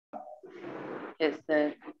Yes, sir.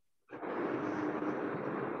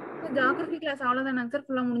 Geography class அவ்வளவுதானாங்க sir?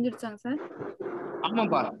 ஃபுல்லா முடிஞ்சிடுச்சாங்க sir?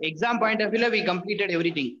 ஆமாப்பா, exam point of வியூல we completed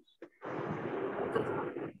everything.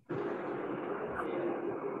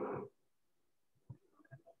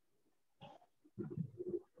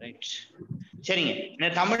 ரைட், சரிங்க.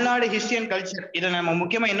 இந்த தமிழ்நாடு ஹிஸ்டரி அண்ட் கல்ச்சர் இதை நம்ம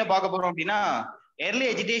முக்கியமா என்ன பார்க்க போறோம் அப்படின்னா early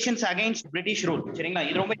agitations against British rule. சரிங்களா,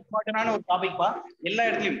 இது ரொம்ப இம்பார்ட்டன்டான ஒரு டாபிக் பா. எல்லா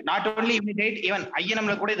இடத்துலயும் நாட் ஓன்லி இமிடியேட், ஈவன்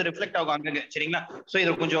ஐஎன்எம்ல கூட இது ரிஃப்ளெக்ட் ஆகும் அங்கங்க. சரிங்களா, சோ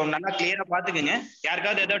இதை கொஞ்சம் நல்லா கிளியரா பாத்துக்கங்க.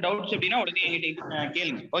 யாருக்காவது ஏதாவது டவுட்ஸ் அப்படின்னா உடனே என்கிட்ட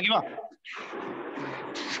கேளுங்க, ஓகேவா?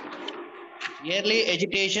 early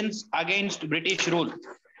agitations against British rule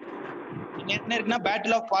என்ன இருக்குன்னா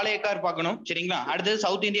பேட்டில் ஆஃப் பாளையக்கார் பார்க்கணும். சரிங்களா, அடுத்தது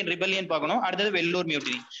சவுத் இந்தியன் ரிபெல்லியன் பார்க்கணும், அடுத்தது வெள்ளூர்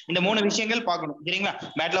மியூட்டினி. இந்த 3 விஷயங்கள் பார்க்கணும். சரிங்களா,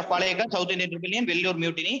 battle of Palayakkar, south Indian rebellion, Vellur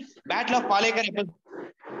mutiny. Battle of Palayakkar எப்ப?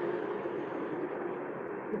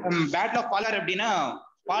 பேட்டில் ஆஃப் பாளையர் அப்படின்னா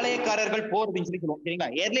பாளையக்காரர்கள் போர் அப்படின்னு சொல்லி சொல்லுவோம். சரிங்களா,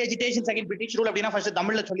 early agitations against British rule அப்படின்னா ஃபர்ஸ்ட்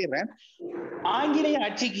தமிழ்ல சொல்லிடுறேன். ஆங்கிலேய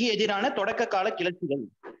ஆட்சிக்கு எதிரான தொடக்க கால கிளர்ச்சிகள்.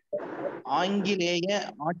 ஆங்கிலேய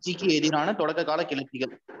ஆட்சிக்கு எதிரான தொடக்க கால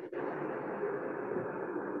கிளர்ச்சிகள்.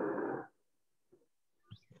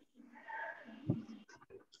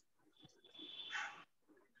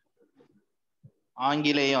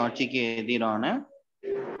 ஆங்கிலேய ஆட்சிக்கு எதிரான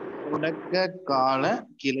தொடக்க கால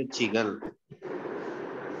கிளர்ச்சிகள்.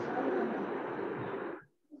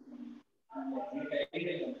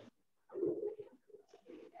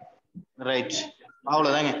 ரைட்,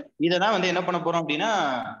 அவ்வளவுதாங்க. இததான் வந்து என்ன பண்ண போறோம் அப்படின்னா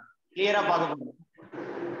கிளியரா பார்க்க போறோம்.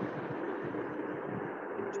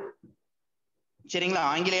 சரிங்களா,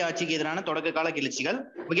 ஆங்கிலேய ஆட்சிக்கு எதிரான தொடக்க கால கிளர்ச்சிகள்.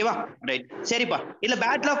 ஓகேவா? ரைட், சரிப்பா. இல்ல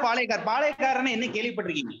பேட்டில் ஆஃப் பாளையக்கார், பாளையக்காரன்னு என்ன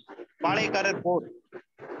கேள்விப்பட்டிருக்கீங்க? பாளையக்காரர் போர்,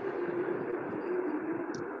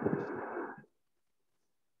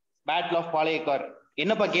 பேட்டில் ஆஃப் பாளையக்கார்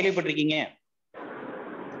என்னப்பா கேள்விப்பட்டிருக்கீங்க?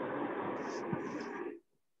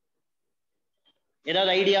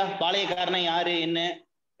 ஏதாவது ஐடியா? பாளையக்காரனா யாரு, என்ன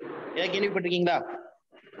ஏதாவது கேள்விப்பட்டிருக்கீங்களா?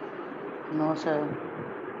 No, sir.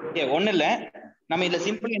 ஒண்ணு இல்ல, நம்ம இதுல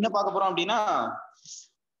சிம்பிள் என்ன பார்க்க போறோம் அப்படின்னா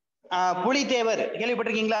புலித்தேவர்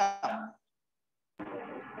கேள்விப்பட்டிருக்கீங்களா?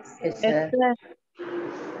 Yes, sir.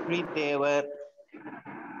 புலித்தேவர்,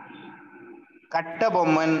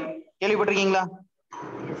 கட்டபொம்மன் கேள்விப்பட்டிருக்கீங்களா?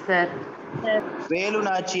 Yes, sir. Velu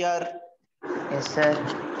Nachiyar. Yes, sir.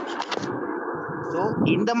 So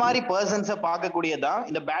இந்த மாதிரி பர்சன்ஸை பார்க்கக்கூடியதான்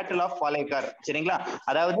இந்த பேட்டில் ஆஃப் பாளையக்கார். சரிங்களா,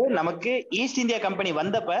 அதாவது நமக்கு ஈஸ்ட் இந்தியா கம்பெனி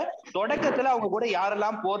வந்தப்ப தொடக்கத்துல அவங்க கூட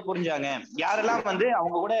யாரெல்லாம் போர் புரிஞ்சாங்க, யாரெல்லாம் வந்து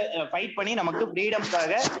அவங்க கூட ஃபைட் பண்ணி நமக்கு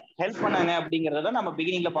ஃப்ரீடம்ஸ்க்காக ஹெல்ப் பண்ணாங்க அப்படிங்கறத நம்ம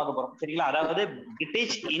பிகினிங்ல பார்க்க போறோம். சரிங்களா, அதாவது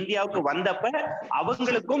பிரிட்டிஷ் இந்தியாவுக்கு வந்தப்ப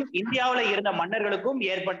அவங்களுக்கும் இந்தியாவில இருந்த மன்னர்களுக்கும்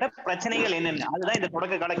ஏற்பட்ட பிரச்சனைகள் என்னென்ன, அதுதான் இந்த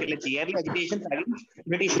தொடக்க கால கிளர்ச்சி, early agitations against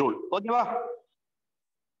British rule. ஓகேவா?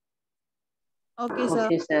 Okay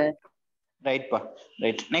sir. Okay, sir. Right பா,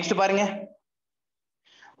 ரைட். நெக்ஸ்ட் பாருங்க,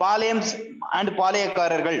 பாளையம் அண்ட்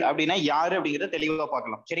பாளையக்காரர்கள் அப்படின்னா யாரு அப்படிங்கறத தெளிவா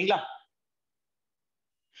பார்க்கலாம். சரிங்களா,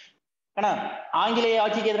 ஆங்கிலேய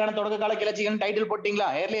ஆட்சிக்கு எதிரான தொடக்க கால கிளர்ச்சிகள் டைட்டில் போட்டீங்களா?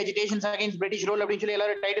 early agitations against British rule அப்படின்னு சொல்லி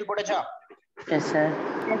எல்லாரும் டைட்டில் போட்டாச்சா? Yes, sir.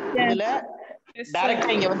 இதுல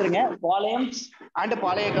டைரக்டா இங்க வந்துருங்க, பாளையம் அண்ட்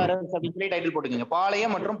பாளையக்காரர்கள் அப்படின்னு சொல்லி டைட்டில் போட்டுக்கோங்க.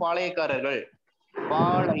 பாளையம் மற்றும் பாளையக்காரர்கள்,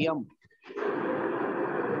 பாளையம்,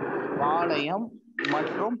 பாளையம்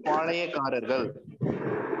மற்றும் பாளையக்காரர்கள்.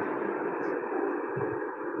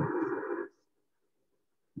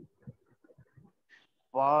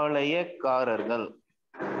 பாளையக்காரர்கள்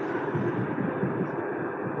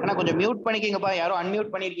கொஞ்சம் மியூட் பண்ணிக்கங்கப்பா. யாரும்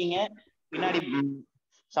அன்மியூட் பண்ணிருக்கீங்க, பின்னாடி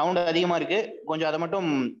சவுண்ட் அதிகமா இருக்கு, கொஞ்சம் அதை மட்டும்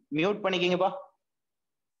மியூட் பண்ணிக்கங்கப்பா.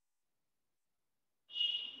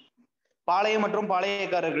 பாளையம் மற்றும்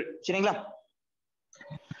பாளையக்காரர்கள். சரிங்களா,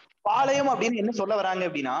 பாளையம் அப்படின்னு என்ன சொல்ல வராங்க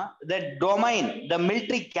அப்படின்னா the domain, the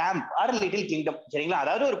military camp or little kingdom. சரிங்களா,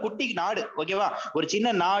 அதாவது ஒரு குட்டி நாடு. ஓகேவா, ஒரு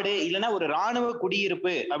சின்ன நாடு இல்லைன்னா ஒரு ராணுவ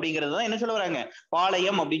குடியிருப்பு அப்படிங்கிறது தான் என்ன சொல்ல வராங்க,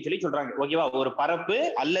 பாளையம் அப்படின்னு சொல்லி சொல்றாங்க. ஓகேவா, ஒரு பரப்பு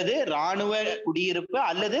அல்லது ராணுவ குடியிருப்பு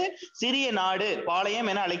அல்லது சிறிய நாடு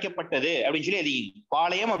பாளையம் என அழைக்கப்பட்டது அப்படின்னு சொல்லி எழுதிங்க.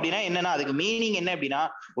 பாளையம் அப்படின்னா என்னன்னா அதுக்கு மீனிங் என்ன அப்படின்னா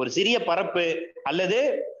ஒரு சிறிய பரப்பு அல்லது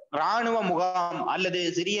ராணுவ முகாம் அல்லது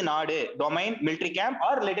சிறிய நாடு, domain, military camp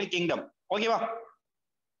R little kingdom. ஓகேவா,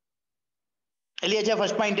 இல்லையாச்சா?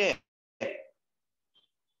 ஃபர்ஸ்ட் பாயிண்ட்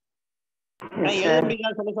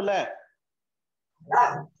சொல்ல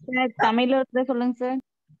தமிழ்ல சொல்லுங்க சார்.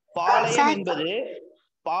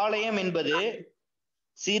 பாளையம் என்பது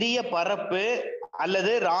சிறிய பரப்பு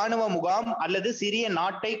அல்லது ராணுவ முகாம் அல்லது சிறிய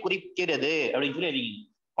நாட்டை குறிக்கிறது அப்படின்னு சொல்லி எழுதிங்க.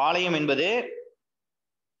 பாளையம் என்பது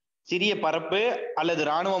சிறிய பரப்பு அல்லது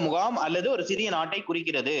ராணுவ முகாம் அல்லது ஒரு சிறிய நாட்டை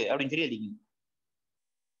குறிக்கிறது அப்படின்னு சொல்லி எழுதிங்க.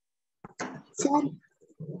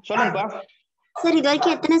 சொல்லுங்கப்பா. சார் இது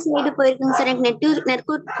வரைக்கும் எத்தனை ஸ்லைடு போயிருக்குங்க சார்? எனக்கு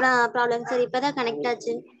நெட்வொர்க் ப்ராப்ளம் சார், இப்பதான் கனெக்ட்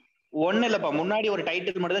ஆச்சு. ஒண்ணு இல்லப்பா, முன்னாடி ஒரு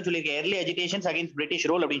டைட்டில் மட்டும் தான் சொல்லியிருக்கேன், early agitations against British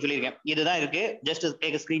rule அப்படின்னு சொல்லியிருக்கேன். இதுதான் இருக்கு, ஜஸ்ட்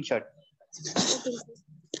டேக் a screenshot.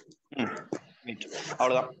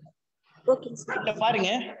 அவ்வளவுதான்.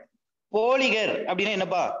 பாருங்க, போலிகர் அப்படின்னா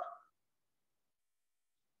என்னப்பா?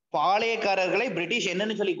 பாளையக்காரர்களை பிரிட்டிஷ்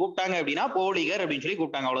என்னன்னு சொல்லி கூப்பிட்டாங்க அப்படின்னா போலிகர் அப்படின்னு சொல்லி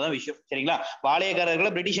கூப்பிட்டாங்க, அவ்வளவுதான் விஷயம். சரிங்களா? பாளையக்காரர்களை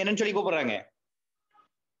பிரிட்டிஷ் என்னன்னு சொல்லி கூப்பிடுறாங்க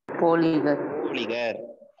போலிகர். போலிகர்,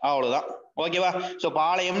 அவ்வளவுதான். ஓகேவா? சோ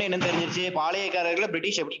பாளையம்னு என்ன தெரிஞ்சிருச்சு, பாளையக்காரர்களை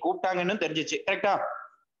பிரிட்டிஷ் எப்படி கூப்பிட்டாங்கன்னு தெரிஞ்சிச்சு. கரெக்டா?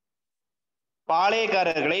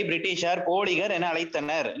 பாளையக்காரர்களை பிரிட்டிஷார் போலிகர் என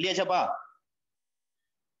அழைத்தனர், இல்லையாச்சப்பா?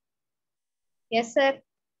 Yes sir.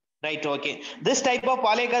 Right, okay. This type of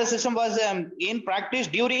Palekar system was in practice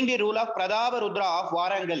during the rule of Prataparudra of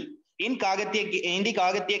Warangal in the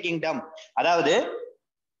Kagatya kingdom. அதாவது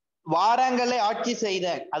வாரங்களை ஆட்சி செய்த,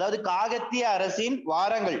 அதாவது காகத்திய அரசின்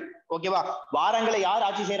வாரங்கள், ஓகேவா? வாரங்களை யார்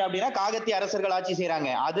ஆட்சி செய்யறா அப்படின்னா காகத்திய அரசர்கள் ஆட்சி செய்யறாங்க.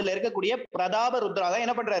 அதுல இருக்கக்கூடிய பிரதாபருத்ரா தான்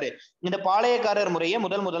என்ன பண்றாரு, இந்த பாளையக்காரர் முறையை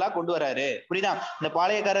முதலா கொண்டு வராரு. புரியுதா? இந்த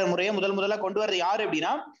பாளையக்காரர் முறையை முதலா கொண்டு வர்றது யாரு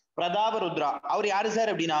அப்படின்னா பிரதாபருத்ரா. அவர் யாரு சார்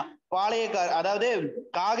அப்படின்னா பாளையக்காரர், அதாவது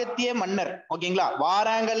காகத்திய மன்னர். ஓகேங்களா?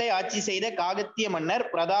 வாராங்கலை ஆட்சி செய்த காகத்திய மன்னர்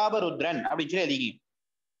பிரதாபருத்ரன் அப்படின்னு சொல்லி எழுதிங்க.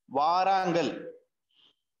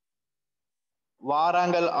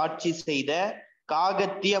 வாராங்கல் ஆட்சி செய்த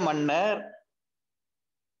காகத்திய மன்னர்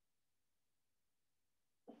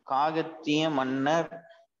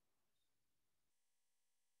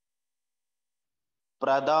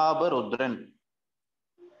பிரதாபருத்ரன்.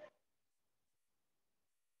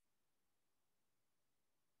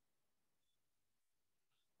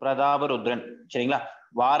 சரிங்களா?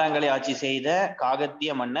 வாரங்களை ஆட்சி செய்த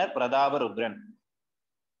காகத்திய மன்னர் பிரதாபருத்ரன்.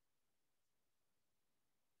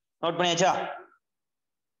 நோட் பண்ணியாச்சா?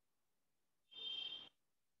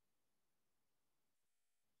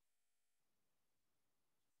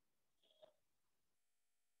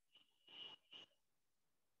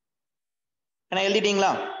 என்ன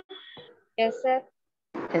எழுதிட்டீங்களா? Yes sir.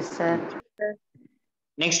 Yes sir.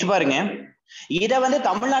 Next பாருங்க, இத வந்து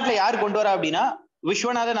தமிழ்நாட்டுல யார் கொண்டு வரா அப்படின்னா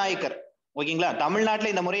விஸ்வநாத நாயக்கர். ஓகேங்களா?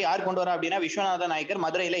 தமிழ்நாட்டுல இந்த முறை யார் கொண்டு வரா அப்படின்னா விஸ்வநாத நாயக்கர்.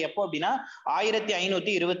 மதுரையில எப்போ அப்படின்னா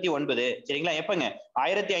 1529. சரிங்களா? எப்பங்க?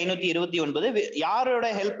 1529. யாரோட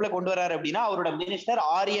ஹெல்ப்ல கொண்டு வர்றாரு அப்படின்னா அவரோட மினிஸ்டர்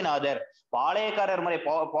ஆரியநாதர். பாளையக்காரர் முறை,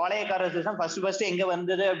 பாளையக்காரர் சிஸ்டம் ஃபர்ஸ்ட் எங்க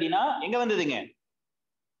வந்தது அப்படின்னா எங்க வந்ததுங்க?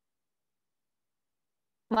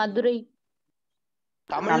 மதுரை.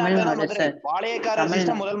 தமிழ்நாடு மதுரை. பாளையக்காரர்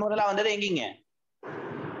சிஸ்டம் முதலா வந்தது எங்கீங்க?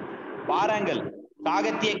 வாராங்கல்.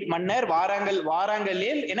 காகத்திய மன்னர்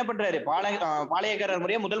வாராங்கல்லில் என்ன பண்றாரு, பாளையக்காரர்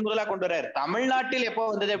முறையை முதலா கொண்டு வர்றாரு. தமிழ்நாட்டில் எப்போ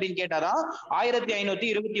வந்தது அப்படின்னு கேட்டாதான்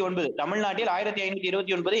 1529. தமிழ்நாட்டில்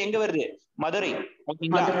 1529 எங்க வருது? மதுரை.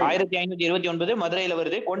 ஓகேங்களா? 1529 மதுரையில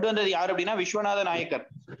வருது. கொண்டு வந்தது யாரு அப்படின்னா விஸ்வநாத நாயக்கர்.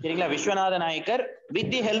 சரிங்களா? Viswanatha Nayakkar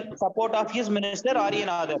with the help support of his minister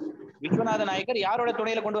ஆரியநாதர். Viswanatha Nayakkar யாரோட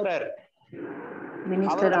துணையில கொண்டு வர்றாரு?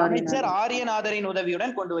 அவருடைய அமைச்சர் ஆரியநாதரின்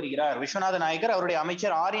உதவியுடன் கொண்டு வருகிறார். விஸ்வநாத நாயக்கர் அவருடைய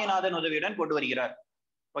அமைச்சர் ஆரியநாதன் உதவியுடன் கொண்டு வருகிறார்.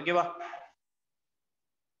 ஓகேவா?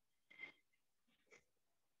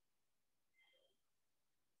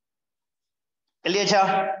 இல்லையாச்சா?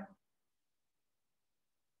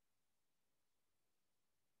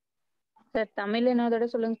 சார் தமிழ்நாடோட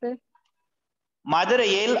சொல்லுங்க சார்.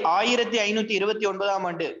 மதுரையில் 1529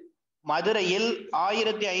 ஆண்டு, மதுரையில்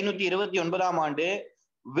 1529 ஆண்டு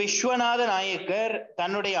விஸ்வநாத நாயக்கர்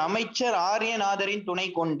தன்னுடைய அமைச்சர் ஆரியநாதரின் துணை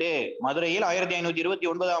கொண்டு, மதுரையில்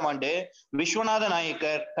 1529 ஆண்டு விஸ்வநாத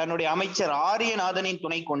நாயக்கர் தன்னுடைய அமைச்சர் ஆரியநாதனின்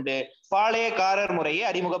துணை கொண்டு பாளையக்காரர் முறையை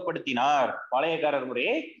அறிமுகப்படுத்தினார். பாளையக்காரர்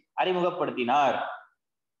முறையை அறிமுகப்படுத்தினார்.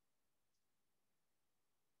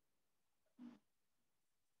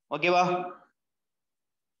 ஓகேவா?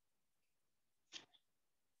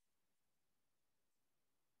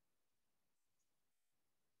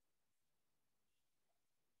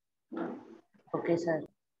 Okay, sir.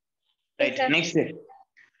 Right. Next.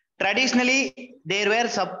 Traditionally, there were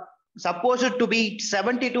supposed to be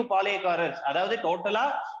 72 பாளையக்காரர். அதாவது டோட்டலா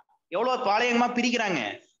எவ்வளவு பாளையமா பிரிக்கிறாங்க?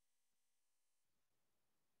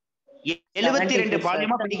 72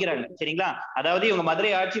 பாளையமா பிரிக்கிறாங்க. சரிங்களா? அதாவது இவங்க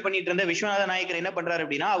மதுரை ஆட்சி பண்ணிட்டு இருந்த விஸ்வநாத நாயக்கர் என்ன பண்றாரு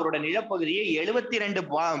அப்படின்னா அவரோட நிலப்பகுதியை 72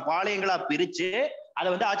 பாளையங்களா பிரிச்சு அதை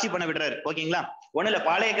வந்து ஆட்சி பண்ண விடுறாரு. ஓகேங்களா? ஒண்ணு இல்ல,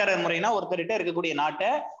 பாளையக்காரர் முறைனா ஒருத்தர்கிட்ட இருக்கக்கூடிய நாட்டை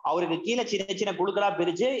அவருக்கு கீழே சின்ன சின்ன குழுக்களா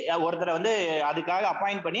பிரிச்சு ஒருத்தரை வந்து அதுக்காக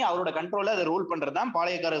அப்பாயிண்ட் பண்ணி அவரோட கண்ட்ரோல்ல அதை ரூல் பண்றதுதான்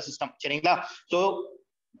பாளையக்காரர் சிஸ்டம். சரிங்களா? சோ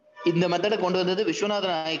இந்த மெத்தடை கொண்டு வந்தது விஸ்வநாத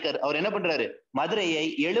நாயக்கர். அவர் என்ன பண்றாரு, மதுரையை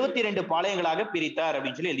 72 பாளையங்களாக பிரித்தார்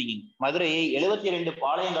அப்படின்னு சொல்லி எழுதிங்க. மதுரையை 72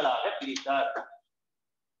 பாளையங்களாக பிரித்தார்.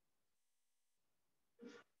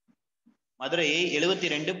 மதுரையை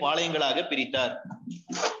 72 பாளையங்களாக பிரித்தார்.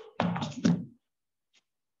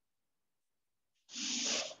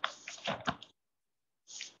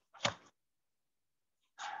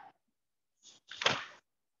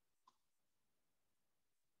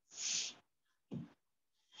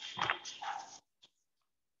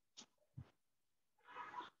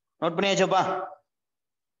 Note பண்ணியாச்சப்பா?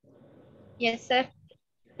 Yes, sir.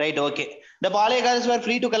 Right, okay. The Palayakaras were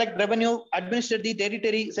free to collect revenue, administer the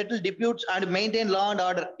territory, settle disputes and maintain law and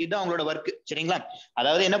order. இது அவங்களோட ஒர்க். சரிங்களா?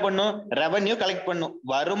 அதாவது என்ன பண்ணும்? ரெவென்யூ கலெக்ட் பண்ணும்.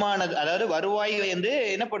 வருமானம், அதாவது வருவாய் வந்து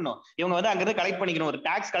என்ன பண்ணும்? இவங்க வந்து அங்க இருந்து கலெக்ட் பண்ணிக்கணும், ஒரு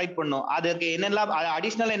டாக்ஸ் கலெக்ட் பண்ணும். அதுக்கு என்னெல்லாம்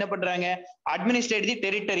அடிஷனலா என்ன பண்றாங்க? அட்மினிஸ்ட்ரேட் தி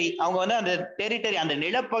டெரிட்டரி. அவங்க வந்து அந்த டெரிட்டரி, அந்த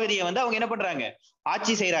நிலப்பகுதியை வந்து அவங்க என்ன பண்றாங்க?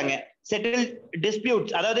 ஆட்சி செய்யறாங்க. செட்டில்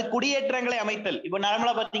டிஸ்பியூட்ஸ், அதாவது குடியேற்றங்களை அமைத்தல். இப்போ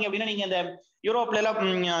நார்மலா பாத்தீங்க அப்படின்னா நீங்க அந்த யூரோப்ல எல்லாம்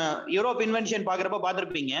யூரோப் இன்வென்ஷன் பாக்குறப்ப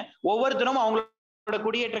பாத்திருப்பீங்க, ஒவ்வொருத்தரும் அவங்களோட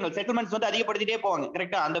குடியேற்றங்கள் செட்டில்மெண்ட்ஸ் வந்து அதிகப்படுத்திட்டே போவாங்க.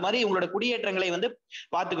 கரெக்டா? அந்த மாதிரி உங்களோட குடியேற்றங்களை வந்து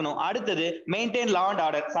பாத்துக்கணும். அடுத்தது மெயின்டைன் லா அண்ட்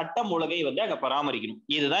ஆர்டர், சட்டம் ஒழுங்கை வந்து அங்க பராமரிக்கணும்.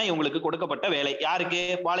 இதுதான் இவங்களுக்கு கொடுக்கப்பட்ட வேலை. யாருக்கு?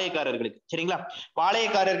 பாளையக்காரர்களுக்கு. சரிங்களா?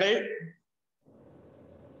 பாளையக்காரர்கள்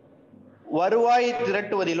வருவாய்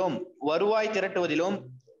திரட்டுவதிலும்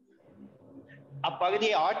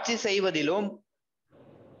அப்பகுதியை ஆட்சி செய்வதிலும்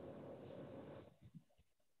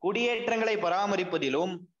குடியேற்றங்களை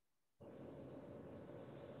பராமரிப்பதிலும்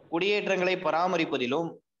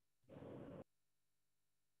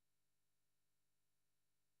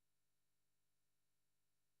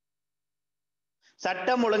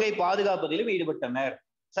சட்டம் ஒழுங்கை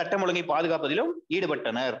பாதுகாப்பதிலும்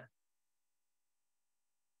ஈடுபட்டனர்.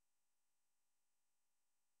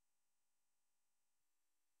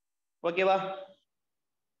 ஓகேவா?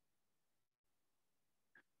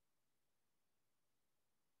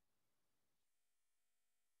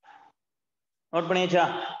 நோட் பண்ணியாச்சா?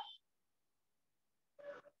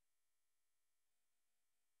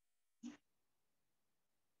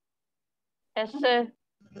 Yes, sir.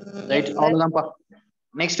 ரைட், அவ்வளவுதான்ப்பா.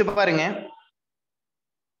 நெக்ஸ்ட் பாருங்க,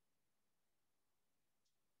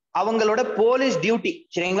 அவங்களோட போலீஸ் டியூட்டி.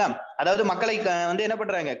 சரிங்களா? அதாவது மக்களை வந்து என்ன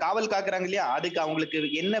பண்றாங்க? காவல் காக்குறாங்க இல்லையா? அதுக்கு அவங்களுக்கு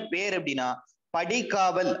என்ன பேர் அப்படின்னா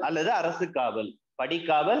படிக்காவல் அல்லது அரசு காவல்.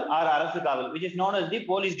 படிக்காவல் ஆர் அரசு காவல், which is known as the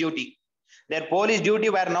police duty. Their police duty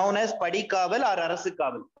were known as படிக்காவல் R அரசு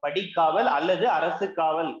காவல். படிக்காவல் அல்லது அரசு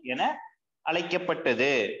காவல் என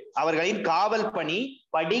அழைக்கப்பட்டது. அவர்களின் காவல் பணி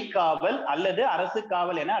படிக்காவல் அல்லது அரசு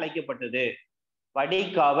காவல் என அழைக்கப்பட்டது.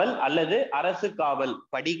 படிக்காவல் அல்லது அரசு காவல்,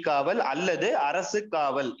 படிக்காவல் அல்லது அரசு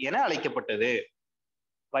காவல் என அழைக்கப்பட்டது.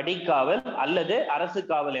 படிக்காவல் அல்லது அரசு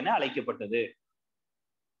காவல் என அழைக்கப்பட்டது.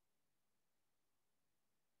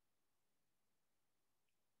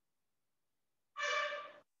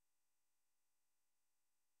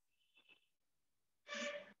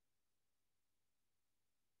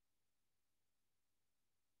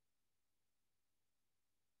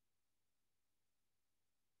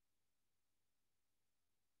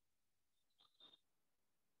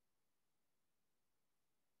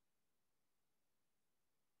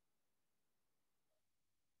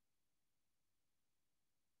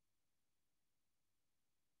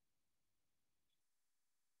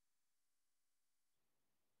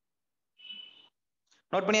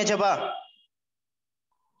 Note பண்ணியாச்சப்பா?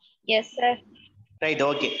 Yes, sir. Right,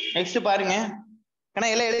 okay. Next பாருங்க. ஆனா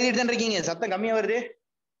எல்லாம் எழுதிட்டு தான் இருக்கீங்க, சத்தம் கம்மியா வருது.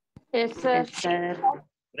 Yes, sir. Yes, sir.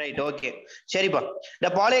 Right, okay. சரிப்பா.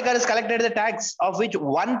 The Palayakaras collected the tax, of which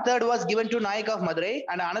 1/3 was given to Naik of Madurai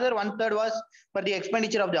and another 1/3 was for the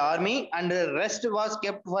expenditure of the army and the rest was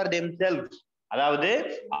kept for themselves. அதாவது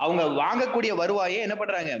அவங்க வாங்கக்கூடிய வருவாயை என்ன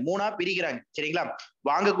பண்றாங்க? மூணா பிரிக்கிறாங்க. சரிங்களா?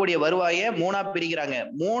 வாங்கக்கூடிய வருவாயை மூணா பிரிக்கிறாங்க.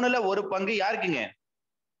 3ல 1 பங்கு யாருக்குங்க?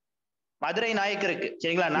 மதுரை நாயக்கருக்கு.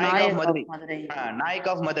 சரிங்களா? நாயக் ஆஃப் மதுரை. நாயக்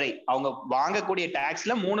ஆஃப் மதுரை அவங்க வாங்கக்கூடிய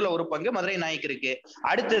டாக்ஸ்ல 3ல 1 பங்கு மதுரை நாயக்கருக்கு.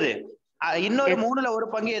 அடுத்தது இன்னொரு 3ல 1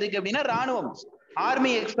 பங்கு எதுக்கு அப்படின்னா ராணுவம்,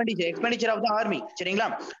 army expenditure of the army. சரிங்களா?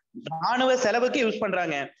 ராணுவ செலவுக்கு யூஸ்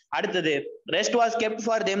பண்றாங்க. அடுத்தது rest was kept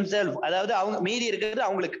for themself, அதாவது அவங்க மீதி இருக்கிறது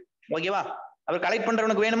அவங்களுக்கு. ஓகேவா? அவர் கலெக்ட்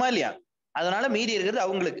பண்றவனுக்கு வேணுமா இல்லையா? அதனால மீதி இருக்கிறது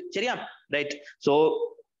அவங்களுக்கு. சரியா? ரைட். சோ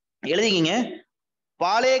எழுதிக்கிங்க.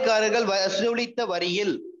 பாளையக்காரர்கள் வசூலித்த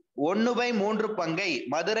வரியில் 1/3 பங்கை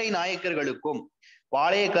மதுரை நாயக்கர்களுக்கும்,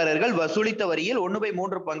 பாளையக்காரர்கள் வசூலித்த வரியில்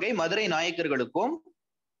 1/3 பங்கை மதுரை நாயக்கர்களுக்கும்,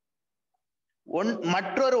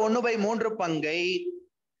 மற்றொரு 1/3 பங்கை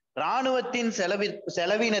ராணுவத்தின்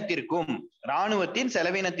செலவினத்திற்கும்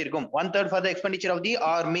 1/3 for the expenditure of the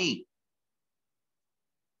army,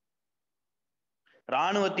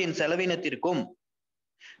 ராணுவத்தின் செலவினத்திற்கும்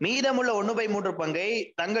மீதமுள்ள 1/3 பங்கை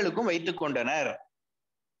தங்களுக்கும் வைத்துக் கொண்டனர்.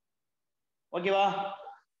 ஓகேவா?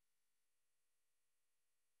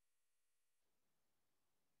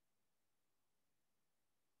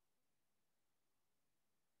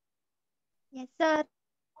 Yes, sir.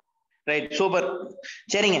 Right, super.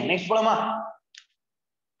 சரிங்க, நெக்ஸ்ட் போலாமா?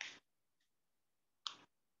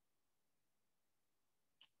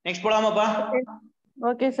 நெக்ஸ்ட் போலாமாப்பா?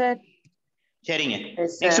 Okay, sir. சரிங்க.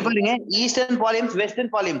 நெக்ஸ்ட் பாருங்க, ஈஸ்டர்ன் பாலியம்ஸ்,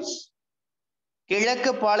 வெஸ்டர்ன் பாலியம்ஸ்.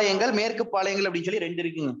 கிழக்கு பாளையங்கள் மேற்கு பாளையங்கள் அப்படின்னு சொல்லி ரெண்டு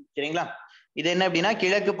இருக்குங்க. சரிங்களா? இது என்ன அப்படின்னா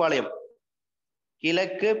கிழக்கு பாளையம்,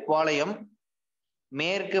 கிழக்கு பாளையம்,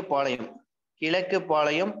 மேற்கு பாளையம், கிழக்கு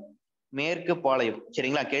பாளையம், மேற்கு பாளையம்.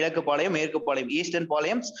 சரிங்களா? கிழக்கு பாளையம், மேற்கு பாளையம், ஈஸ்டர்ன்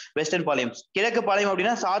பாளையம், வெஸ்டர்ன் பாளையம். கிழக்கு பாளையம்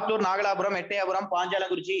அப்படின்னா சாத்தூர், நாகலாபுரம், எட்டயபுரம்,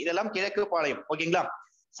 பாஞ்சாலங்குறிச்சி, இதெல்லாம் கிழக்கு பாளையம். ஓகேங்களா?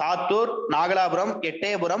 சாத்தூர், நாகலாபுரம்,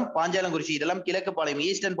 எட்டயபுரம், பாஞ்சாலங்குறிச்சி இதெல்லாம் கிழக்கு பாளையம்,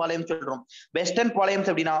 ஈஸ்டர்ன் பாளையம் சொல்றோம். வெஸ்டர்ன் பாளையம்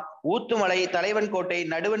அப்படின்னா ஊத்துமலை, தலைவன்கோட்டை,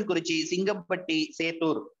 நடுவன்குறிச்சி, சிங்கம்பட்டி,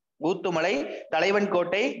 சேத்தூர். ஊத்துமலை,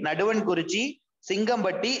 தலைவன்கோட்டை, நடுவன்குறிச்சி,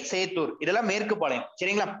 சிங்கம்பட்டி, சேத்தூர் இதெல்லாம் மேற்கு பாளையம்.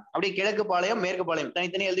 சரிங்களா? அப்படியே கிழக்கு பாளையம், மேற்கு பாளையம்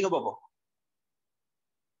தனித்தனி எழுதிங்க பார்ப்போம்.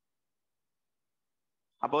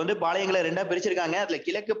 அப்ப வந்து பாளையங்களை ரெண்டா பிரிச்சிருக்காங்க. அதுல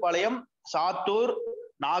கிழக்கு பாளையம் சாத்தூர்,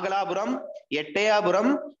 நாகலாபுரம்,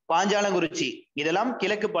 எட்டயாபுரம், பாஞ்சாலங்குறிச்சி இதெல்லாம்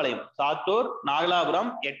கிழக்கு பாளையம். சாத்தூர், நாகலாபுரம்,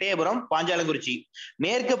 எட்டயபுரம், பாஞ்சாலங்குறிச்சி.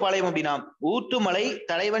 மேற்கு பாளையம் அப்படின்னா ஊத்துமலை,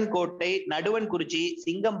 தலைவன்கோட்டை, நடுவன்குறிச்சி,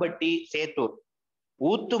 சிங்கம்பட்டி, சேத்தூர்.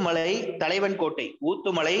 ஊத்துமலை, தலைவன்கோட்டை,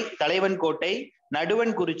 ஊத்துமலை, தலைவன்கோட்டை,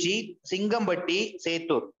 நடுவன்குறிச்சி, சிங்கம்பட்டி,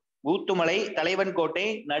 சேத்தூர். ஊத்துமலை, தலைவன்கோட்டை,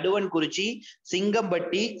 நடுவன்குறிச்சி,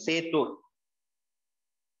 சிங்கம்பட்டி, சேத்தூர்.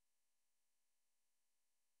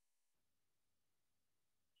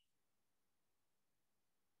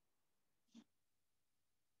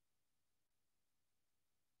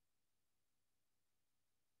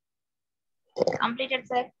 Completed,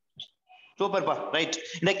 sir. சூப்பர்ப்பா, ரைட்.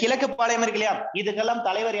 இந்த கிழக்கு பாளையம் இருக்கு இல்லையா, இதுக்கெல்லாம்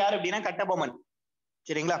தலைவர் யார் அப்படின்னா கட்டபொம்மன்.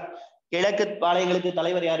 சரிங்களா? கிழக்கு பாளையங்களுக்கு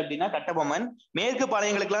தலைவர் யார் அப்படின்னா கட்டபொம்மன். மேற்கு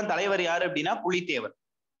பாளையங்களுக்கு எல்லாம் தலைவர் யார் அப்படின்னா புலித்தேவர்.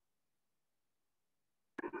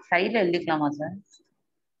 சைடுல எழுதிக்கலாமா சார்?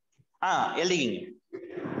 எழுதிக்கிங்க.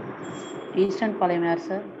 ஈஸ்டர்ன் பாளையம் யார்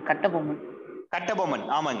சார்? கட்டபொம்மன். கட்டபொம்மன்,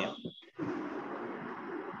 ஆமாங்க.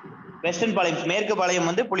 வெஸ்டர்ன் பாளையம், மேற்கு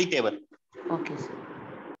பாளையம் வந்து புலித்தேவர். Okay sir.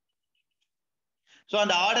 சோ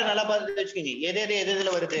அந்த ஆர்டர் நல்லா பார்த்து வச்சுக்கோங்க. எது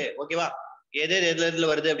எதுல வருது, ஓகேவா? எது எதுல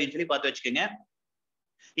வருது அப்படின்னு சொல்லி பார்த்து வச்சுக்கோங்க.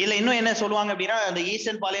 இல்ல இன்னும் என்ன சொல்லுவாங்க அப்படின்னா, அந்த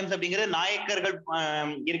ஈஸ்டர்ன் பாளையம் அப்படிங்கிறது நாயக்கர்கள்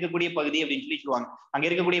இருக்கக்கூடிய பகுதி அப்படின்னு சொல்லி சொல்லுவாங்க. அங்க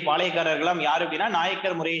இருக்கக்கூடிய பாளையக்காரர்கள் யாரு அப்படின்னா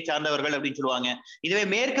நாயக்கர் முறையை சார்ந்தவர்கள் அப்படின்னு சொல்லுவாங்க. இதுவே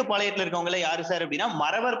மேற்கு பாளையத்துல இருக்கவங்க யாரு சார் அப்படின்னா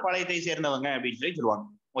மறவர் பாளையத்தை சேர்ந்தவங்க அப்படின்னு சொல்லி சொல்லுவாங்க.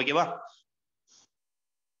 ஓகேவா?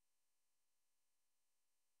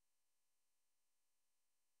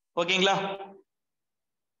 ஓகேங்களா?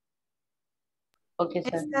 Okay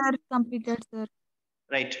sir. Sir, completed, sir.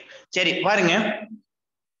 Right. சரி பாருங்க.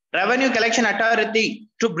 Revenue collection authority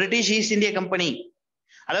to British east India company.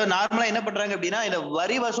 அதாவது நார்மலா என்ன பண்றாங்க அப்படின்னா இந்த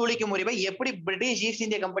வரி வசூலிக்கும் உரிமை எப்படி பிரிட்டிஷ் ஈஸ்ட்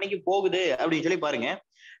இந்தியா கம்பெனிக்கு போகுது அப்படின்னு சொல்லி பாருங்க.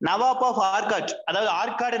 நவாப் ஆஃப் ஆர்காட், அதாவது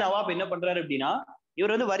ஆர்காடு நவாப் என்ன பண்றாரு அப்படின்னா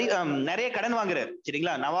இவர் வந்து வரி நிறைய கடன் வாங்குறாரு.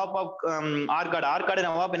 சரிங்களா? நவாப் ஆஃப் ஆர்காடு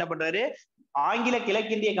நவாப் என்ன பண்றாரு, ஆங்கில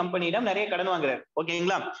கிழக்கிந்திய கம்பெனியிடம் நிறைய கடன் வாங்குறாரு.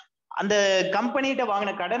 ஓகேங்களா? அந்த கம்பெனிகிட்ட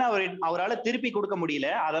வாங்கின கடன் அவரால் திருப்பி கொடுக்க முடியல.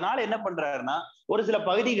 அதனால என்ன பண்றாருன்னா ஒரு சில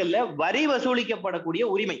பகுதிகளில் வரி வசூலிக்கப்படக்கூடிய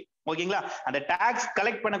உரிமை, ஓகேங்களா, அந்த டாக்ஸ்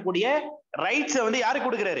கலெக்ட் பண்ணக்கூடிய ரைட்ஸ் வந்து யாருக்கு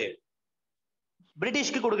கொடுக்குறாரு?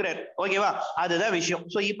 பிரிட்டிஷ்க்கு கொடுக்குறாரு. ஓகேவா? அதுதான் விஷயம்.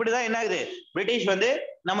 சோ இப்படிதான் என்ன ஆகுது, பிரிட்டிஷ் வந்து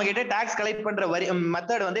நம்ம கிட்ட டாக்ஸ் கலெக்ட் பண்ற வரி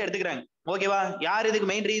மெத்தட் வந்து எடுத்துக்கிறாங்க. ஓகேவா? யார் இதுக்கு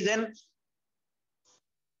main reason?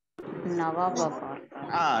 Nawab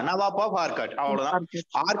of Arcot. அவ்வளவுதான்.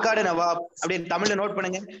 ஆர்காடு நவாப் அப்படின்னு தமிழ்ல நோட்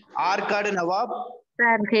பண்ணுங்க. ஆர்காடு நவாப்.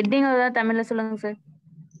 சார் ஹெட்டிங் தமிழ்ல சொல்லுங்க சார்.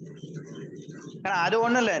 அது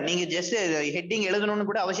ஒண்ணும் இல்ல, நீங்க ஜஸ்ட் ஹெட்டிங் எழுதணும்னு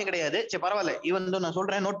கூட அவசியம் கிடையாது. சரி பரவாயில்ல, இவன் நான்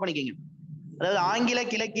சொல்றேன், நோட் பண்ணிக்கங்க. அதாவது ஆங்கில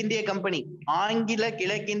கிழக்கிந்திய கம்பெனி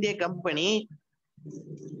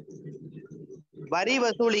வரி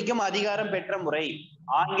வசூலிக்கும் அதிகாரம் பெற்ற முறை.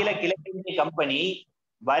 ஆங்கில கிழக்கிந்திய கம்பெனி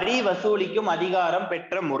வரி வசூலிக்கும் அதிகாரம்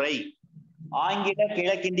பெற்ற முறை. ஆங்கில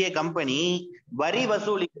கிழக்கிந்திய கம்பெனி வரி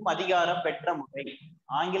வசூலிக்கும் அதிகாரம் பெற்ற முறை.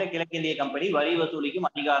 ஆங்கில கிழக்கிந்திய கம்பெனி வரி வசூலிக்கும்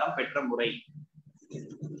அதிகாரம் பெற்ற முறை.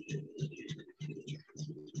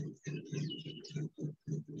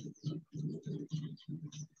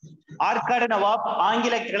 ஆற்காடு நவாப்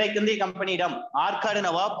ஆங்கில கிழக்கிந்திய கம்பெனியிடம். ஆற்காடு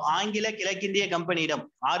நவாப் ஆங்கில கிழக்கிந்திய கம்பெனியிடம்.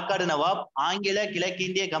 ஆற்காடு நவாப் ஆங்கில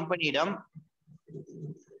கிழக்கிந்திய கம்பெனியிடம்.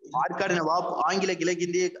 ஆற்காடு நவாப் ஆங்கில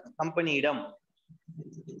கிழக்கிந்திய கம்பெனியிடம்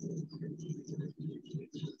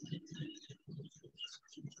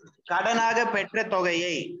கடனாக பெற்ற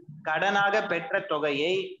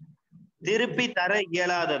தொகையை திருப்பி தர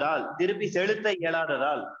இயலாததால், திருப்பி செலுத்த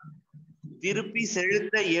இயலாததால்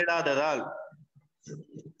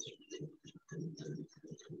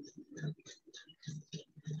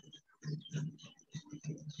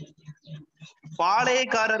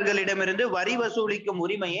பாளையக்காரர்களிடமிருந்து வரி வசூலிக்கும்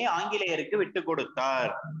உரிமையை ஆங்கிலேயருக்கு விட்டுக்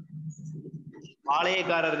கொடுத்தார்.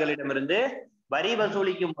 பாளையக்காரர்களிடமிருந்து வரி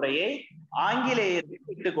வசூலிக்கும் முறையை ஆங்கிலேயருக்கு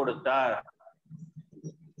விட்டுக் கொடுத்தார்.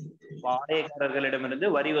 பாளையக்காரர்களிடமிருந்து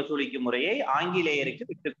வரி வசூலிக்கும் முறையை ஆங்கிலேயருக்கு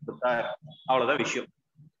விட்டுக் கொடுத்தார். அவ்வளவுதான் விஷயம்.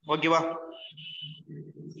 ஓகேவா?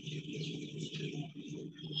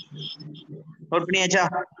 நோட் பண்ணியாச்சா?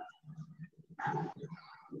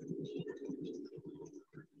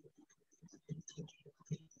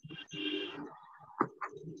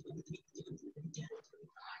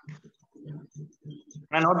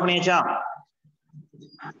 நான் நோட் பண்ணியாச்சா?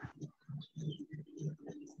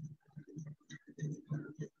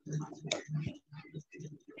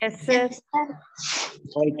 Yes, sir.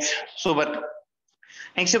 Right, super.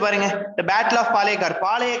 Next பாருங்க, the battle of Palayakkar.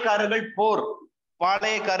 பாளையக்காரர்கள் bore.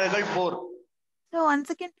 பாளையக்காரர்கள் bore. So once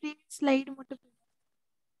again previous slide மட்டும்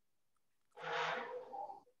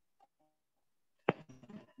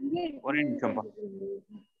ஒரே நிமிஷம் பா.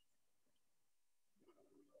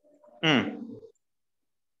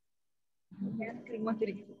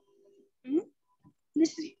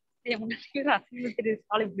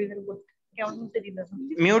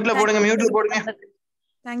 மியூட்ல போடுங்க, மியூட்ல போடுங்க.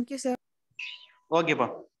 Thank you sir. ஓகேப்பா.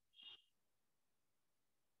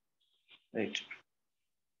 Right,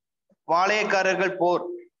 பாளையக்காரர்கள் bore.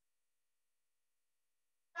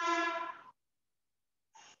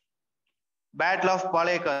 Battle of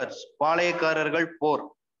பாளையக்கார்ஸ். பாளையக்காரர்கள் bore.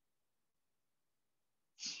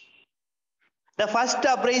 The first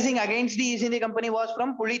uprising against the East India Company was from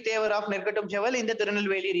Pulithevar of Nerkattum Seval in the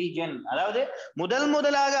Tirunelveli region. அதாவது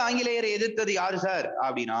முதலாக ஆங்கிலேயரை எதிர்த்தது யாரு சார்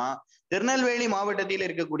அப்படின்னா, திருநெல்வேலி மாவட்டத்தில்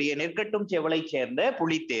இருக்கக்கூடிய நெற்கட்டும் செவலை சேர்ந்த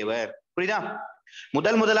புலித்தேவர். புரியுதா?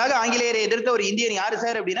 முதலாக ஆங்கிலேயரை எதிர்த்த ஒரு இந்தியன் யாரு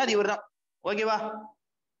சார் அப்படின்னா அது இவர் தான். ஓகேவா?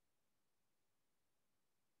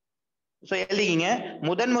 சோ எழுதிங்க,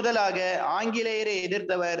 முதலாக ஆங்கிலேயரை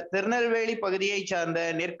எதிர்த்தவர் திருநெல்வேலி பகுதியை சார்ந்த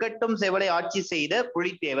நெற்கட்டும் செவலை ஆட்சி செய்த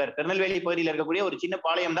புலித்தேவர். திருநெல்வேலி பகுதியில் இருக்கக்கூடிய ஒரு சின்ன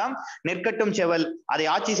பாளையம் தான் நெற்கட்டும் செவல். அதை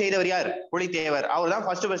ஆட்சி செய்தவர் யார்? புலித்தேவர். அவர் தான்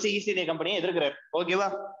ஃபர்ஸ்ட் ஈஸ்ட் இந்தியா கம்பெனியை எதிர்க்கிறார். ஓகேவா?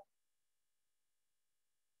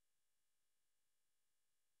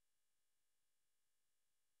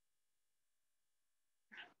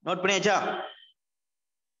 நோட் பண்ணியாச்சா?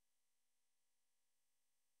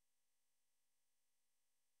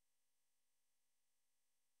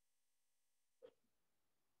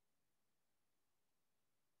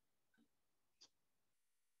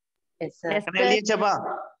 Yes, sir. எழுதியாச்சாப்பா?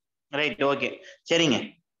 ரைட், ஓகே, சரிங்க.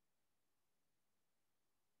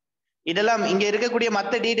 இதெல்லாம் இங்க இருக்கக்கூடிய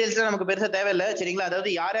மத்த டீடைல்ஸ் நமக்கு பெருசா தேவையில்லை, சரிங்களா? அதாவது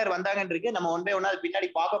யார் யார் வந்தாங்கன்னு இருக்கு, நம்ம ஒன் பை ஒன்னா பின்னாடி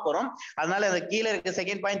பார்க்க போறோம். அதனால அந்த கீழே இருக்க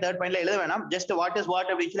செகண்ட் பாயிண்ட் தேர்ட் பாயிண்ட்ல எழுத வேணாம். ஜஸ்ட் வாட் இஸ் வாட்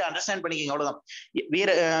அப்படின்னு சொல்லி அண்டர்ஸ்டாண்ட் பண்ணிக்கோங்க,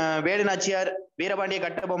 அவ்வளவுதான். வேலுநாச்சியார், வீரபாண்டிய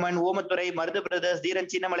கட்டபொம்மன், ஊமத்துறை, மருது பிரதர்ஸ்,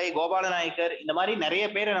 தீரன் சின்னமலை, கோபால நாயக்கர், இந்த மாதிரி நிறைய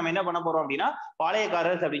பேரை நம்ம என்ன பண்ண போறோம் அப்படின்னா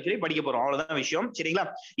பாளையக்காரர்ஸ் அப்படின்னு சொல்லி படிக்க போறோம். அவ்வளவுதான் விஷயம், சரிங்களா?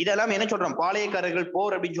 இதெல்லாம் என்ன சொல்றோம்? பாளையக்காரர்கள்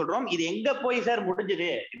போர் அப்படின்னு சொல்றோம். இது எங்க போய் சார்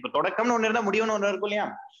முடிஞ்சது? இப்ப தொடக்கம்னு ஒண்ணு இருந்தா முடிவுன்னு ஒண்ணு இருக்கும் இல்லையா?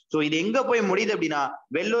 சோ இது எங்க போய் முடியுது அப்படின்னா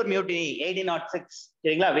வெள்ளூர் மியூட்டினி 1806,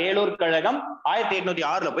 சரிங்களா? வேலூர் கழகம்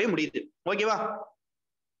 1806 போய் முடியுது. ஓகேவா?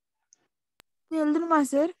 எழுதணுமா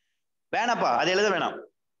சார்? வேணாப்பா, அது எழுத வேணாம்.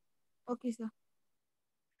 Okay sir.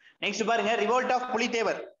 நெக்ஸ்ட் பாருங்க, ரிவோல்ட் ஆஃப்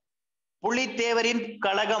புலித்தேவர். புலித்தேவரின்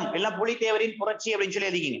கழகம் இல்ல புலித்தேவரின் புரட்சி அப்படின்னு சொல்லி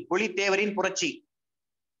எழுதிக்கிங்க. புலித்தேவரின் புரட்சி.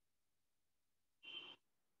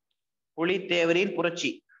 புலித்தேவரின்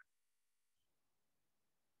புரட்சி.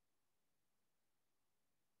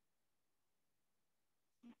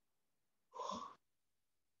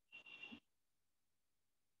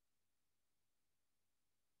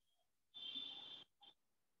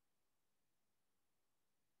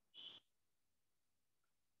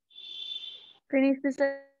 Finished, sir.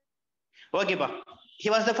 ஓகேப்பா. He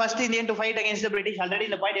was the first Indian to fight against the British. Already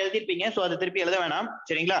இந்த பாயிண்ட் எழுதிருப்பீங்க, சோ அதை திருப்பி எழுத வேணாம்,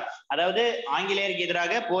 சரிங்களா? அதாவது ஆங்கிலேயருக்கு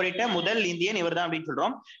எதிராக போரிட்ட முதல் இந்தியன் இவர் தான் அப்படின்னு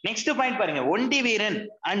சொல்றோம். நெக்ஸ்ட் பாயிண்ட் பாருங்க, ஒண்டி வீரன்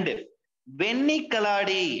அண்ட் வெண்ணி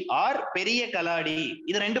கலாடி ஆர் பெரிய கலாடி.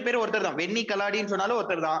 இது ரெண்டு பேரும் ஒருத்தர் தான். வெண்ணி கலாடின்னு சொன்னாலும்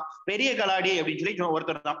ஒருத்தர் தான், பெரிய கலாடி அப்படின்னு சொல்லி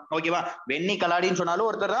ஒருத்தர் தான். ஓகேவா? வெண்ணி கலாடின்னு சொன்னாலும்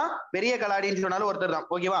ஒருத்தர் தான், பெரிய கலாடின்னு சொன்னாலும் ஒருத்தர் தான்.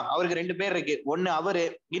 ஓகேவா? அவருக்கு ரெண்டு பேர் இருக்கு, ஒன்னு அவரு,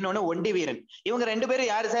 இன்னொன்னு ஒண்டி வீரன். இவங்க ரெண்டு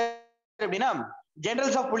பேரும் யாரு சார் அப்படின்னா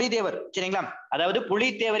ஜெனரல்ஸ் ஆஃப் புலித்தேவர், சரிங்களா? அதாவது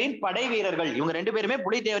புலித்தேவரின் படை வீரர்கள். இவங்க ரெண்டு பேருமே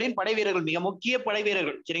புலித்தேவரின் படை வீரர்கள், மிக முக்கிய படை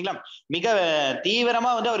வீரர்கள், சரிங்களா? மிக தீவிரமா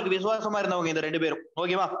அவருக்கு விசுவாசமா இருந்தவங்க இந்த ரெண்டு பேரும்.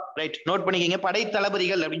 ஓகேவா? ரைட், நோட் பண்ணிக்கிங்க. படை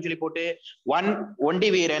தளபதிகள் அப்படின்னு சொல்லி போட்டு ஒண்டி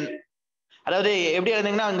வீரன். அதாவது எப்படி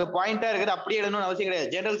எழுதுங்கன்னா அங்க பாயிண்டா இருக்குது, அப்படியே எழுதணும்னு அவசியம்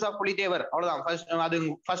கிடையாது. ஜெனரல்ஸ் ஆஃப் புலித்தேவர், அவ்வளவுதான். அது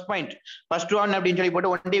ஃபர்ஸ்ட் பாயிண்ட். ஃபர்ஸ்ட் ஒன் அப்படின்னு சொல்லி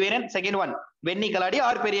போட்டு ஒண்டி வீரன், செகண்ட் ஒன் வெண்ணி கலாடி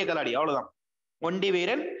ஆர் பெரிய கலாடி, அவ்வளவுதான். ஒண்டி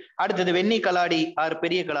வீரன், அடுத்தது வெண்ணி கலாடி ஆர்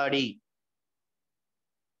பெரிய கலாடி.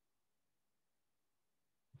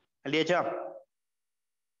 இல்லையாச்சா?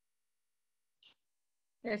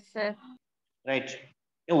 Yes, sir. ரைட்.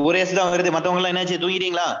 ஒரு எஸ் தான் வருது, மத்தவங்க எல்லாம் என்னாச்சு,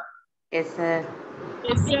 தூங்கிட்டீங்களா? Yes sir.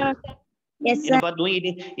 Yes, sir. Yes, sir. என்னப்பா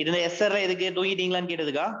தூங்கிட்டு இது எஸ் சார் எதுக்கு தூங்கிட்டீங்களான்னு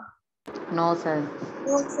கேட்டதுக்கா? No sir.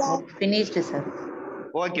 No, sir. Finished sir.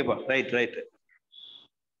 ஓகேப்பா, ரைட் ரைட்.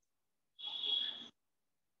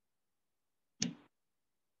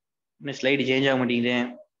 ஸ்லைடு சேஞ்ச் ஆக மாட்டேங்குது.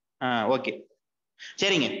 ஓகே,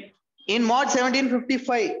 சரிங்க. இன் மார்ச்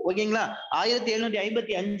 1755 ஓகேங்களா,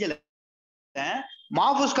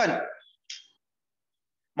 1755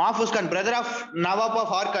 Mahfuz Khan brother of Nawab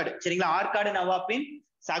of Arcot, சரிங்களா, ஆர்காடு நவாப்பின்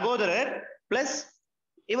சகோதரர் பிளஸ்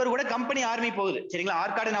இவர் கூட கம்பெனி ஆர்மி போகுது, சரிங்களா.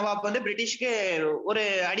 ஆர்காடு நவாப் வந்து பிரிட்டிஷ்க்கு ஒரு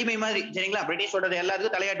அடிமை மாதிரி, சரிங்களா, பிரிட்டிஷ் சொல்றது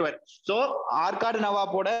எல்லாத்துக்கும் தலையாட்டுவார். சோ ஆர்காடு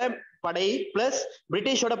நவாப்போட படை பிளஸ்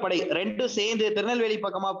பிரிட்டிஷோட படை ரெண்டும் சேர்ந்து திருநெல்வேலி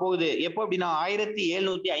பக்கமா போகுது. எப்போ அப்படின்னா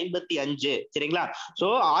 1755, சரிங்களா. சோ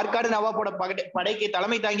ஆர்காடு நவாப்போட படைக்கு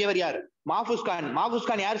தலைமை தாங்கியவர் யார்? மாஃபூஸ்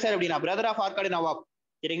கான் யார் சார் அப்படின்னா பிரதர் ஆஃப் ஆர்காடு நவாப்,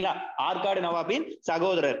 சரிங்களா, ஆர்காடு நவாபின்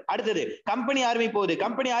சகோதரர். அடுத்தது கம்பெனி ஆர்மி போகுது.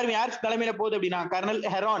 கம்பெனி ஆர்மி யார் தலைமையில போகுது அப்படின்னா கர்னல்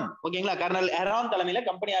ஹெரான், ஓகேங்களா, கர்னல் ஹெரான் தலைமையில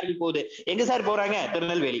கம்பெனி ஆர்மி போகுது. எங்க சார் போறாங்க?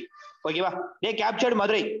 திருநெல்வேலி, ஓகேவா. தே கேப்சர்ட்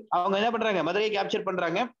மதுரை, அவங்க என்ன பண்றாங்க? மதுரையை கேப்சர்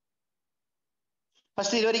பண்றாங்க.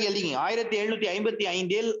 ஃபர்ஸ்ட் இது வரைக்கும் எழுதிங்க.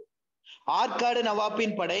 1755 ஆர்காடு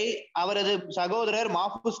நவாப்பின் படை அவரது சகோதரர்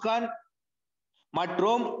மாஃபூஸ் கான்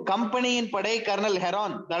மற்றும் கம்பெனியின் படை கர்னல்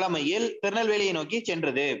ஹெரான் தலைமையில் திருநெல்வேலியை நோக்கி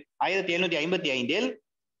சென்றது. 1755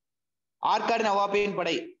 ஆர்காடு நவாப்பின்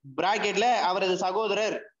படை பிராக்கெட்ல அவரது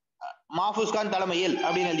சகோதரர் மாஃபூஸ் கான் தலைமையில்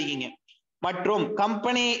அப்படின்னு எழுதிக்கிங்க. மற்றும்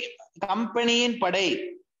கம்பெனியின் படை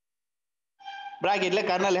பிராக்கெட்ல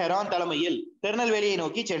கர்னல் ஹெரான் தலைமையில் திருநெல்வேலியை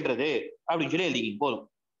நோக்கி சென்றது அப்படின்னு சொல்லி எழுதிக்கிங்க. போதும்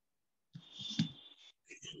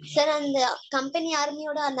சார். அந்த கம்பெனி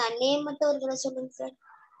ஆர்மியோட அந்த நேம் மட்டும் ஒரு தடவை சொல்லுங்க சார்.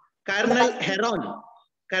 Kernel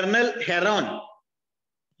Heron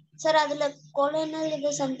sir. அதுல கொலோனல் இது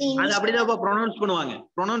சம்திங் அது அப்படிதான் ப்ரொனவுன்ஸ் பண்ணுவாங்க.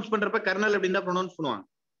 ப்ரொனவுன்ஸ் பண்றப்ப கர்னல் அப்படின்னு தான் ப்ரொனவுன்ஸ் பண்ணுவாங்க.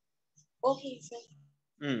 Okay sir.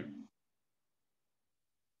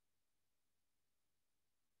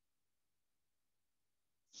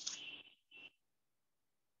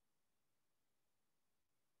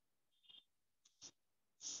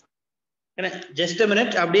 Just a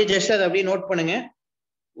minute, அப்படியே ஜஸ்ட் அதை அப்படியே நோட் பண்ணுங்க.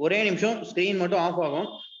 ஒரே நிமிஷம் ஸ்கிரீன் மட்டும் ஆஃப் ஆகும்.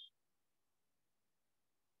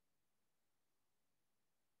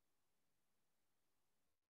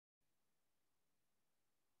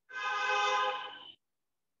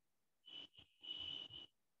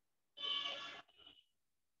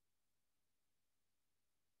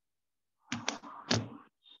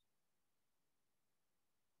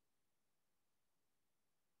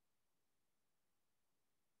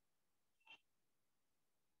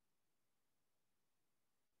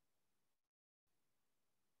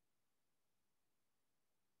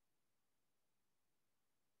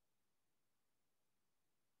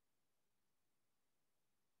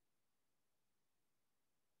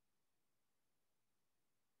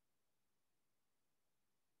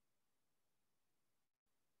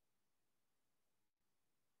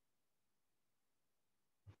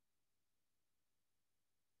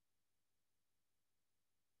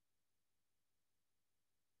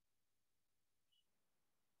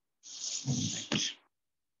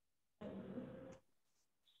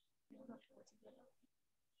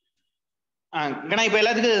 இப்ப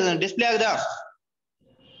எல்லாத்துக்கும் டிஸ்பிளே ஆகுதா?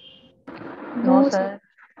 No, sir.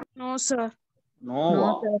 No, sir.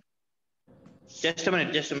 No, sir. Just a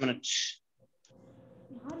minute.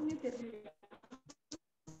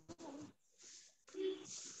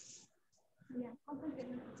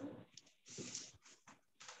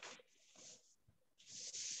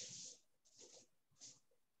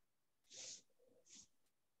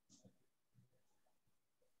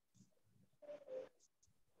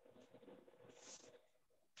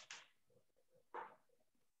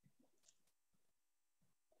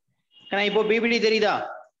 இப்போ பிபிடி தெரியுதா?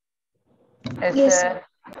 Yes, sir.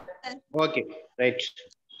 Okay, right.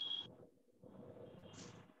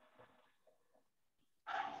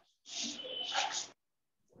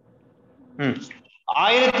 ம்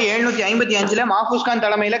 1755 மாஃபூஸ் கான்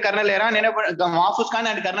தலைமையில kernel Heron Mahfuz Khan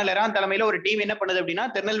and kernel Heron தலைமையில ஒரு டீம் என்ன பண்ணுது அப்படின்னா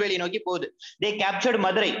திருநெல்வேலி நோக்கி போகுது. தே கேப்சர்ட்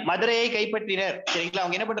மதுரையை கைப்பற்றினர், சரிங்களா.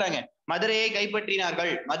 அவங்க என்ன பண்றாங்க? மதுரையை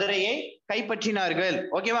கைப்பற்றினார்கள்,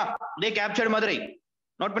 ஓகேவா. தே கேப்சர்ட் மதுரை.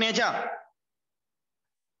 நோட் பண்ணியாச்சா?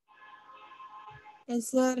 Yes,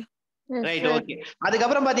 sir. Right, okay.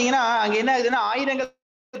 அதுக்கப்புறம் பாத்தீங்கன்னா அங்க என்ன ஆகுதுன்னா ஆயுதங்கள்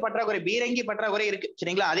பற்றாக்குறை, பீரங்கி பற்றாக்குறை இருக்கு,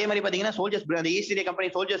 சரிங்களா. அதே மாதிரி பாத்தீங்கன்னா சோல்ஜர்ஸ், அந்த ஈஸ்ட் இந்தியா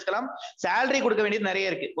கம்பெனி சோல்ஜர்ஸ்க்கெல்லாம் சேலரி கொடுக்க வேண்டியது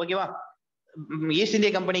நிறைய இருக்கு, ஓகேவா. ஈஸ்ட்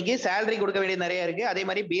இந்தியா கம்பெனிக்கு சேலரி கொடுக்க வேண்டியது நிறைய இருக்கு. அதே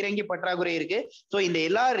மாதிரி பீரங்கி பற்றாக்குறை இருக்கு. சோ இந்த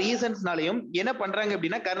எல்லா ரீசன்ஸ்னாலையும் என்ன பண்றாங்க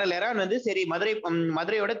அப்படின்னா கர்னல் ஹெரான் வந்து சரி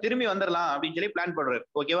மதுரையோட திரும்பி வந்துடலாம் அப்படின்னு சொல்லி பிளான் பண்றாரு,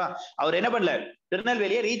 ஓகேவா. அவர் என்ன பண்ணல,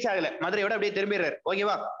 திருநெல்வேலியை ரீச் ஆகல, மதுரையோட அப்படியே திரும்பிடுறாரு,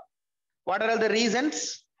 ஓகேவா. What are all the reasons?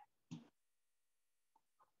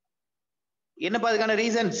 என்னப்பா அதுக்கான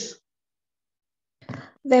ரீசன்ஸ்?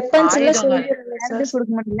 வெப்பன்ஸ் இல்ல, சோல்ஜர் இல்ல சார்.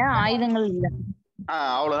 கொடுக்க மாட்டீங்க, ஆயுதங்கள் இல்ல.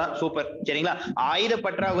 அவ்வளவுதான், சூப்பர். சரிங்களா? ஆயுத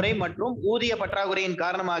பற்றாக்குறை மற்றும் ஊதிய பற்றாக்குறையின்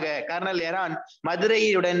காரணமாக கர்னல் எரான்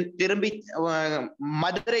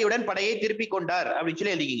மதுரையுடன் படையை திருப்பி கொண்டார் அப்படின்னு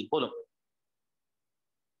சொல்லி எழுதிக்கிங்க போதும்.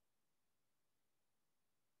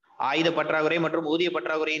 ஆயுத பற்றாக்குறை மற்றும் ஊதிய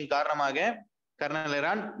பற்றாக்குறையின் காரணமாக கர்னல்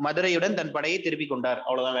எரான் மதுரையுடன் தன் படையை திருப்பி கொண்டார்.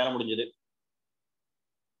 அவ்வளவுதான், வேலை முடிஞ்சது.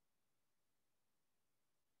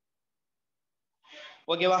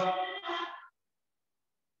 ஓகேவா?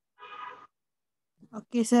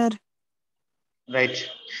 Okay sir. Right.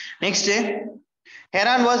 Next,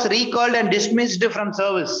 Heron was recalled and dismissed from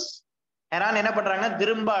service. Heron என்ன பண்றாங்க?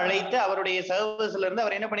 திரும்ப அழைத்து அவருடைய சர்வீஸ்ல இருந்து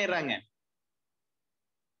அவர் என்ன பண்ணிடுறாங்க?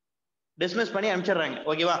 டிஸ்மிஸ் பண்ணி அனுப்பிச்சிடுறாங்க.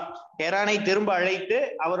 ஓகேவா? ஹெரானை திரும்ப அழைத்து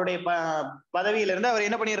அவருடைய பதவியில இருந்து அவர்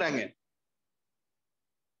என்ன பண்ணிடுறாங்க?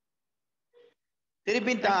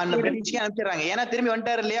 திருப்பி அந்த பிரிட்டிஷ்க்கு அனுப்பிச்சிடுறாங்க. ஏன்னா திரும்பி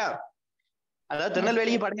வந்துட்டாரு இல்லையா? அதாவது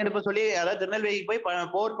திருநெல்வேலிக்கு படை அனுப்ப சொல்லி, அதாவது திருநெல்வேலிக்கு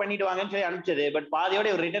போய் போர் பண்ணிட்டு வாங்கன்னு சொல்லி அனுப்பிச்சது. பட் பாதியோட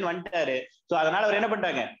இவர் ரிட்டர்ன் வந்துட்டாரு. சோ அதனால அவர் என்ன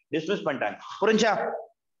பண்ணிட்டாங்க? டிஸ்மிஸ் பண்ணிட்டாங்க. புரிஞ்சா?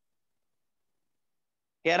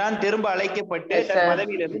 ஹெரான் திரும்ப அழைக்கப்பட்டு தன்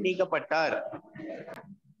பதவியிலிருந்து நீக்கப்பட்டார்.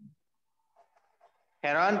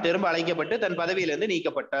 ஹெரான் திரும்ப அழைக்கப்பட்டு தன் பதவியிலிருந்து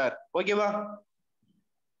நீக்கப்பட்டார். ஓகேவா?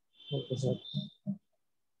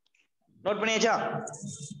 நோட் பண்ணியாச்சா?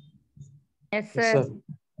 Yes sir.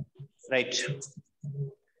 ரைட்.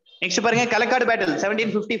 நெக்ஸ்ட் பாருங்க, களக்காடு பேட்டில்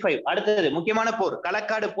 1755. அடுத்தது முக்கியமான போர்,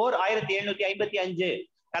 களக்காடு போர் 1755.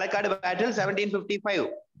 களக்காடு பேட்டில் 1755.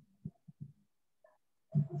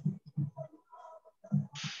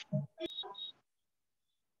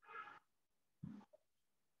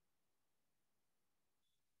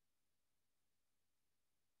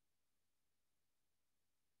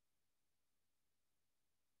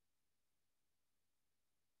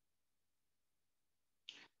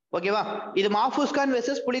 ஓகேவா? இது மாஃபூஸ் கான்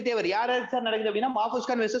வெர்சஸ் புலித்தேவர். யார் சார் நடக்குது அப்படின்னா மாஃபூஸ்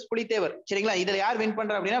கான் வெர்சஸ் புலித்தேவர். சரிங்களா? இதுல யார் வின்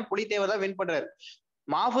பண்றா அப்படின்னா புலித்தேவர் தான் வின் பண்றாரு.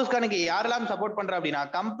 மாஃபூஸ் கானுக்கு யாரெல்லாம் சப்போர்ட் பண்றா அப்படின்னா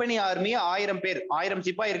கம்பெனி ஆர்மி 1000 பேர், 1000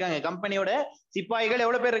 சிப்பாய் இருக்காங்க. கம்பெனியோட சிப்பாய்கள்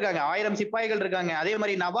எவ்வளவு பேர் இருக்காங்க? 1000 சிப்பாய்கள் இருக்காங்க. அதே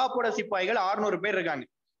மாதிரி நவாப்போட சிப்பாய்கள் 600 பேர் இருக்காங்க.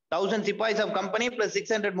 1000 sepoys of company plus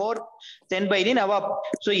 600 more send by the Nawab.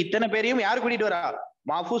 So இத்தனை பேரையும் யார் கூட்டிட்டு வரா?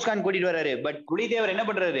 மாஃபூஸ் கான் கூட்டிட்டு வராரு. பட் புலித்தேவர் என்ன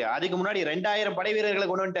பண்றாரு? அதுக்கு முன்னாடி 2000 படை வீரர்களை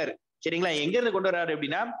கொண்டு வந்துட்டாரு. சரிங்களா? எங்க இருந்து கொண்டு வர்றாரு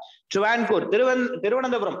அப்படின்னா ட்ரிவான்கூர்,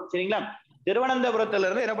 திருவனந்தபுரம். சரிங்களா? திருவனந்தபுரத்துல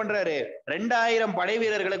இருந்து என்ன பண்றாரு? 2000 படை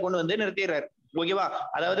வீரர்களை கொண்டு வந்து நிறுத்திடுறாரு. ஓகேவா?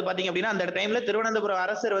 அதாவது பாத்தீங்க அப்படின்னா அந்த டைம்ல திருவனந்தபுரம்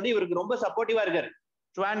அரசர் வந்து இவருக்கு ரொம்ப சப்போர்ட்டிவா இருக்காரு.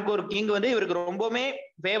 ட்ரிவான்கூர் கிங் வந்து இவருக்கு ரொம்பவுமே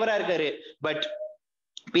ஃபேவரா இருக்காரு. பட்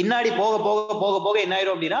பின்னாடி போக போக போக போக என்ன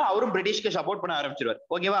ஆயிரும் அப்படின்னா அவரும் பிரிட்டிஷ்க்கு சப்போர்ட் பண்ண ஆரம்பிச்சிருவார்.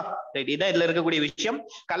 ஓகேவா? ரைட். இதான் இதுல இருக்கக்கூடிய விஷயம்.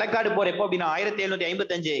 களக்காடு போர் எப்போ அப்படின்னா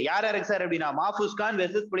 1755. யார் இருக்கு சார் அப்படின்னா மாஃபூஸ் கான்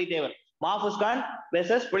வெர்சஸ் புலித்தேவர். மாஃபூஸ் கான்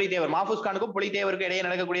வெர்சஸ் புலித்தேவர். மாஃபூஸ் கானுக்கும் புலித்தேவருக்கும் இடையே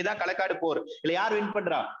நடக்கக்கூடியதான் களக்காடு போர். இல்ல யார் வின்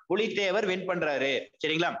பண்றா? புலித்தேவர் வின் பண்றாரு.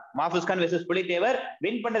 சரிங்களா? மாஃபூஸ் கான் வெர்சஸ் புலித்தேவர்.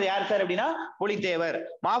 வின் பண்றது யார் சார் அப்படின்னா புலித்தேவர்.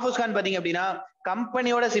 மாஃபூஸ் கான் பாத்தீங்க அப்படின்னா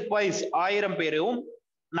கம்பெனியோட சிப்பாய்ஸ் 1000 பேரும்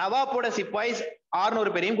நவாப்போட சிப்பாய்ஸ்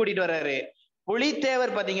 600 பேரையும் கூட்டிட்டு வர்றாரு.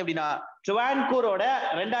 புலித்தேவர் பாத்தீங்க அப்படின்னா ட்ரிவான்கூரோட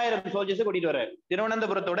 2000 சோல்ஜர்ஸ் கூட்டிட்டு வர்றாரு.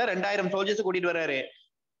 திருவனந்தபுரத்தோட 2000 சோல்ஜர்ஸ் கூட்டிட்டு வர்றாரு.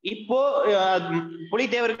 இப்போ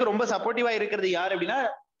புலித்தேவருக்கு ரொம்ப சப்போர்ட்டிவா இருக்கிறது யார் அப்படின்னா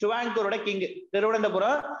ட்ரிவான்கூரோட கிங்,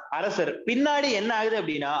 திருவனந்தபுரம் அரசர். பின்னாடி என்ன ஆகுது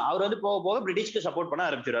அப்படின்னா அவர் வந்து போக போக பிரிட்டிஷ்க்கு சப்போர்ட் பண்ண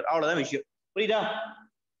ஆரம்பிச்சிருவார். அவ்வளவுதான் விஷயம். புரியுதா?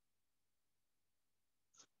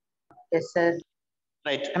 Yes sir.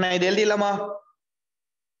 ரைட். நான் இது எழுதிடலாமா?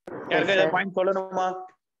 யாருக்கு ஏதாவது பாயிண்ட் சொல்லணுமா?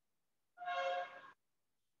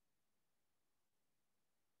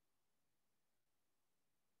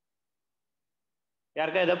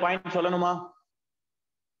 யாருக்கா ஏதாவது பாயிண்ட் சொல்லணுமா?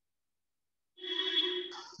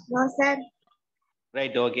 No sir.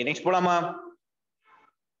 Right. Okay. Next போலாமா?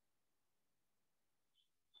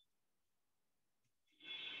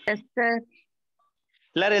 Yes sir.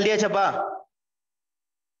 எல்லாரும் எழுதியாச்சப்பா?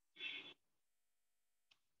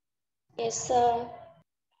 Yes sir.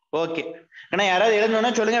 ஓகே. ஆனா யாராவது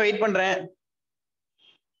எழுதணும்னா சொல்லுங்க, வெயிட் பண்றேன்.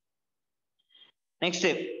 Next,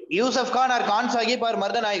 Yusuf Khan R Khan Sahib R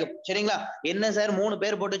Marudhanayagam. சரிங்களா? என்ன சார் 3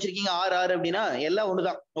 பேர் போட்டு வச்சிருக்கீங்க, 6 அப்படின்னா எல்லாம்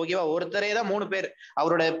ஒண்ணுதான். ஓகேவா? ஒருத்தரே தான் 3 பேர்.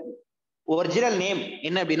 அவரோட ஒரிஜினல் நேம்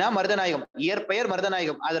என்ன அப்படின்னா மருதநாயகம், இயற்பெயர்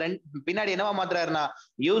மருதநாயகம். அது பின்னாடி என்னவா மாத்துறாருன்னா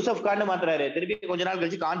யூசப் கான் மாத்துறாரு. திருப்பி கொஞ்ச நாள்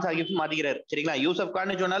கழிச்சு கான் சாஹிப் மாத்திக்கிறாரு. சரிங்களா? யூசப்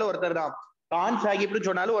கான் சொன்னாலும் ஒருத்தர் தான், கான் சாஹிப்னு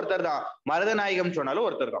சொன்னாலும் ஒருத்தர் தான், மருதநாயகம் சொன்னாலும்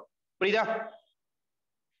ஒருத்தர் தான். புரியுதா?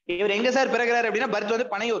 இவர் எங்க சார் பிறகுறாரு அப்படின்னா பர்த்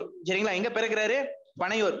வந்து பனையூர். சரிங்களா? எங்க பிறகுறாரு?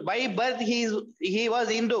 Panaiyur. By birth he was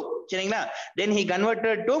Hindu. சரிங்களா? then he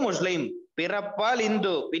converted to Muslim. பிறப்பால்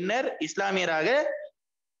இந்து, பின்னர் இஸ்லாமியராக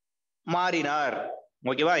மாறினார்.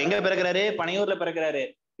 ஓகேவா? எங்க பிறக்கிறாரு? பனையூர்ல பிறக்கிறாரு.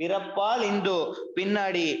 பிறப்பால் இந்து,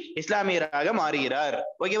 பின்னாடி இஸ்லாமியராக மாறுகிறார்.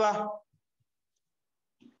 ஓகேவா?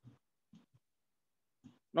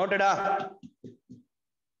 நோட்டடா?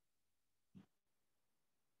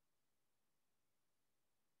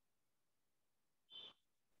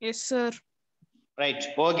 Yes sir. ரைட்,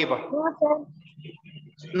 ஓகேப்பா.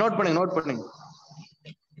 நோட் பண்ணுங்க.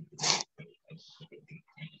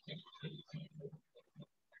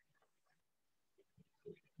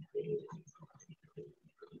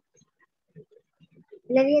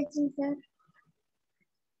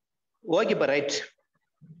 ஓகேப்பா, ரைட்.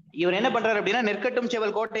 இவர் என்ன பண்றாரு அப்படின்னா, நெற்கட்டும்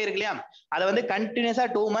செவல் கோட்டை இருக்கு இல்லையா, அதை வந்து கண்டினியூஸா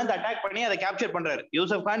 2 months அட்டாக் பண்ணி அதை கேப்சர் பண்றாரு.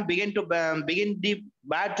 Yusuf Khan begin the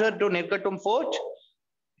battle to Nerkattum fort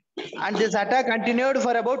and this attack continued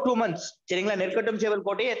for about 2 months. சரிங்களா? நெற்கட்டும் செவல்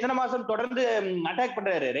கோட்டையை எத்தனை மாசம் தொடர்ந்து அட்டாக்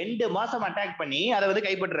பண்றாரு? 2 மாசம் அட்டாக் பண்ணி அதை வந்து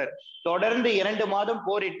கைப்பற்றாரு. தொடர்ந்து 2 மாதம்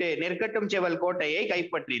போரிட்டு நெற்கட்டும் செவல் கோட்டையை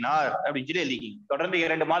கைப்பற்றினார் அப்படின்னு சொல்லி எழுதிக்கிங்க. தொடர்ந்து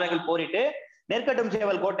 2 மாதங்கள் போரிட்டு நெற்கட்டும்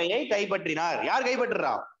செவல் கோட்டையை கைப்பற்றினார். யார்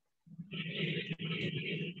கைப்பற்றுறா?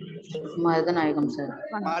 மருதநாயகம் சார்.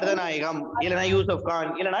 மருதநாயகம், இல்லனா யூசப்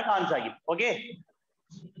கான், இல்லனா கான் சாஹிப். ஓகே,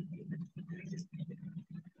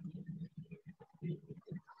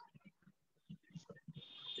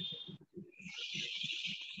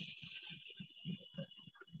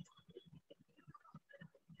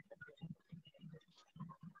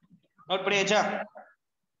 நோட் பண்ணியாச்சா?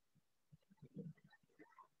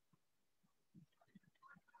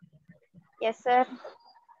 Yes sir.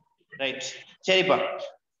 ரைட், சரிப்பா.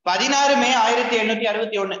 16 மே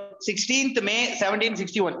 1861, 16th May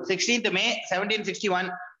 1761, 16th May 1761,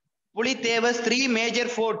 புலித்தேவஸ் 3 major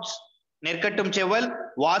forts, நெற்கட்டும் செவ்வல்,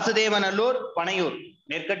 வாசுதேவநல்லூர், பனையூர்.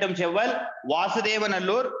 நெற்கட்டும் செவ்வல்,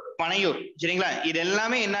 வாசுதேவநல்லூர், பனையூர். சரிங்களா? இது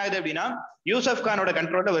எல்லாமே என்ன ஆகுது அப்படின்னா யூசப் கானோட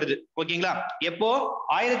கண்ட்ரோல்ல வருது. ஓகேங்களா? எப்போ?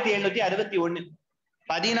 1761,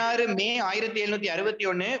 16 மே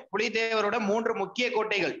 1761 புலித்தேவரோட 3 முக்கிய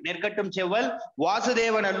கோட்டைகள் நெற்கட்டும் செவ்வல்,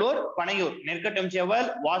 வாசுதேவநல்லூர், பனையூர். நெற்கட்டும் செவ்வல்,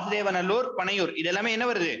 வாசுதேவநல்லூர், பனையூர். இது எல்லாமே என்ன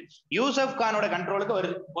வருது? யூசப் கானோட கண்ட்ரோலுக்கு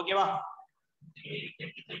வருது. ஓகேவா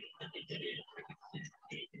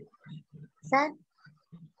சார்?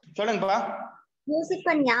 சொல்லுங்கப்பா. யூசப்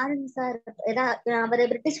கான் யாருங்க சார்? அவர்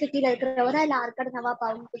பிரிட்டிஷ் கீழ இருக்கிறவரா இல்ல ஆற்காடு நவாப்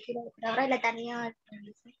அவங்க கீழ இருக்கிறவரா இல்ல தனியா?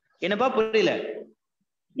 என்னப்பா புரியல?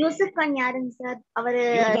 யூசப் கான் யாருங்க சார்? அவரு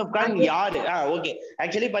யூசப் கான் யாரு? ஓகே,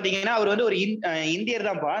 ஆக்சுவலி பாத்தீங்கன்னா அவர் வந்து ஒரு இந்தியர்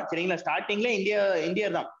தான்ப்பா. சரிங்களா? ஸ்டார்டிங்ல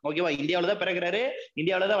இந்தியர் தான். ஓகேவா? இந்தியாவில தான் பிறகுறாரு,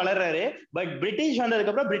 இந்தியாவில தான் வளர்றாரு. பட் பிரிட்டிஷ்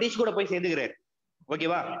வந்ததுக்கு அப்புறம் பிரிட்டிஷ் கூட போய் சேர்ந்துக்கிறாரு.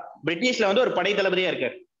 ஓகேவா? பிரிட்டிஷ்ல வந்து ஒரு படை தளபதியா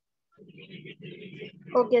இருக்காரு.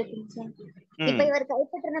 Okay okay sir. இப்போ இவர்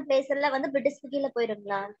கைப்பற்றின பிளேஸ் எல்லாம் வந்து பிரிட்டிஷ் கீழ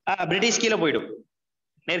போயிடுங்களா? பிரிட்டிஷ் கீழ போய்டும்.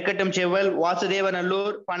 நெற்கட்டும் செவ்வல்,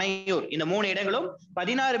 வாசுதேவநல்லூர், பனையூர் இந்த 3 இடங்களும்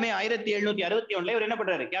 16 மே 1761 இவர் என்ன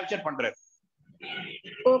பண்றாரு? கேப்சர் பண்றாரு.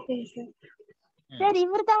 Okay sir. சார்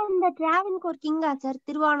இவர்தான் இந்த டிராவன்கோர் ஒரு கிங்கா சார்?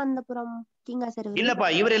 திருவானந்தபுரம் கிங்கா சார்? இல்லப்பா,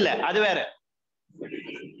 இவர் இல்ல, அது வேற.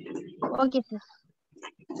 Okay sir.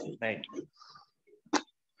 ரைட்.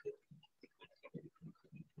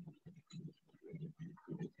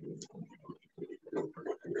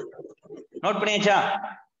 நோட் பண்ணியாச்சா?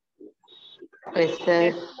 Yes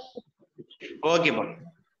sir. ஓகேப்பா.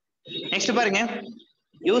 நெக்ஸ்ட் பாருங்க.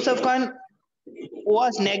 Yusuf Khan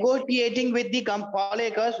was negotiating with the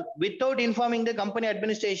Palayakas without informing the company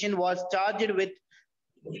administration, was charged with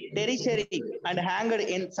tertiary and hanged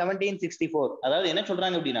in 1764. அதாவது என்ன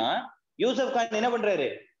சொல்றாங்க அப்படின்னா, யூசப் கான் என்ன பண்றாரு?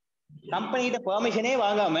 கம்பெனியிட பெர்மிஷனே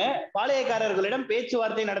வாங்காம பாளையக்காரர்களிடம்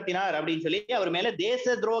பேச்சுவார்த்தை நடத்தினார் அப்படின்னு சொல்லி அவர் மேல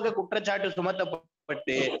தேச துரோக குற்றச்சாட்டு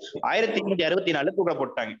சுமத்தப்பட்டு 1864 தூக்க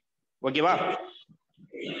போட்டாங்க. ஓகேவா?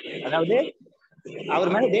 அதாவது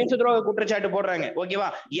அவர் மேல தேச துரோக குற்றச்சாட்டு போடுறாங்க. ஓகேவா?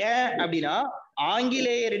 ஏன் அப்படின்னா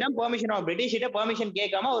ஆங்கிலேயரிடம் பெர்மிஷன், பிரிட்டிஷிட்ட பெர்மிஷன்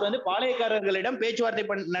கேட்காம அவர் வந்து பாளையக்காரர்களிடம் பேச்சுவார்த்தை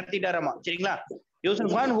நடத்திட்டாராமா. சரிங்களா?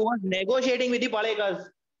 Yusuf Khan who was negotiating with the பாளையக்காரர்ஸ்,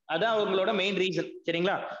 அதான் அவங்களோட மெயின் ரீசன்.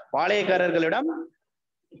 சரிங்களா? பாளையக்காரர்களிடம்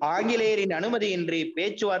ஆங்கிலேயரின் அனுமதியின்றி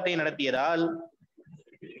பேச்சுவார்த்தை நடத்தியதால்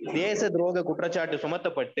தேச துரோக குற்றச்சாட்டு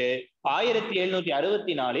சுமத்தப்பட்டு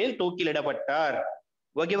 1764 தூக்கிலிடப்பட்டார்.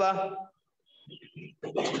 ஓகேவா?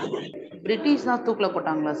 பிரிட்டிஷ் தான் தூக்குல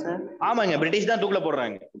போட்டாங்களா சார்? ஆமாங்க, பிரிட்டிஷ் தான் தூக்குல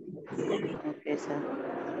போடுறாங்க. Okay sir.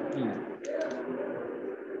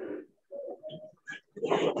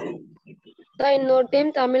 இன்னொரு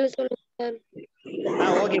டைம் தமிழ் சொல்லுங்க சார்.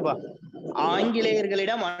 ஓகேப்பா.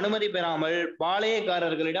 ஆங்கிலேயர்களிடம் அனுமதி பெறாமல்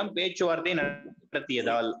பாளையக்காரர்களிடம் பேச்சுவார்த்தை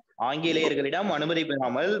நடத்தியதால், ஆங்கிலேயர்களிடம் அனுமதி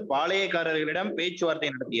பெறாமல் பாளையக்காரர்களிடம் பேச்சுவார்த்தை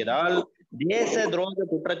நடத்தியதால் தேச துரோக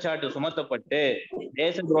குற்றச்சாட்டு சுமத்தப்பட்டு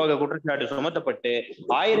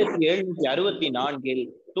 1764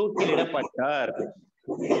 தூக்கிலிடப்பட்டார்.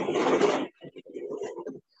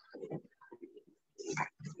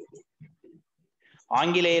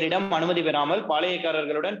 ஆங்கிலேயரிடம் அனுமதி பெறாமல்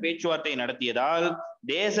பாளையக்காரர்களுடன் பேச்சுவார்த்தை நடத்தியதால்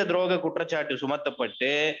தேச துரோக குற்றச்சாட்டு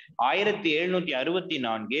சுமத்தப்பட்டு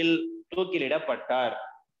 1764 தூக்கிலிடப்பட்டார்.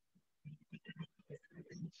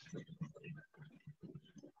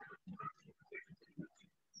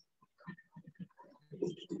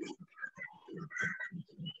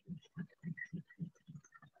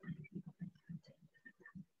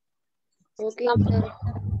 Okay sir.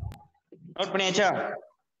 நோட் பண்ணியாச்சா?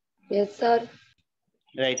 Yes sir.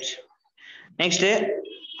 Right. Next,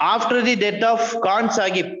 after the death of Khan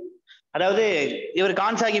Sahib, அதாவது இவர்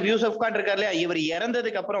கான் சாஹிப் யூசுப் கான் இருக்கார் இல்லையா, இவர்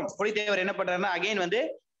இறந்ததுக்கு அப்புறம் புலித்தேவர் என்ன பண்றாருன்னா அகைன் வந்து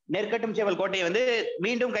நெற்கட்டும் சேவல் கோட்டையை வந்து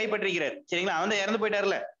மீண்டும் கைப்பற்றிக்கிறார். சரிங்களா, வந்து இறந்து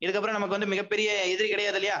போயிட்டார்ல, இதுக்கப்புறம் நமக்கு வந்து மிகப்பெரிய எதிரி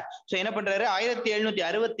கிடையாது இல்லையா. சோ என்ன பண்றாரு,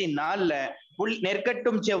 1764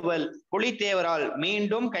 நெற்கட்டும் செவ்வல் புலித்தேவரால்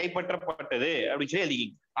மீண்டும் கைப்பற்றப்பட்டது அப்படின்னு சொல்லி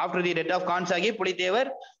எழுதிக்கிங்க. After the death of Khan Sahib, Pulithevar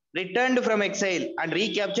returned from exile and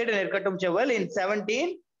recaptured Nerkattum Sevval in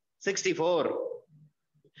 1764.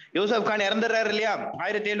 Yusuf Khan இறந்துறாரு இல்லையா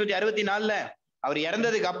 1764. அவர்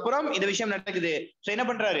இறந்ததுக்கு அப்புறம் இந்த விஷயம் நடக்குது. சோ என்ன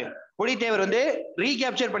பண்றாரு, புலித்தேவர் வந்து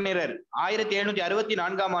ரீகேப்சர் பண்ணிடுறாரு.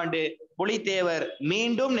 1764ஆம் ஆண்டு புலித்தேவர்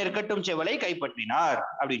மீண்டும் நெற்கட்டும் செவ்வலை கைப்பற்றினார்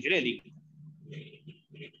அப்படின்னு சொல்லி எழுதி.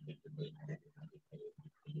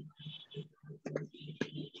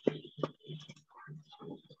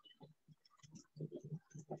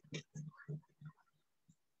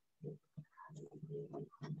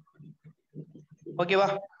 ஓகேவா?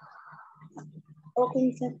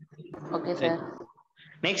 ஓகேங்க சார். Okay sir.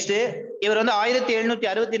 நெக்ஸ்ட், இவர் வந்து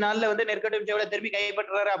 1764 வந்து நெற்கட்டும் செவ்வலை திருப்பி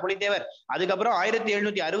கைப்பற்றுறாரா புலித்தேவர். அதுக்கப்புறம்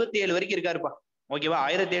 1767 வரைக்கும் இருக்காருப்பா. ஓகேவா,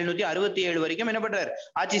 1767 வரைக்கும் என்ன பண்றாரு,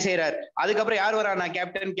 ஆட்சி செய்யறாரு. அதுக்கப்புறம் யார் வரா,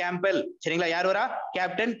 கேப்டன் கேம்பெல். சரிங்களா, யார் வரா,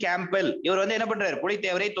 கேப்டன் கேம்பெல். இவர் வந்து என்ன பண்றாரு,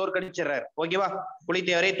 புலித்தேவரை தோற்கடிச்சிடறாரு. ஓகேவா,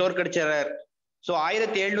 புலித்தேவரை தோற்கடிச்சிடறாரு. So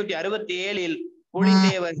 1767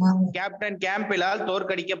 Pulithevar captain கேம்பெல்லால்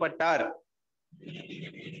தோற்கடிக்கப்பட்டார்.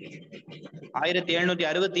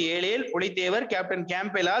 1767 Pulithevar captain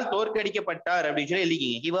கேம்பெல்லால் தோற்கடிக்கப்பட்டார் அப்படின்னு சொல்லி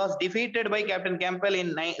எழுதிக்கிங்க. He was defeated by Captain Campbell in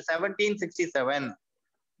 1767.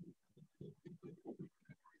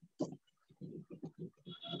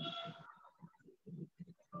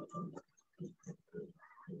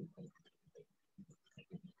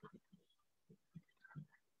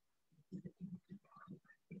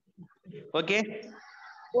 Okay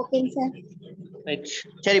ஓகேங்க சார்.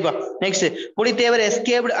 சரிப்பா. Next, Pulithevar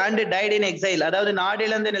escaped and tight in exile, அதாவது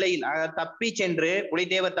நாடிழந்த நிலையில் தப்பி சென்று,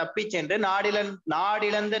 புலித்தேவர் தப்பி சென்று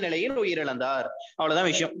நாடிழந்த நிலையில் உயிரிழந்தார். அவ்வளவுதான்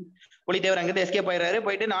விஷயம். புலித்தேவர் அங்கிருந்து எஸ்கேப் ஆயிடுறாரு,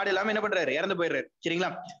 போயிட்டு நாடு இல்லாம என்ன பண்றாரு, இறந்து போயிடுறாரு.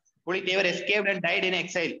 சரிங்களா, Pulithevar escaped and tight in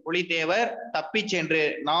exile, Pulithevar தப்பி சென்று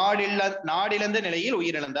நாடிழந்த நிலையில்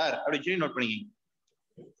உயிரிழந்தார் அப்படின்னு சொல்லி நோட் பண்ணிக்கிங்க.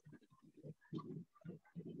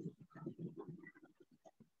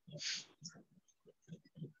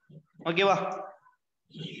 ஓகேவா?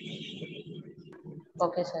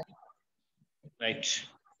 Okay sir. ரைட்.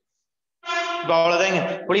 இப்போ அவ்வளவுதாங்க,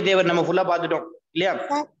 புலித்தேவர் நம்ம ஃபுல்லா பாத்துட்டோம் இல்லையா?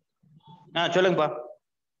 சொல்லுங்கப்பா.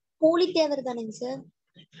 பூலித்தேவர் தானேங்க சார்?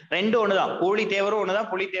 ரெண்டும் ஒண்ணுதான், பூலித்தேவரும் ஒண்ணுதான்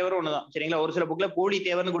புலித்தேவரும் ஒண்ணுதான். சரிங்களா, ஒரு சில புக்ல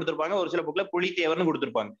பூலித்தேவர்னு கொடுத்திருப்பாங்க, ஒரு சில புக்ல புலித்தேவர்னு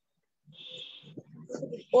கொடுத்திருப்பாங்க.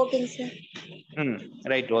 ஓகேங்க சார்.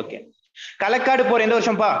 ரைட். ஓகே. களக்காடு போர் எந்த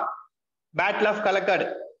வருஷம்ப்பா? Battle of Kalakkad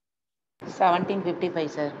 1755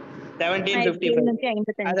 sir.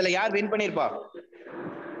 1755. அதுல யார் வின் பண்ணிருப்பா?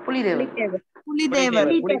 புலித்தேவர்.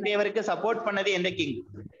 புலித்தேவருக்கு சப்போர்ட் பண்ணது எந்த கிங்?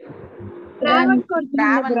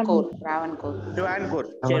 ட்ராவன்கோர்.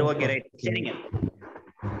 சரி, ஓகே, ரைட். சரிங்க.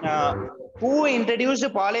 Who introduced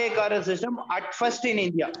பாளையக்காரர் system at first in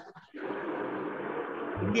India?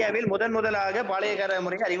 இந்தியாவில் முதலாக பாளையக்காரர்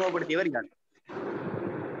முறையை அறிமுகப்படுத்தியவர் யார்?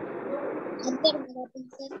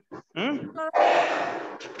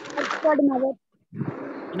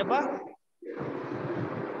 என்னப்பா?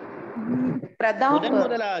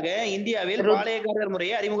 முதலாக இந்தியாவில் பாளையக்காரர்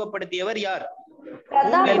முறையை அறிமுகப்படுத்தியவர் யார்?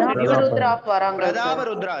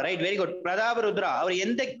 Prataparudra. Right, very good. Prataparudra. அவர்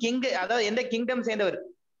எந்த கிங், அதாவது எந்த கிங்டம் சேர்ந்தவர்?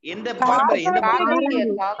 எந்த பரம்பரை?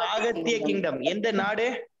 காகத்திய கிங்டம். எந்த நாடு?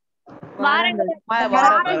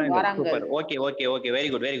 Super. Okay okay okay, very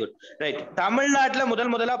good very good. Right. தமிழ்நாட்டுல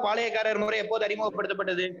முதலா பாளையக்காரர் முறை எப்போது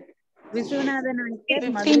அறிமுகப்படுத்தப்பட்டது? விஸ்வநாத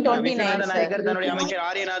நாயக்கர் தன்னுடைய அமைச்சர்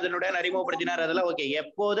ஆரியநாதனுடன் அறிமுகப்படுத்தினார். அதெல்லாம் ஓகே.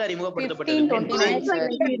 எப்போது அறிமுகப்படுத்தப்பட்டது?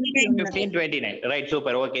 1529. Right,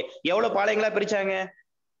 super. ஓகே. எவ்வளவு பாளையங்களா பிரிச்சாங்க?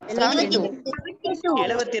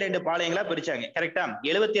 72 பாளையங்களா பிரிச்சாங்க. கரெக்டா?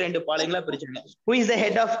 72 பாளையங்களா பிரிச்சாங்க. Who is the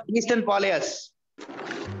head of Eastern Palayas?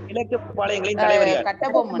 கிழக்கு பாளையங்களின் தலைவர் யார்?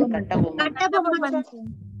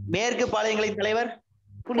 மேற்கு பாளையங்களின் தலைவர்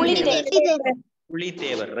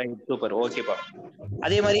புலித்தேவர். Right, super. ஓகேப்பா.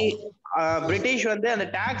 அதே மாதிரி பிரிட்டிஷ் வந்து அந்த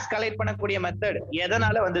டாக்ஸ் கலெக்ட் பண்ணக்கூடிய மெத்தட்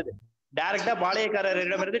எதனால வந்தது? டைரக்டா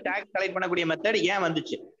பாளையக்காரரிடமிருந்து டாக்ஸ் கலெக்ட் பண்ணக்கூடிய மெத்தட் ஏன்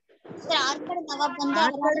வந்துச்சு?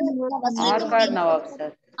 ஆர்காட்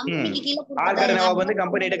நவாப் வந்து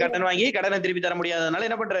கம்பெனிட்ட கடன் வாங்கி கடனை திருப்பி தர முடியாதனால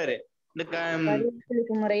என்ன பண்றாரு, இந்த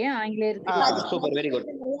முறையை ஆங்கிலேயருக்கு. Super, very good.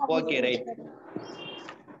 Okay, right.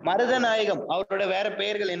 Marudhanayagam அவரோட வேற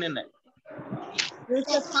பெயர்கள் என்னென்ன?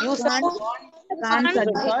 Yusuf Khan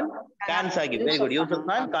Sahib. Very good. Yusuf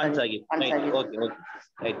Khan Khan Sahib. Right. Okay.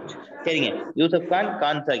 Right. சரிங்க. யூசுப் கான்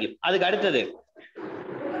கான் சாஹிப். அதுக்கு அடுத்தது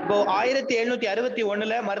இப்போ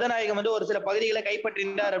 1761ல மருதநாயகம் வந்து ஒரு சில பகுதிகளை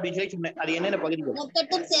கைப்பற்றினார் அப்படின்னு சொல்லி சொன்னேன். அது என்னென்ன பகுதிகள்?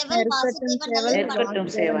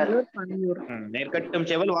 நெற்கட்டும்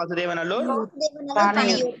சேவல் Vasudevanallur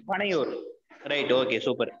Panaiyur. Right. Okay,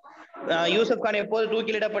 super. Yusuf Khan எப்போது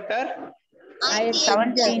தூக்கிலிடப்பட்டார்?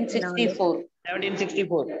 1764.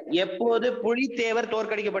 எப்போது Pulithevar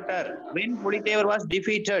தோற்கடிக்கப்பட்டார்? when Pulithevar was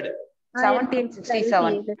defeated?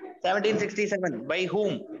 1767. by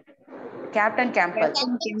whom? Captain Campbell.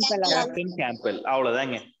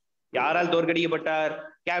 அவ்வளவுதாங்க. யாரால் தோற்கடிக்கப்பட்டார்?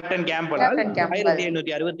 கேப்டன் கேம்பலால்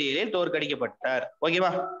 1767 தோற்கடிக்கப்பட்டார்.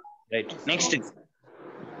 ஓகேவா? ரைட். நெக்ஸ்ட்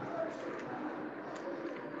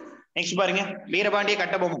பாருங்க, Veerapandiya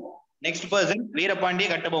Kattabomman. Next person Veerapandiya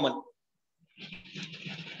Kattabomman.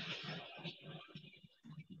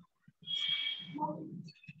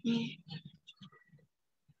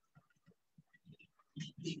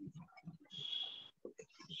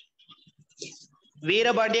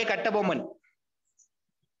 Veerapandiya Kattabomman.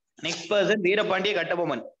 Next person Veerapandiya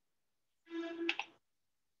Kattabomman.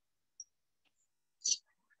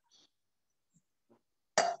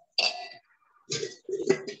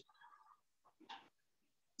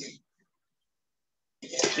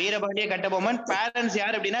 Veerapandiya Kattabomman parents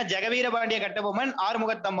யார் அப்படின்னா ஜெகவீரபாண்டிய கட்டபொம்மன்,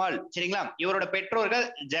 ஆறுமுகத்தம்மாள். சரிங்களா? இவரோட பெற்றோர்கள்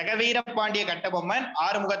ஜெகவீரபாண்டிய கட்டபொம்மன்,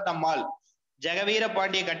 ஆறுமுகத்தம்மாள்.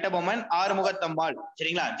 ஜெகவீரபாண்டிய கட்டபொம்மன், ஆறுமுகத்தம்மாள்.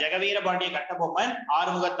 சரிங்களா? ஜெகவீரபாண்டிய கட்டபொம்மன்,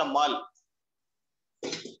 ஆறுமுகத்தம்மாள்.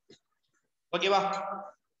 ஓகேவா?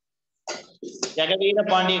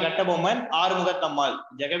 ஜெகவீரபாண்டிய கட்டபொம்மன், ஆறுமுகத்தம்மாள்.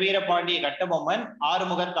 ஜெகவீரபாண்டிய கட்டபொம்மன்,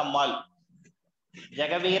 ஆறுமுகத்தம்மாள்.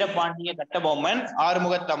 ஜெகவீரபாண்டிய கட்டபொம்மன்,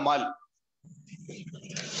 ஆறுமுகத்தம்மாள்.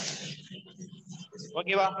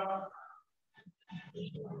 ஓகேவா?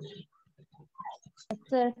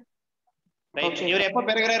 இவர் எப்ப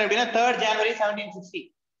பிறகுறார் அப்படின்னா 3rd January 1760.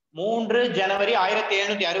 3 ஜனவரி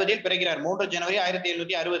 1760 பிறகுறார். 3 ஜனவரி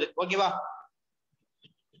 1760. ஓகேவா?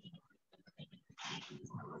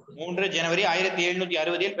 3 ஜனவரி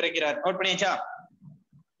 1760 பிறக்கிறார். நோட் பண்ணியாச்சா?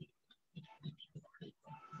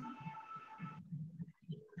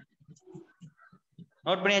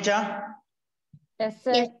 நோட் பண்ணியாச்சா? Yes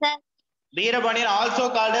sir. Veerapandian also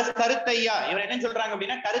called as Karuthaiya. இவர் என்ன சொல்றாங்க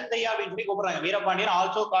அப்படின்னா கருத்தையா அப்படின்னு சொல்லி கூப்பிடுறாங்க. Veerapandian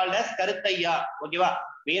also called as Karuthaiya. ஓகேவா?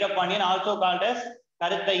 Veerapandian also called as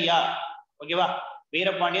Karuthaiya. ஓகேவா?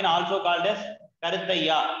 Veerapandian also called as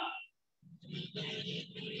Karuthaiya.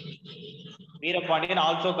 Veerapandian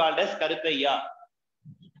also called as Karuthaiya.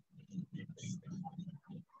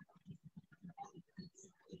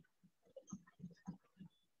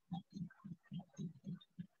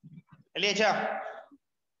 இல்லையா?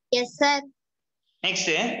 Yes sir. Next,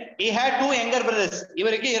 he had 2 younger brothers.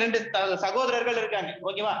 இவருக்கு 2 சகோதரர்கள் இருக்காங்க.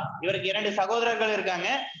 ஓகேவா? இவருக்கு 2 சகோதரர்கள் இருக்காங்க.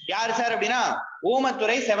 யார் சார் அப்படின்னா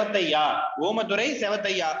ஊமத்துரை செவத்தையா. ஊமத்துரை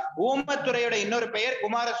செவத்தையா. ஊமத்துரையோட இன்னொரு பெயர்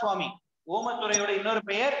குமாரசுவாமி. ஊமத்துரையோட இன்னொரு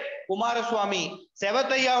பெயர் குமாரசுவாமி.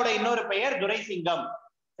 செவத்தையாவோட இன்னொரு பெயர் துரைசிங்கம்.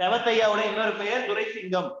 செவத்தையாவோட இன்னொரு பெயர்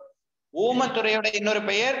துரைசிங்கம். ஊமத்துரையோட இன்னொரு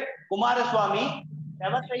பெயர் குமாரசுவாமி.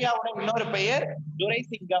 செவத்தையாவோட இன்னொரு பெயர்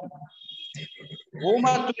துரைசிங்கம்.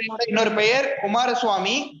 ஊமத்துரையோட இன்னொரு பெயர்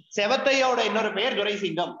குமாரசுவாமி. செவத்தையாவோட இன்னொரு பெயர்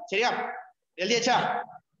துரைசிங்கம். சரியா? எழுதியாச்சா?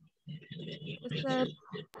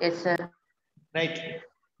 Yes sir. ரைட்.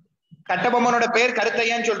 கட்டபொம்மனோட பேர்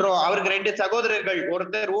கருத்தையான்னு சொல்றோம். அவருக்கு 2 சகோதரர்கள்.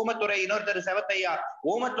 ஒருத்தர் ஊமத்துரை, இன்னொருத்தர் செவத்தையா.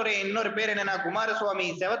 ஊமத்துரை இன்னொரு பேர் என்னன்னா குமாரசுவாமி.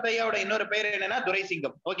 செவத்தையாவோட இன்னொரு பேர் என்னன்னா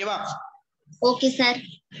துரைசிங்கம். ஓகேவா? Okay sir.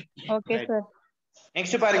 Okay sir.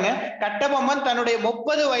 Next பாருங்க, கட்டபொம்மன் தன்னுடைய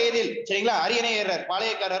 30 வயதில் சரிங்களா அரியணை ஏறார்.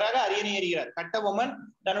 பாளையக்காரராக அரியணை ஏறுகிறார். கட்டபொம்மன்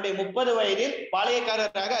தன்னுடைய 30 வயதில்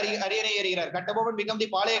பாளையக்காரராக அரியணை ஏறுகிறார். Kattabomman become the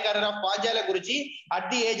பாளையக்காரர் of Panchalankurichi at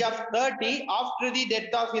the age of 30 after the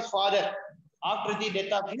death of his father. After the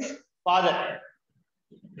death of his father.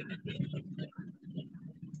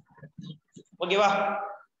 ஓகேவா?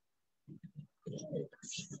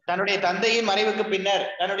 தன்னுடைய தந்தையின் மறைவுக்கு பின்னர்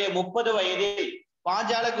தன்னுடைய 30 வயதில்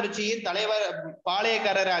பாஞ்சாலகுறிச்சியின் தலைவர்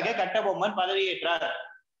பாளையக்காரராக கட்டபொம்மன் பதவியேற்றார்.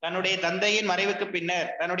 தன்னுடைய தந்தையின் மறைவுக்கு பின்னர்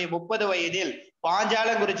தன்னுடைய 30 வயதில்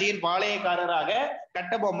பாஞ்சாலகுறிச்சியின் பாளையக்காரராக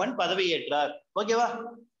கட்டபொம்மன் பதவியேற்றார். ஓகேவா?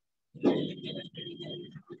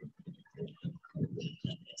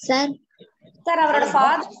 சார் சார் அவரோட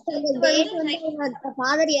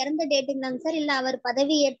ஃபாதர் இறந்த டேட்டுங்களாங்க சார், இல்ல அவர்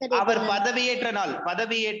பதவி ஏற்ற டேட்? அவர்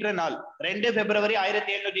பதவியேற்ற நாள் 2 பிப்ரவரி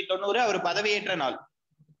 1790 அவர் பதவியேற்ற நாள்.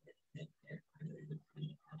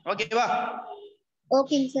 ஓகேவா?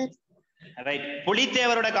 ஓகேங்க சார். ரைட்.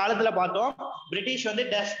 புலித்தேவரோட காலத்துல பார்த்தோம், பிரிட்டிஷ் வந்து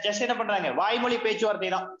ஜஸ்ட் என்ன பண்றாங்க, வாய்மொழி பேச்சுவார்த்தை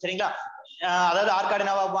தான். சரிங்களா? அதாவது ஆற்காடு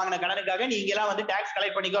நவாப் வாங்கின கடனுக்காக நீங்க எல்லாம் வந்து டாக்ஸ்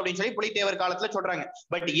கலெக்ட் பண்ணிக்கோ அப்படின்னு சொல்லி புலித்தேவர் காலத்துல சொல்றாங்க.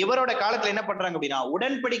 பட் இவரோட காலத்துல என்ன பண்றாங்க அப்படின்னா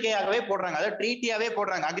உடன்படிக்கையாகவே போடுறாங்க, அதாவது ட்ரீட்டியாவே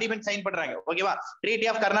போடுறாங்க, அக்ரிமெண்ட் சைன் பண்றாங்க. ஓகேவா? ட்ரீட்டி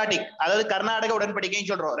ஆஃப் கர்நாடிக், அதாவது கர்நாடக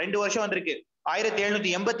உடன்படிக்கைன்னு சொல்றோம். 2 வருஷம் வந்திருக்கு.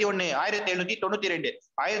 1781 1792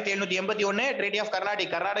 1781 ட்ரீட்டி ஆஃப்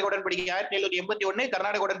கர்நாடிக், கர்நாடக உடன்படிக்கை 1781,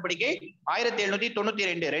 கர்நாடக உடன்படிக்கை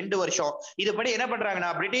 1792, 2 வருஷம். இதுபடி என்ன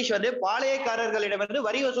பண்றாங்கன்னா பிரிட்டிஷ் வந்து பாளையக்காரர்களிடம் வந்து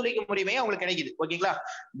வரி வசூலிக்கும் உரிமை அவங்களுக்கு கிடைக்குது. ஓகேங்களா?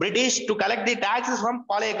 British to collect the taxes from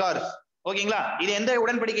பாளையக்காரர்ஸ். ஓகேங்களா? இது எந்த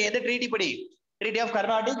உடன்படிக்கை, எந்த ட்ரீட்டி படி? Treaty of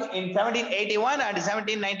Carnatic in 1781 and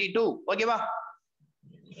 1792. ஓகேவா?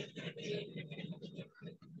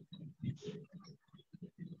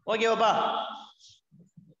 ஓகேவாப்பா?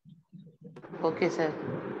 Okay sir.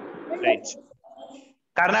 ரைட்.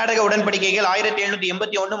 கர்நாடக உடன்படிக்கைகள்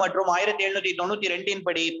 1781 மற்றும் 1792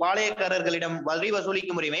 படி பாளையக்காரர்களிடம் வரி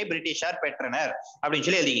வசூலிக்கும் உரிமை பிரிட்டிஷார் பெற்றனர் அப்படின்னு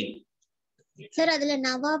சொல்லி எழுதிங்க. சார் அதுல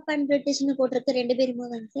நவாப் அண்ட் பிரிட்டிஷ்னு போட்டிருக்கு, 2 பேருமே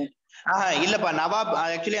தான் சார். இல்லப்பா, நவாப்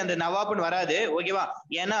ஆக்சுவலி அந்த நவாப்னு வராது. ஓகேவா?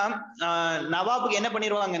 ஏன்னா நவாபுக்கு என்ன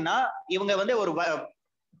பண்ணிருவாங்கன்னா இவங்க வந்து ஒரு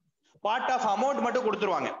பார்ட் ஆஃப் அமௌண்ட் மட்டும்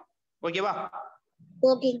கொடுத்துருவாங்க. ஓகேவா?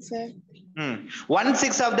 ஓகேங்க sir.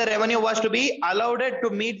 1/6 of the revenue was to be allowed to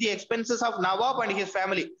meet the expenses of Nawab and his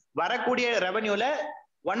family. வரக்கூடிய ரெவென்யூல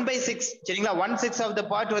 1/6, சரிங்களா? 1/6 of the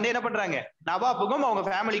part வந்து என்ன பண்றாங்க நவாபுக்கும் அவங்க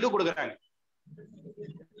ஃபேமிலிக்கும் கொடுக்குறாங்க.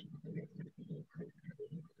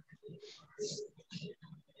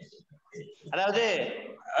 அதாவது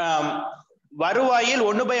வருவாயில்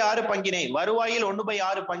 1/6 பங்கினை, வருவாயில்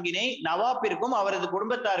 1/6 பங்கினை நவாப்பிற்கும் அவரது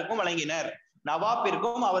குடும்பத்தாருக்கும் வழங்கினர்.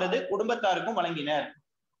 நவாப்பிற்கும் அவரது குடும்பத்தாருக்கும் வழங்கினர்.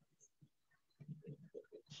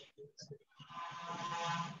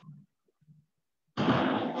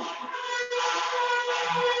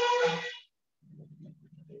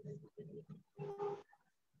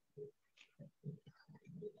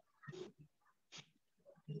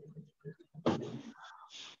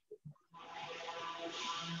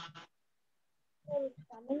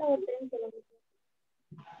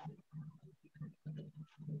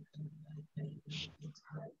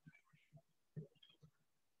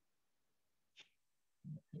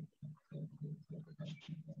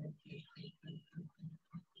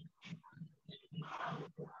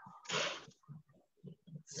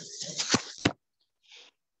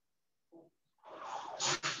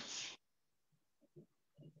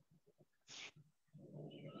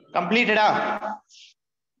 Completed-ஆ?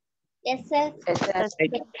 Yes sir. Yes sir.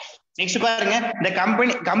 Next பாருங்க, the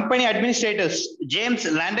company administrators James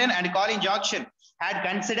London and Colin Jackson had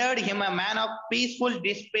considered him a man of peaceful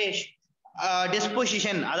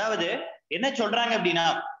disposition. அதாவது என்ன சொல்றாங்க அப்படின்னா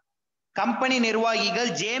கம்பெனி நிர்வாகிகள்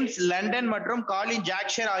ஜேம்ஸ் லண்டன் மற்றும் காலின்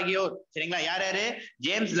ஜாக்சன் ஆகியோர், சரிங்களா? யார் யாரு?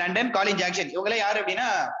 ஜேம்ஸ் லண்டன், காலின் ஜாக்சன். இவங்கள யாரு அப்படின்னா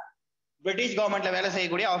பிரிட்டிஷ் கவர்மெண்ட்ல வேலை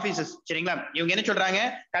செய்யக்கூடிய ஆபீசர்ஸ், சரிங்களா? இவங்க என்ன சொல்றாங்க?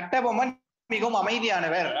 கட்டபொம்மன் மிகவும்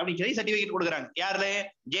அமைதியானவர் அப்படின்னு சொல்லி சர்டிபிகேட் கொடுக்குறாங்க. யாரு?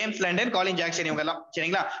 ஜேம்ஸ் லண்டன், காலின் ஜாக்சன், இவங்க எல்லாம்,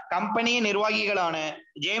 சரிங்களா? கம்பெனி நிர்வாகிகளான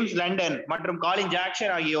ஜேம்ஸ் லண்டன் மற்றும் காலின்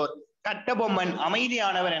ஜாக்சன் ஆகியோர் கட்டபொம்மன்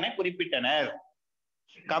அமைதியானவர் என குறிப்பிட்டனர்.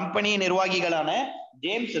 கம்பெனி நிர்வாகிகளான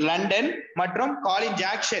ஜேம்ஸ் லண்டன் மற்றும் காலின்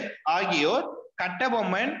ஜாக்சன் ஆகியோர்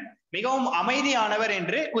கட்டபொம்மன் மிகவும் அமைதியானவர்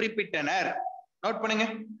என்று குறிப்பிட்டனர். நோட் பண்ணுங்க.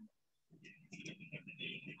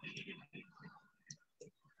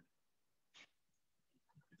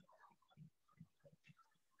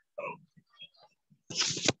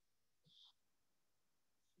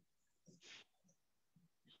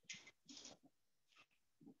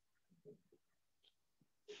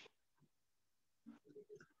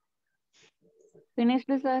 Finished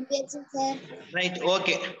sir. Yes sir. Right,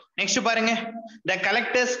 okay. Next பாருங்க, the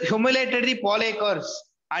collectors humiliated the Palaikars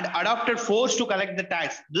and adopted force to collect the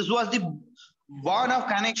tax. This was the bond of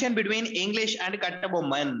connection between English and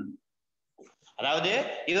Kattabomman. அதாவது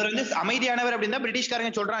இவர் வந்து அமைதியானவர் அப்படின்னு தான்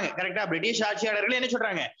பிரிட்டிஷ்காரங்க சொல்றாங்க. கரெக்டா? பிரிட்டிஷ் ஆட்சியாளர்கள் என்ன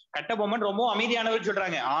சொல்றாங்க? கட்டபொம்மன் ரொம்ப அமைதியானவர்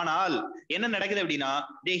சொல்றாங்க. ஆனால் என்ன நடக்குது அப்படின்னா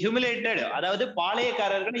they humiliated, அதாவது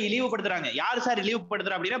பாளையக்காரர்களை இழிவுபடுத்துறாங்க. யார் சார்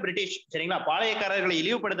இழிவுபடுத்துறா அப்படின்னா பிரிட்டிஷ், சரிங்களா? பாளையக்காரர்களை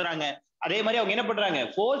இழிவுபடுத்துறாங்க. அதே மாதிரி அவங்க என்ன பண்றாங்க?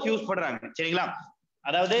 ஃபோர்ஸ் யூஸ் பண்றாங்க, சரிங்களா?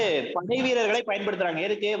 அதாவது படை வீரர்களை பயன்படுத்துறாங்க.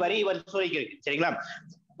 எதுக்கு? வரி வசூலிக்கிறதுக்கு, சரிங்களா?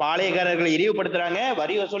 பாளையக்காரர்களை இழிவுபடுத்துறாங்க,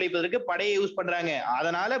 வரி வசூலிப்பதற்கு படையை யூஸ் பண்றாங்க.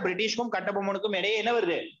 அதனால பிரிட்டிஷ்க்கும் கட்டபொம்மனுக்கும் இடையே என்ன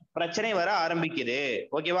வருது? பிரச்சனை வர ஆரம்பிக்குது.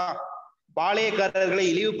 ஓகேவா? பாளையக்காரர்களை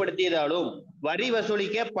இழிவுபடுத்தியதாலும் வரி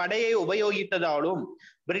வசூலிக்க படையை உபயோகித்ததாலும்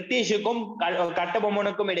பிரிட்டிஷுக்கும்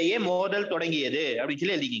கட்டபொம்மனுக்கும் இடையே மோதல் தொடங்கியது அப்படின்னு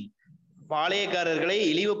சொல்லி எழுதிக்கிங்க. பாளையக்காரர்களை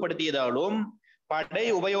இழிவுபடுத்தியதாலும் படை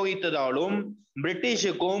உபயோகித்ததாலும்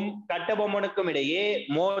பிரிட்டிஷுக்கும் கட்டபொம்மனுக்கும் இடையே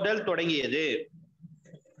மோதல் தொடங்கியது.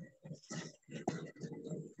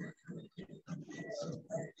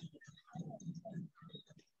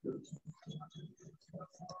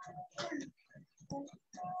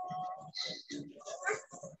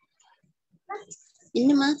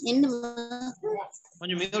 என்னமா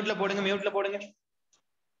கொஞ்சம் மியூட்ல போடுங்க.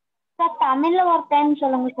 சார் தமிழ்ல ஒரு டைம்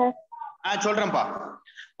சொல்லுங்க சார். சொல்றேன்ப்பா.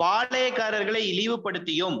 பாளையக்காரர்களை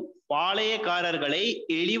இழிவுபடுத்தியும்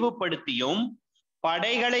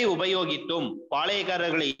படைகளை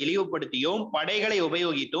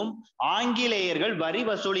உபயோகித்தும் ஆங்கிலேயர்கள் வரி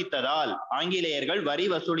வசூலித்ததால்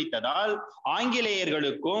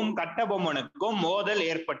ஆங்கிலேயர்களுக்கும் கட்டபொம்மனுக்கும் மோதல்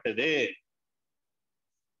ஏற்பட்டது.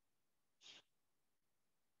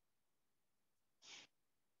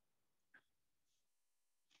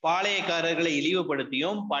 பாளையக்காரர்களை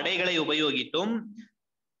இழிவுபடுத்தியும் படைகளை உபயோகித்தும்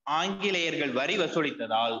ஆங்கிலேயர்கள் வரி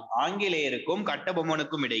வசூலித்ததால் ஆங்கிலேயருக்கும்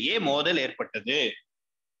கட்டபொம்மனுக்கும் இடையே மோதல் ஏற்பட்டது.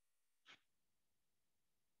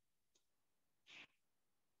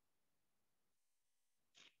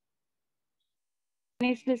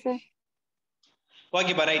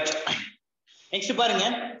 ஓகேப்பா, ரைட். நெக்ஸ்ட் பாருங்க.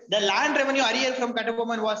 The land revenue arrear from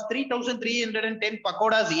Kattabomman was 3,310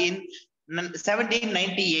 pakodas in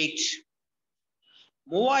 1798.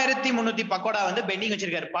 3,300 pakoda வந்து பெண்டிங்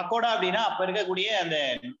வச்சிருக்காரு. பக்கோடா அப்படின்னா அப்ப இருக்கக்கூடிய அந்த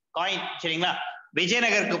காயின், சரிங்களா?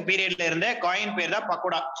 விஜயநகர் பீரியட்ல இருந்த காயின் பேர் தான்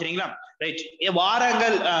பக்கோடா, சரிங்களா? ரைட்.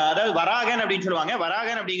 வாரங்கள், அதாவது வராகன் அப்படின்னு சொல்லுவாங்க.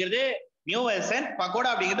 வராகன் அப்படிங்கிறது நியூ வெர்ஷன், பக்கோடா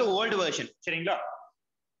அப்படிங்கிறது ஓல்டு வெர்ஷன், சரிங்களா?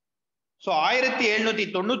 சோ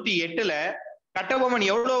 1798ல கட்டபொம்மன்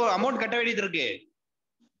எவ்வளவு அமௌண்ட் கட்ட வேண்டியது இருக்கு?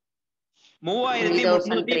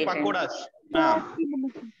 3,300 பக்கோடாஸ்.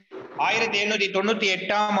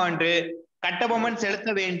 1798ஆம் ஆண்டு கட்டபொம்மன் செலுத்த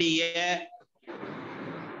வேண்டிய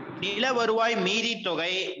நில வருவாய் மீதி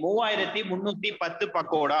தொகை 3,310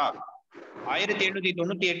 பக்கோடா.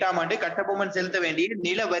 1798ஆம் ஆண்டு கட்டபொம்மன் செலுத்த வேண்டிய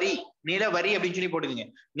நிலவரி அப்படின்னு சொல்லி போட்டுக்கங்க.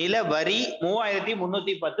 நிலவரி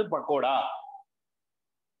 3,310 பக்கோடா.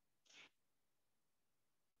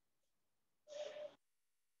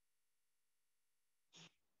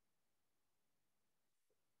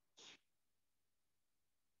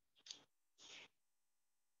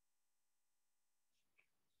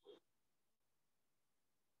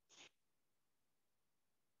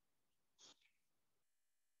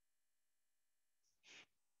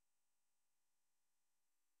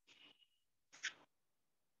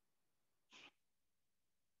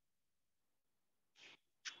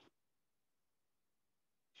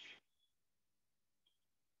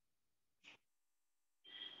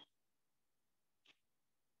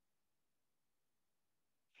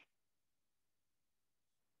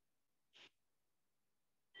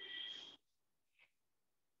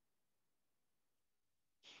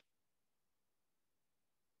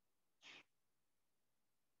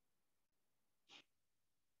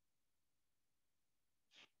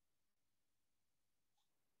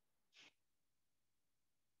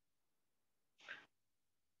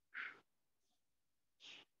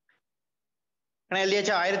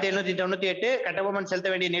 இல்லையாச்சா? 1798 கட்டபொம்மன் செலுத்த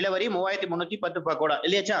வேண்டிய நிலவரி 3,310 பக்கோடா,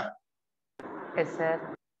 இல்லையாச்சா?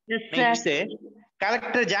 Next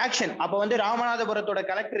collector Jackson. அப்ப வந்து ராமநாதபுரத்தோட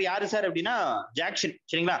கலெக்டர் யாரு சார் அப்படின்னா ஜாக்சன்,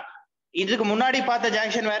 சரிங்களா? இதுக்கு முன்னாடி பார்த்த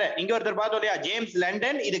ஜாக்சன் வேற. இங்க ஒருத்தர் பார்த்தோம் இல்லையா, ஜேம்ஸ்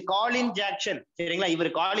லண்டன். இது காலின் ஜாக்சன், சரிங்களா?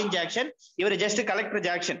 இவர் காலின் ஜாக்சன், இவர் ஜஸ்ட் கலெக்டர்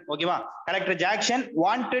ஜாக்சன், ஓகேவா? Collector Jackson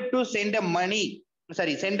wanted to send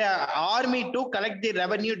an army to collect the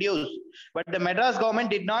revenue dues, but the Madras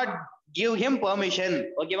government did not give him permission,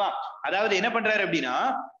 ஓகேவா? அதாவது என்ன பண்றாரு அப்படின்னா,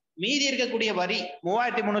 மீதி இருக்கக்கூடிய வரி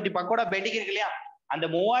 3,300 பக்கோடா பெண்டிங் இருக்கு இல்லையா, அந்த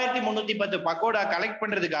 3,310 பக்கோடா கலெக்ட்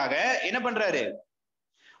பண்றதுக்காக என்ன பண்றாரு,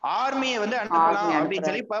 ஆர்மியை வந்து அனுப்பலாம் அப்படின்னு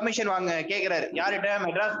சொல்லி பெர்மிஷன் வாங்க கேக்குறாரு. யார்கிட்ட?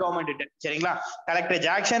 மெட்ராஸ் கவர்மெண்ட் கிட்ட, சரிங்களா? Collector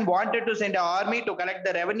Jackson wanted to send an army to collect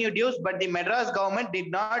the revenue dues, but the Madras government did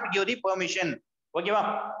not give the permission, ஓகேவா?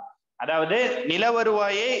 அதாவது நில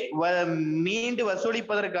வருவாயை மீண்டு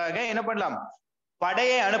வசூலிப்பதற்காக என்ன பண்ணலாம்,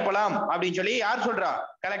 படையை அனுப்பலாம் அப்படின்னு சொல்லி யார் சொல்றா?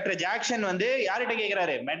 கலெக்டர் ஜாக்சன் வந்து யார்கிட்ட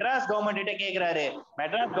கேக்குறாரு? மெட்ராஸ் கவர்மெண்ட் கிட்ட கேக்குறாரு.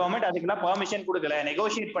 மெட்ராஸ் கவர்மெண்ட் அதுக்கெல்லாம் பெர்மிஷன் கொடுக்கல,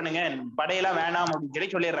 நெகோசியேட் பண்ணுங்க, படையெல்லாம் வேணாம் அப்படின்னு சொல்லி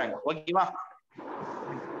சொல்லிடுறாங்க, ஓகேவா?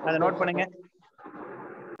 அதை நோட் பண்ணுங்க.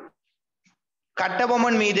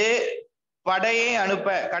 கட்டபொம்மன் மீது படையை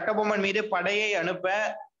அனுப்ப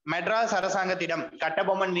மெட்ராஸ்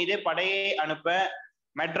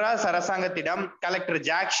அரசாங்கத்திடம் கலெக்டர்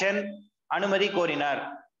ஜாக்சன் அனுமதி கோரினார்.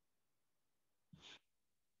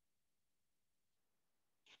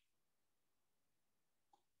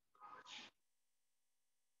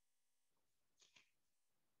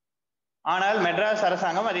 ஆனால் மெட்ராஸ்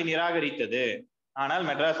அரசாங்கம் அதை நிராகரித்தது.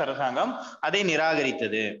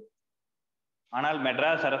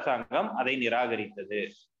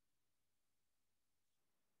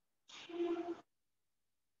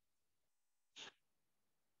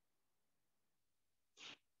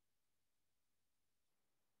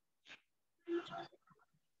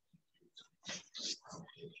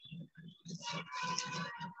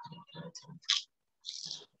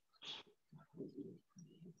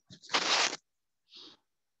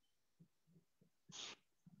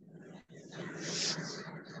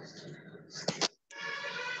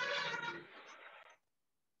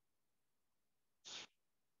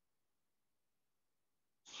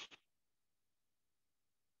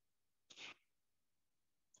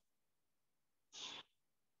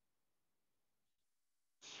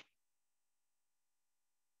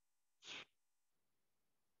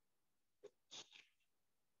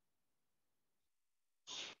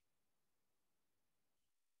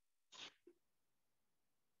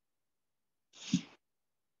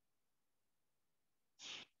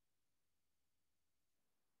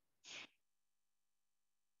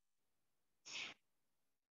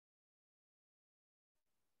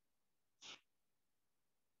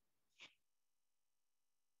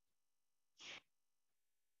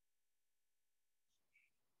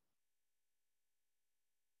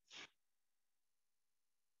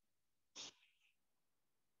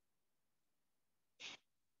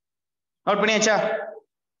 நோட் பண்ணியாச்சா?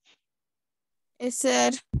 Yes, sir.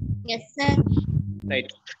 Yes, sir.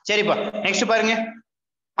 Right, சரிப்பா. நெக்ஸ்ட் பாருங்க.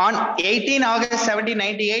 On 18 August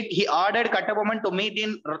 1798, he ordered Kattabomman to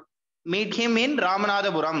meet him in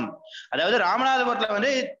Ramanathapuram. அதாவது ராமநாதபுரத்துல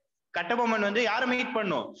வந்து கட்டபொம்மன் வந்து யாரை மீட்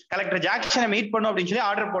பண்ணும்? கலெக்டர் ஜாக்சனை மீட் பண்ணும் அப்படின்னு சொல்லி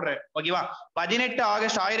ஆர்டர் போடுறாரு. ஓகேவா? 18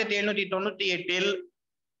 ஆகஸ்ட் 1798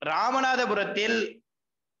 ராமநாதபுரத்தில்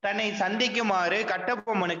தன்னை சந்திக்குமாறு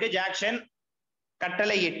கட்டபொம்மனுக்கு ஜாக்சன்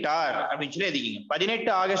கட்டளையிட்டார் அப்படின்னு சொல்லி எழுதிக்கிங்க.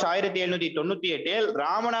 18 ஆகஸ்ட் 1798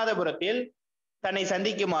 ராமநாதபுரத்தில் தன்னை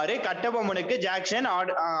சந்திக்குமாறு கட்டபொம்மனுக்கு ஜாக்சன்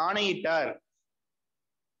ஆணையிட்டார்.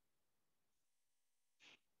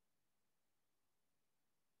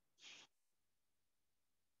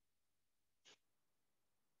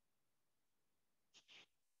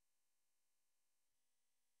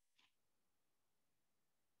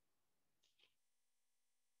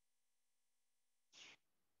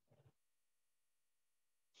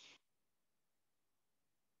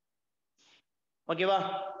 ஓகேவா?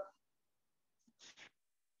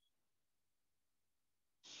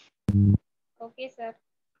 Okay, sir.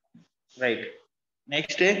 Right.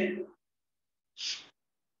 Next.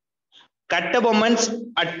 Kattabomman's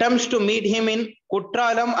attempts to meet him in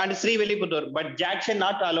Kutralam and Srivilliputhur, but Jackson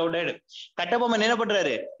not allowed. Kattabomman என்ன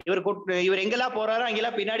பண்றாரு? இவர் எங்கெல்லாம் போறாரோ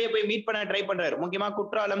அங்கெல்லாம் பின்னாடியே போய் மீட் பண்ண ட்ரை பண்றாரு. முக்கியமா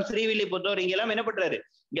குற்றாலம், ஸ்ரீவில்லிபுத்தூர் இங்கெல்லாம் என்ன பண்றாரு?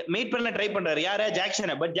 மீட் பண்ண ட்ரை பண்றாரு. யார?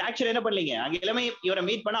 ஜாக்சனை. பட் ஜாக்சன் என்ன பண்ணலீங்க? அங்க எல்லாமே இவரை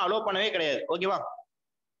மீட் பண்ண அலோவ் பண்ணவே கிடையாது. ஓகேவா?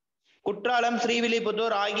 குற்றாலம்,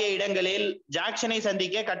 ஸ்ரீவில்லிபுத்தூர் ஆகிய இடங்களில் ஜாக்சனை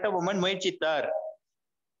சந்திக்க கட்டபொம்மன் முயற்சித்தார்.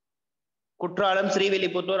 குற்றாலம்,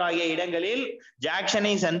 ஸ்ரீவில்லிபுத்தூர் ஆகிய இடங்களில்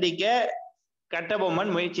ஜாக்சனை சந்திக்க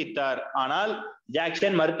கட்டபொம்மன் முயற்சித்தார். ஆனால்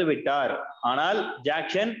ஜாக்சன் மறுத்துவிட்டார்.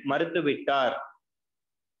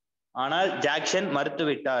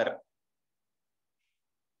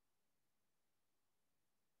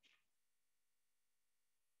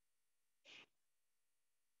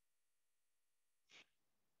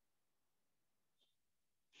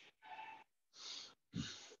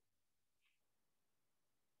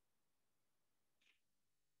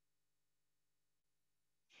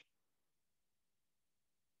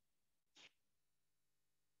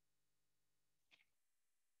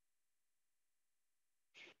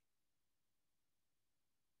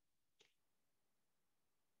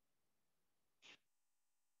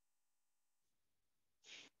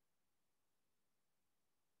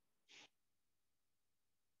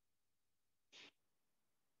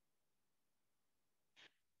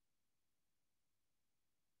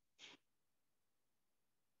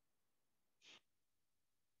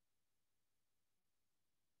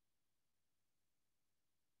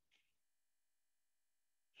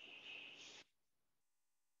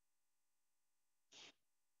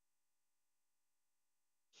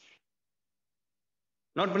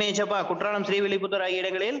 நோட் பண்ணியாச்சப்பா? குற்றாலம், ஸ்ரீவில்லிபுத்தூர் ஆகிய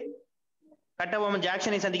இடங்களில் கட்டபொம்மன்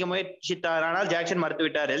ஜாக்சனை சந்திக்க முயற்சித்தார். ஆனால் ஜாக்சன்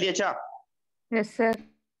மறுத்துவிட்டார். எழுதியாச்சா? Yes sir.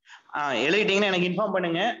 எழுதிட்டீங்கன்னா எனக்கு இன்ஃபார்ம்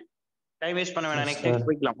பண்ணுங்க. டைம் வேஸ்ட் பண்ண வேணாம். நெக்ஸ்ட்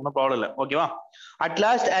போய்க்கலாம். ஒன்றும் ப்ராப்ளம் இல்லை. ஓகேவா? At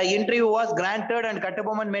last an interview was granted and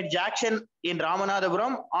Kattabomman met Jackson in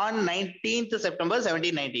Ramanathapuram on 19th September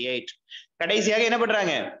 1798. கடைசியாக என்ன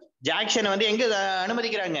பண்றாங்க? ஜாக்சனை வந்து எங்க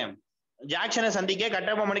அனுமதிக்கிறாங்க? ஜாக்சனை சந்திக்க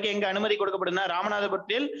கட்டபொம்மனுக்கு எங்க அனுமதி கொடுக்கப்படுதுன்னா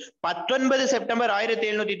ராமநாதபுரத்தில் 19 செப்டம்பர்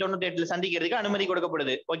 1798 சந்திக்கிறதுக்கு அனுமதி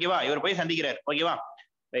கொடுக்கப்படுது. ஓகேவா? இவர் போய் சந்திக்கிறார். ஓகேவா?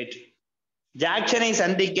 ரைட். ஜாக்சனை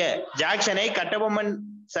கட்டபொம்மன்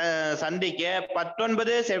சந்திக்க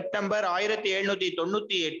 19 செப்டம்பர்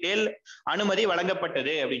 1798 அனுமதி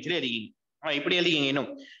வழங்கப்பட்டது அப்படின்னு சொல்லி எழுதிக்கிங்க. இப்படி எழுதிக்கிங்க.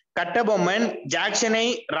 இன்னும் கட்டபொம்மன் ஜாக்சனை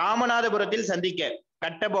ராமநாதபுரத்தில் சந்திக்க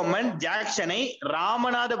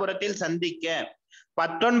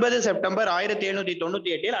 19 செப்டம்பர்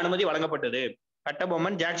 1798 அனுமதி வழங்கப்பட்டது.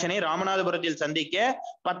 கட்டபொம்மன் ஜாக்சனை ராமநாதபுரத்தில் சந்திக்க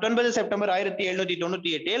 19 செப்டம்பர்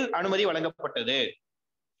 1798 அனுமதி வழங்கப்பட்டது.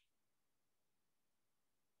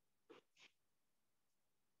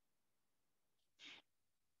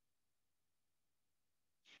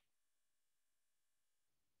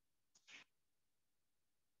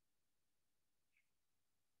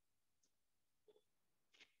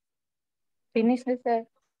 Finished, sir.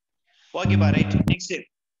 ஓகேப்பா, right. Next,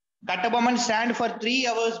 Kattabomman stand for 3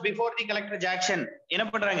 hours before the collector Jackson. என்ன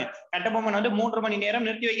பண்றாங்க? கட்டபொம்மன் வந்து 3 மணி நேரம்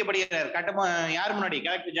நிறுத்தி வைக்கப்படுகிறார். யார் முன்னாடி?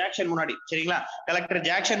 கலெக்டர் ஜாக்சன் முன்னாடி. சரிங்களா? கலெக்டர்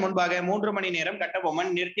ஜாக்சன் முன்பாக 3 மணி நேரம்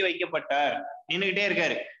கட்டபொம்மன் நிறுத்தி வைக்கப்பட்டார். நின்றுகிட்டே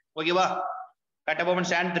இருக்காரு. ஓகேவா? Kattabomman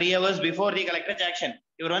stand 3 hours before the collector Jackson.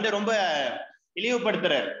 இவர் வந்து ரொம்ப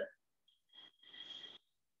இழிவுபடுத்துறார்.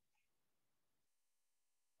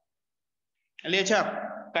 இல்லையாச்சா?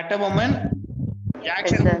 கட்டபொம்மன்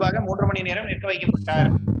ஜாக்சன் முன்பாக 3 மணி நேரம் நிற்க வைக்கப்பட்டார்.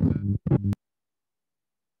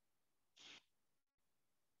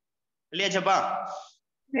 இல்லையாச்சப்பா?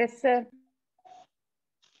 Yes, sir.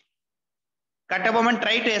 Kattabomman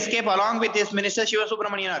try to escape along with his minister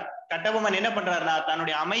Sivasubramaniyanar. Kattabomman என்ன பண்றாருன்னா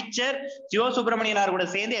தன்னுடைய அமைச்சர் சிவசுப்பிரமணியனார் கூட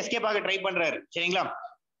சேர்ந்து எஸ்கேப் ஆக ட்ரை பண்றாரு. சரிங்களா?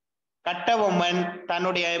 கட்டபொம்மன்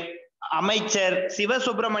தன்னுடைய அமைச்சர்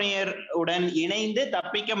சிவசுப்பிரமணியர் உடன் இணைந்து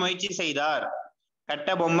தப்பிக்க முயற்சி செய்தார்.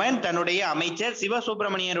 கட்டபொம்மன் தன்னுடைய அமைச்சர்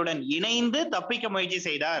சிவசுப்பிரமணியருடன் இணைந்து தப்பிக்க முயற்சி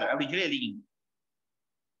செய்தார் அப்படின்னு சொல்லி எழுதிங்க.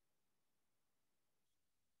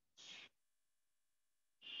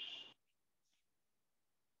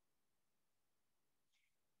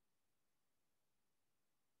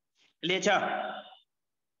 இல்லையாச்சா?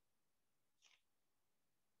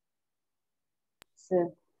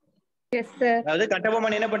 Yes, sir. அதாவது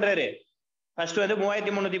கட்டபொம்மன் என்ன பண்றாரு? ஃபர்ஸ்ட் வந்து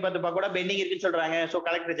 3310 கூட பெண்டிங் இருக்குன்னு சொல்றாங்க. சோ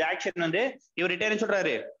கலெக்டர் ஜாக்சன் வந்து இவர் ரிட்டர்ன்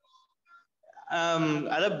சொல்றாரு.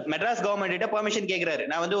 அதாவது மெட்ராஸ் கவர்மெண்ட் கிட்ட பெர்மிஷன் கேட்கிறாரு.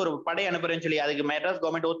 நான் வந்து ஒரு படை அனுப்புறேன்னு சொல்லி. அதுக்கு மெட்ராஸ்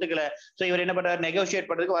கவர்மெண்ட் ஒத்துக்கல. சோ இவர் என்ன பண்றாரு? நெகோசியேட்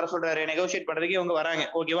பண்றதுக்கு வர சொல்றாரு. நெகோசியேட் பண்றதுக்கு இவங்க வராங்க.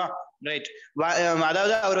 ஓகேவா? ரைட்.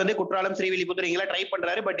 அதாவது அவர் வந்து குற்றாலம், ஸ்ரீவில்லிபுத்தூர் இங்கெல்லாம் ட்ரை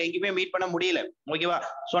பண்றாரு. பட் எங்கேயுமே மீட் பண்ண முடியல. ஓகேவா?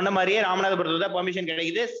 சொன்ன மாதிரியே ராமநாதபுரத்துல தான் பெர்மிஷன்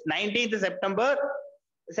கிடைக்குது. 19 செப்டம்பர்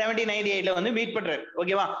 1798 வந்து மீட் பண்றாரு.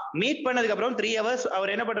 ஓகேவா? மீட் பண்ணதுக்கு அப்புறம் 3 hours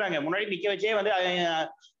அவர் என்ன பண்றாங்க? முன்னாடி நிக்க வச்சே வந்து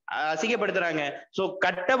அசிங்கப்படுத்துறாங்க. சோ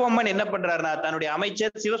கட்டபொம்மன் என்ன பண்றாருன்னா தன்னுடைய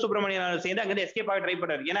அமைச்சர் சிவசுப்பிரமணியன் சேர்ந்து அங்கிருந்து எஸ்கேப் ஆக ட்ரை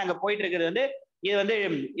பண்றாரு. ஏன்னா அங்க போயிட்டு இருக்கிறது வந்து இது வந்து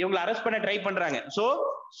இவங்களை அரெஸ்ட் பண்ண ட்ரை பண்றாங்க. சோ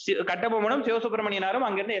கட்டபொம்மனும் சிவசுப்பிரமணியனாரும்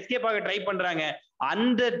அங்கிருந்து எஸ்கேப் ஆக ட்ரை பண்றாங்க.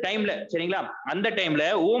 அந்த டைம்ல, சரிங்களா, அந்த டைம்ல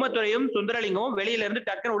ஊமத்துரையும் சுந்தரலிங்கமும் வெளியில இருந்து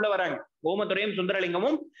டக்குன்னு உள்ள வராங்க. ஊமத்துரையும்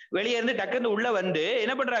சுந்தரலிங்கமும் வெளியே இருந்து டக்குன்னு உள்ள வந்து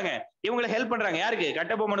என்ன பண்றாங்க? இவங்களை ஹெல்ப் பண்றாங்க. யாருக்கு?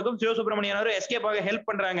 கட்டபொம்மனுக்கும் சிவசுப்பிரமணியனாரும் எஸ்கேப் ஆக ஹெல்ப்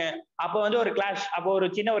பண்றாங்க. அப்ப வந்து ஒரு கிளாஷ், அப்போ ஒரு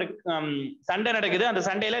சின்ன ஒரு சண்டை நடக்குது. அந்த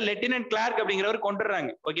சண்டையில லெப்டினன்ட் கிளார்க் அப்படிங்கிறவர்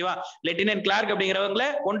கொண்டுறாங்க. ஓகேவா? Lieutenant Clark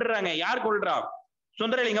அப்படிங்கிறவங்களை கொண்டுறாங்க. யார் கொள்றா?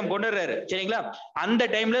 சுந்தரலிங்கம் கொண்டுறாரு. சரிங்களா? அந்த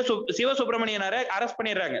டைம்ல சிவசுப்பிரமணியனாரை அரெஸ்ட்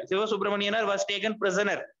பண்ணிடுறாங்க. Sivasubramaniyanar was taken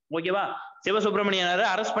prisoner. ஓகேவா? சிவசுப்பிரமணியனாரை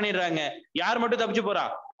அரெஸ்ட் பண்ணிடுறாங்க. யார் மட்டும் தப்பிச்சு போறா?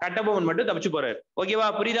 கட்டபொம்மன் மட்டும் தப்பிச்சு போறாரு. ஓகேவா?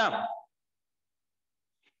 புரியுதா?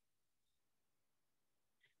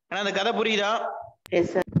 அந்த கதை புரியுதா? Yes,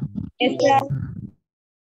 sir. Yes, sir.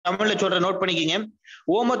 தமிழ்ல சொல்ற நோட் பண்ணிக்கிங்க.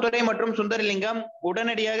 ஓமத்துரை மற்றும் சுந்தரலிங்கம்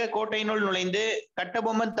உடனடியாக கோட்டையினுள் நுழைந்து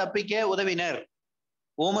கட்டபொம்மன் தப்பிக்க உதவினர்.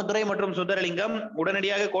 ஓமத்துரை மற்றும் சுந்தரலிங்கம்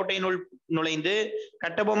உடனடியாக கோட்டையினுள் நுழைந்து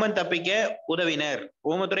கட்டபொம்மன் தப்பிக்க உதவினர்.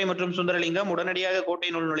 ஓமத்துரை மற்றும் சுந்தரலிங்கம் உடனடியாக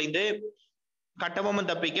கோட்டையினுள் நுழைந்து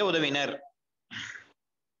கட்டபொம்மன் தப்பிக்க உதவினர்.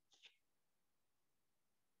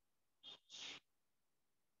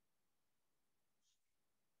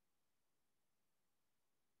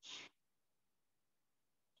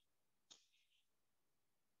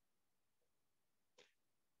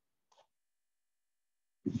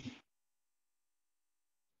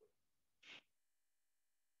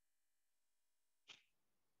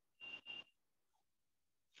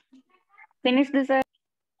 Finished, sir.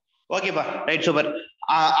 ஓகேப்பா, ரைட், சூப்பர்.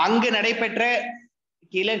 அங்கு நடைபெற்ற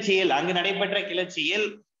கிளர்ச்சியில்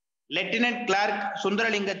லெப்டினன்ட் கிளார்க்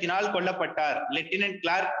சுந்தரலிங்கத்தினால் கொல்லப்பட்டார். லெப்டினன்ட்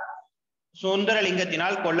கிளார்க்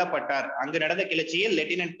சுந்தரலிங்கத்தினால் கொல்லப்பட்டார். அங்கு நடந்த கிளர்ச்சியில்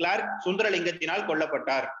லெப்டினன்ட் கிளார்க் சுந்தரலிங்கத்தினால்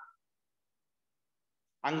கொல்லப்பட்டார்.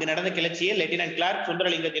 அங்கு நடந்த கிளர்ச்சியில் லெப்டினன்ட் கிளார்க்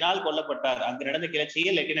சுந்தரலிங்கத்தினால் கொல்லப்பட்டார். அங்கு நடந்த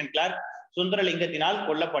கிளர்ச்சியில் லெப்டினன்ட் கிளார்க் சுந்தரலிங்கத்தினால்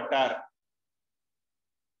கொல்லப்பட்டார்.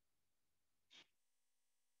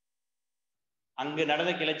 அங்கு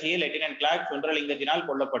நடந்த கிளர்ச்சியில் லெப்டினன்ட் கிளார்க் சுந்தரலிங்கத்தினால்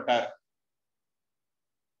கொல்லப்பட்டார்.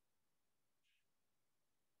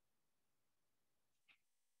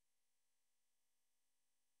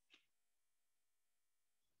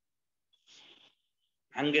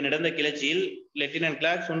 அங்கு நடந்த கிளர்ச்சியில் லெப்டினன்ட்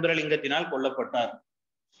கிளார்க் சுந்தரலிங்கத்தினால் கொல்லப்பட்டார்.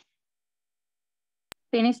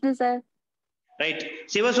 Finished, sir. ரைட்.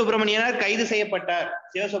 சிவசுப்பிரமணியனார் கைது செய்யப்பட்டார்.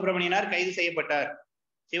 சிவசுப்பிரமணியனார் கைது செய்யப்பட்டார்.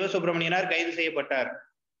 சிவசுப்பிரமணியனார் கைது செய்யப்பட்டார்.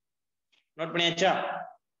 நோட் பண்ணியாச்சா?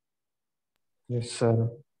 Yes sir.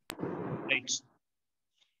 ரைட்.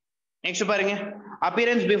 நெக்ஸ்ட் பாருங்க,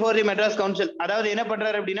 appearance before the Madras council. அதாவது என்ன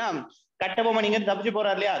பண்றாரு அப்படின்னா, கட்டபொம்மன் இங்க தப்பிச்சு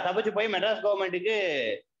போறாரு இல்லையா, தப்பிச்சு போய் மெட்ராஸ் கவர்மெண்ட்டுக்கு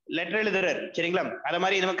லெட்டர் எழுதுறாரு. சரிங்களா? அத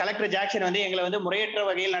மாதிரி நம்ம கலெக்டர் ஜாக்சன் வந்து எங்களை வந்து முறையற்ற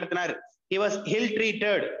வகையில் நடத்தினார். he was ill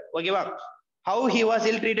treated. ஓகேவா? how he was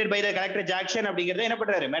ill treated by the collector Jackson அப்படிங்கறத என்ன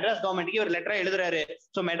பண்றாரு, மெட்ராஸ் கவர்மெண்ட்டுக்கு ஒரு லெட்டர் எழுதுறாரு.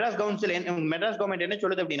 சோ மெட்ராஸ் கவர்மெண்ட் என்ன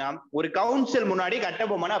சொல்லுது அப்படின்னா, ஒரு கவுன்சில் முன்னாடி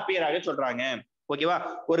கட்டபொம்மனை அப்பியர் ஆக சொல்றாங்க. ஓகேவா?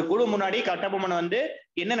 ஒரு குழு முன்னாடி கட்டபொம்மன் வந்து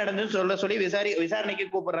என்ன நடந்ததுன்னு சொல்லி விசாரணைக்கு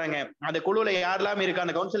கூப்பிடுறாங்க. அந்த குழுல யாரெல்லாம் இருக்கு,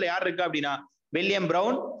 அந்த கவுன்சில்ல யார் இருக்கா அப்படின்னா, வில்லியம்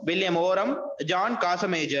பிரவுன், வில்லியம் ஓரம், ஜான்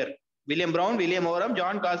காசமேஜர். வில்லியம் பிரவுன், வில்லியம் ஓரம்,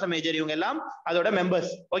 ஜான் காசமேஜர், இவங்க எல்லாம் அதோட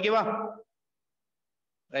மெம்பர்ஸ். ஓகேவா?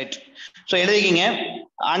 ரைட். சோ எழுதிக்கிங்க.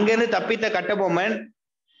 அங்கிருந்து தப்பித்த கட்டபொம்மன்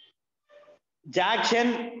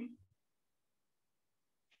ஜாக்சன்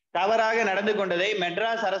தவறாக நடந்து கொண்டதை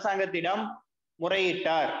மெட்ராஸ் அரசாங்கத்திடம்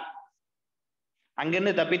முறையிட்டார்.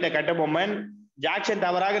 அங்கிருந்து தப்பித்த கட்டபொம்மன் ஜாக்சன்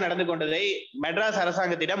தவறாக நடந்து கொண்டதை மெட்ராஸ்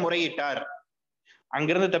அரசாங்கத்திடம் முறையிட்டார்.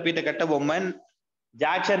 அங்கிருந்து தப்பித்த கட்டபொம்மன்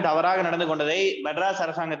ஜாக்சன் தவறாக நடந்து கொண்டதை மெட்ராஸ்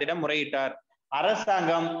அரசாங்கத்திடம் முறையிட்டார்.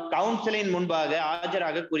 அரசாங்கம் கவுன்சிலின் முன்பாக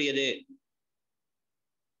ஆஜராக கூறியது.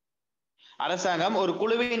 அரசாங்கம் ஒரு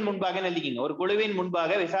குழுவின் முன்பாக எழுதிக்கிங்க, ஒரு குழுவின்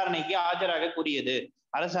முன்பாக விசாரணைக்கு ஆஜராக கூறியது.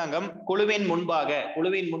 அரசாங்கம் குழுவின்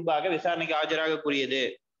முன்பாக விசாரணைக்கு ஆஜராக கூறியது.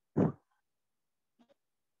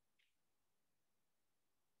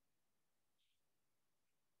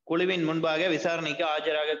 குழுவின் முன்பாக விசாரணைக்கு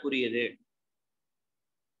ஆஜராக கூறியது.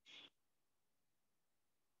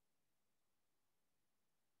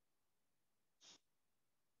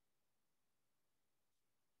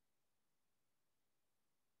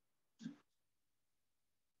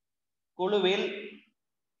 குழுவில்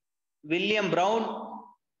வில்லியம் பிரவுன்,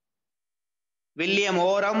 வில்லியம்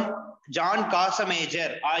ஓரம், ஜான்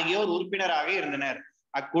காசமேஜர் ஆகியோர் உறுப்பினராக இருந்தனர்.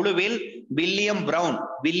 அக்குழுவில் வில்லியம் பிரவுன்,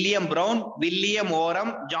 வில்லியம்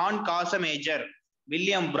ஓரம், ஜான் காசமேஜர்,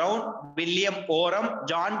 வில்லியம் பிரவுன், வில்லியம் ஓரம்,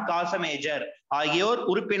 ஜான் காசமேஜர் ஆகியோர்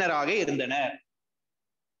உறுப்பினராக இருந்தனர்.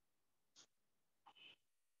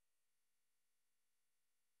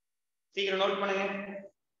 சீக்கிரம் நோட் பண்ணுங்க.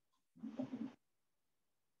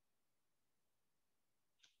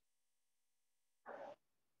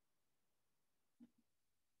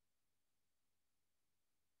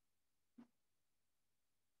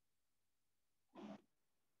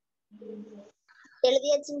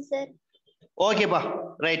 எழுதியாச்சுங்க சார். ஓகேப்பா,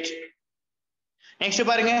 ரைட். நெக்ஸ்ட்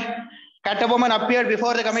பாருங்க, Kattabomman appeared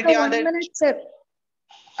before the committee on the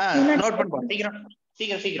note பண்ணுப்பா, சீக்கிரம்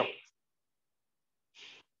சீக்கிரம் சீக்கிரம்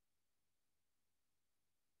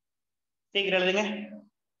சீக்கிரம் எழுதுங்க.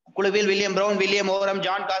 குழுவில் வில்லியம் பிரவுன், வில்லியம் ஓரம்,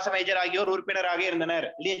 ஜான் காசமேஜர் ஆகியோர் உறுப்பினராக இருந்தனர்.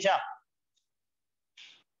 இல்லையா?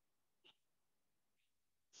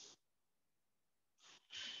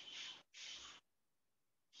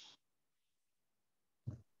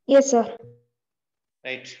 Yes, sir.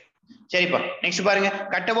 Right. சரிப்பா, நெக்ஸ்ட் பாருங்க,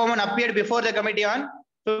 Kattabomman appeared before the committee on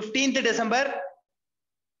 15th December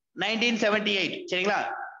 1978. சரிங்களா?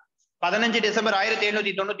 15 டிசம்பர்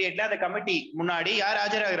 1798 அந்த கமிட்டி முன்னாடி யார்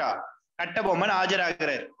ஆஜராகிறா? கட்டபொம்மன்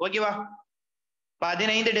ஆஜராகிறார். ஓகேவா?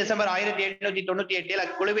 15 டிசம்பர் 1798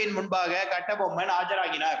 அக்குழுவின் முன்பாக கட்டபொம்மன்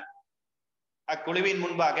ஆஜராகினார். அக்குழுவின்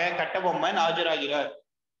முன்பாக Kattabomman ஆஜராகிறார்.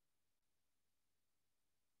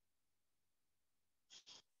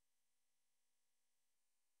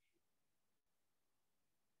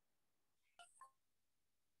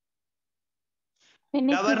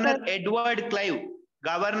 Governor Edward Clive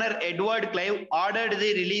ordered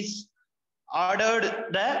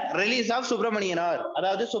the release of Subramaniyanar.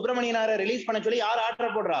 அதாவது சுப்பிரமணியனாரை ரிலீஸ் பண்ண சொல்லி யார்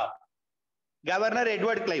ஆர்டர் போடுறா? Governor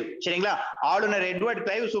Edward Clive. சரிங்களா? ஆளுநர் எட்வர்ட்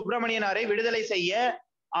கிளைவ் சுப்பிரமணியனாரை விடுதலை செய்ய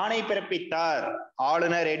ஆணை பிறப்பித்தார்.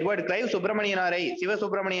 ஆளுநர் எட்வர்ட் கிளைவ்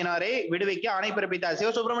சிவசுப்பிரமணியனாரை விடுவிக்க ஆணை பிறப்பித்தார்.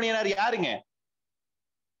 சிவசுப்பிரமணியனார் யாருங்க?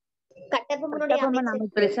 கட்டபொம்மனோட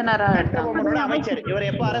அமைச்சர். இவரை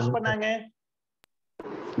எப்ப அரெஸ்ட் பண்ணாங்க?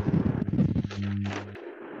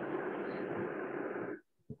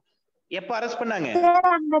 எப்ப அரெஸ்ட் பண்ணாங்க?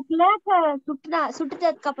 அந்த கிளார்க்க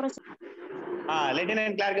சுட்டதுக்கு அப்புறம்.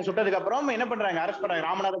 லெப்டினன்ட் கிளார்க்க சுட்டதுக்கு அப்புறம் என்ன பண்றாங்க? அரெஸ்ட் பண்றாங்க.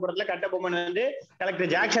 ராமநாதபுரத்துல கட்டபொம்மன் வந்து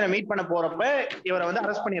கலெக்டர் ஜாக்சனை மீட் பண்ண போறப்ப இவரை வந்து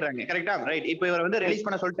அரெஸ்ட் பண்ணிடுறாங்க. கரெக்டா? ரைட். இப்போ இவரை வந்து ரிலீஸ்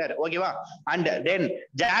பண்ண சொல்லிட்டாரு. ஓகேவா? And then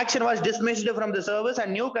Jackson was dismissed from the service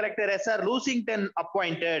and new collector SR. Lushington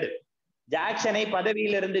appointed. ஜாக்சனை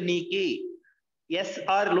பதவியிலிருந்து நீக்கி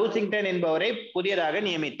எஸ்.ஆர். லூசிங்டன் என்பவரை புதியதாக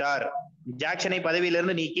நியமித்தார். ஜாக்சனை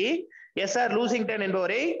பதவியிலிருந்து நீக்கி எஸ்.ஆர். லூசிங்டன்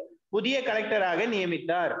என்பவரை புதிய கலெக்டராக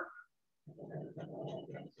நியமித்தார்.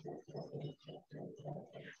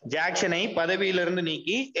 ஜாக்சனை பதவியிலிருந்து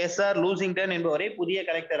நீக்கி எஸ்.ஆர். லூசிங்டன் என்பவரை புதிய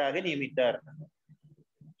கலெக்டராக நியமித்தார்.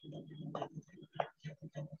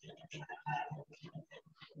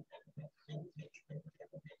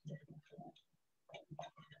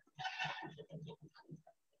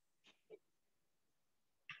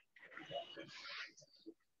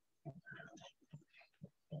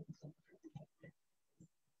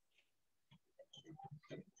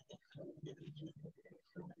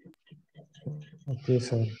 Okay,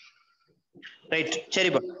 sir. ரைட்,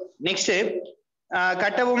 சரிப்பா. Next,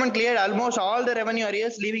 Kattaboman cleared almost all the revenue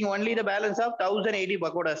areas, leaving only the balance of 1080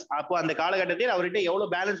 pakodas. அப்போ அந்த காலகட்டத்தில் அவர்கிட்ட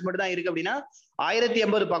எவ்வளவு பேலன்ஸ் மட்டும் தான் இருக்கு அப்படின்னா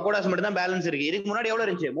 1080 பக்கோடாஸ் மட்டும் தான் பேலன்ஸ் இருக்கு. இதுக்கு முன்னாடி எவ்வளவு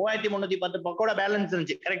இருந்துச்சு? 3310 பக்கோடா பேலன்ஸ்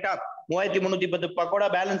இருந்துச்சு. கரெக்டா? 3310 பக்கோடா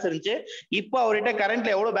பேலன்ஸ் இருந்துச்சு. இப்போ அவர்கிட்ட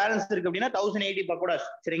கரண்ட்ல எவ்வளவு பேலன்ஸ் இருக்கு அப்படின்னா 1080 பக்கோடாஸ்.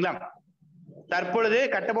 சரிங்களா? தற்பொழுது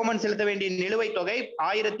கட்டபொம்மன் செலுத்த வேண்டிய நிலுவைத் தொகை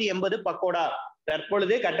 1080 பக்கோடா.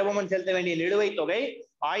 தற்பொழுது கட்டபொம்மன் செலுத்த வேண்டிய நிலுவைத் தொகை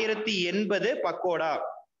 1080 பக்கோடா.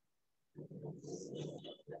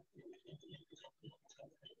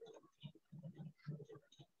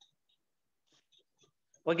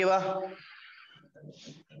 ஓகேவா?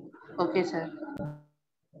 Okay sir.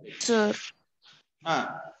 Sir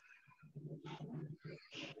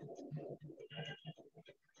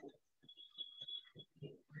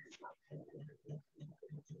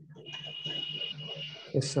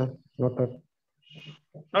Yes, sir. Noted.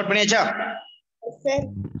 Note பண்ணியாச்சா? சார்.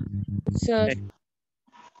 சார்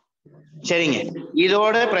சரிங்க,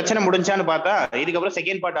 இதோட பிரச்சனை முடிஞ்சான்னு பார்த்தா இதுக்கப்புறம்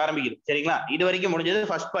செகண்ட் பார்ட் ஆரம்பிக்குது. சரிங்களா? இது வரைக்கும் முடிஞ்சது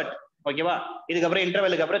ஃபர்ஸ்ட் பார்ட். ஓகேவா? இதுக்கப்புறம்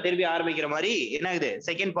இன்டர்வெலுக்கு அப்புறம் திருப்பி ஆரம்பிக்கிற மாதிரி என்ன ஆகுது?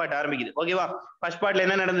 செகண்ட் பார்ட் ஆரம்பிக்குது. ஓகேவா? ஃபர்ஸ்ட் பார்ட்ல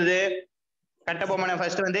என்ன நடந்தது? கட்டபொம்மனை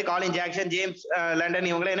ஃபர்ஸ்ட் வந்து காலின் ஜாக்சன், ஜேம்ஸ் லண்டன்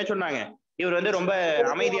இவங்க என்ன சொன்னாங்க? இவர் வந்து ரொம்ப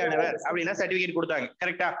அமைதியானவர் அப்படின்னா சர்டிபிகேட் கொடுத்தாங்க.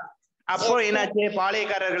 கரெக்டா? அப்போ என்னாச்சு?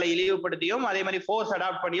 பாளையக்காரர்களை இழிவுபடுத்தியும் அதே மாதிரி ஃபோர்ஸ்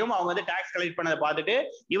அடாப்ட் பண்ணியும் அவங்க வந்து டாக்ஸ் கலெக்ட் பண்ணதை பார்த்துட்டு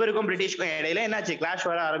இவருக்கும் பிரிட்டிஷ்க்கும் இடையில என்னாச்சு? கிளாஷ்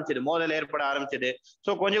வர ஆரம்பிச்சது, மோதல் ஏற்பட ஆரம்பிச்சது.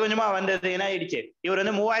 சோ கொஞ்சம் கொஞ்சமா வந்தது என்ன ஆயிடுச்சு? இவர்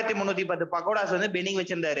வந்து 3310 பக்கோடாஸ் வந்து பெண்டிங்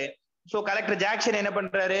வச்சிருந்தாரு. சோ கலெக்டர் ஜாக்சன் என்ன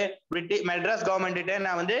பண்றாரு? மெட்ராஸ் கவர்மெண்ட்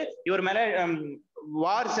நான் வந்து இவர் மேல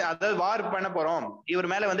வார் பண்ண போறோம், இவர்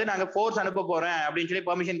மேல வந்து நாங்க ஃபோர்ஸ் அனுப்ப போறேன் அப்படின்னு சொல்லி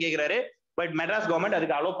பெர்மிஷன் கேட்கிறாரு. பட் மெட்ராஸ் கவர்மெண்ட்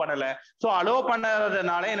அதுக்கு அலோவ் பண்ணல. சோ அலோவ்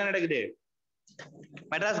பண்ணாததுனால என்ன நடக்குது?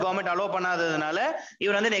 மெட்ராஸ் கவர்மெண்ட் அலோவ் பண்ணாததுனால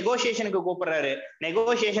இவர் வந்து நெகோசியேஷனுக்கு கூப்பிடுறாரு.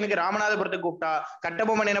 நெகோசியேஷனுக்கு ராமநாதபுரத்துக்கு கூப்பிட்டா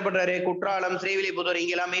கட்டபொம்மன் என்ன பண்றாரு? குற்றாலம், ஸ்ரீவில்லிபுத்தூர்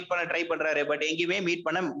இங்கெல்லாம் மீட் பண்ண ட்ரை பண்றாரு. பட் எங்கேயுமே மீட்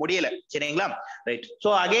பண்ண முடியல. சரிங்களா? ரைட்.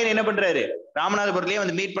 சோ அகைன் என்ன பண்றாரு? ராமநாதபுரத்திலேயே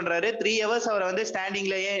வந்து மீட் பண்றாரு. 3 hours அவரை வந்து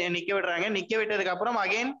ஸ்டாண்டிங்லயே நிக்க விடுறாங்க. நிக்க விட்டதுக்கு அப்புறம்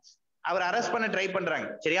அகைன் அவர் அரெஸ்ட் பண்ண ட்ரை பண்றாங்க.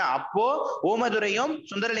 சரியா? அப்போ ஓமதுரையும்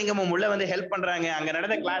சுந்தரலிங்கமும் உள்ள வந்து ஹெல்ப் பண்றாங்க. அங்க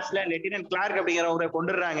நடந்த கிளாஸ்ல லெப்டினன்ட் கிளார்க் அப்படிங்கிறவரை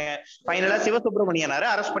கொண்டுறாங்க. ஃபைனலா சிவசுப்பிரமணியனாரை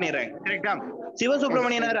அரெஸ்ட் பண்ணிடுறாங்க. கரெக்டா?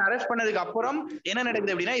 சிவசுப்பிரமணியனாரை அரெஸ்ட் பண்ணதுக்கு அப்புறம் என்ன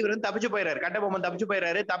நடக்குது அப்படின்னா இவர் வந்து தப்பிச்சு போயிடுறாரு. கட்டபொம்மன் தப்பிச்சு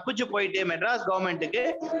போயிடுறாரு. தப்பிச்சு போயிட்டு மெட்ராஸ் கவர்மெண்ட்டுக்கு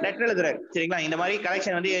லெட்டர் எழுதுறாரு. சரிங்களா? இந்த மாதிரி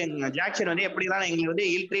கலெக்ஷன் வந்து ஜாக்சன் வந்து எப்படிலாம் எங்களுக்கு வந்து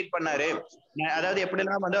இல் ட்ரீட் பண்ணாரு, அதாவது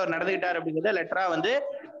எப்படிலாம் வந்து அவர் நடந்துகிட்டாரு அப்படிங்கிறத லெட்டரா வந்து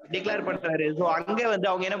டிக்ளேர் பண்றாரு. சோ அங்க வந்து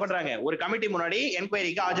அவங்க என்ன பண்றாங்க? ஒரு கமிட்டி முன்னாடி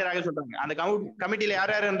என்கொயரிக்கு ஆஜராக சொல்றாங்க. அந்த கமிட்டில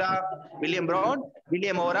யார் யார் இருந்தா? வில்லியம் பிரவுன்,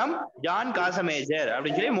 வில்லியம் ஓரம், ஜான் காசமேஜர்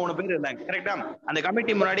அப்படின்னு சொல்லி 3 பேர் இருந்தாங்க. கரெக்டா? அந்த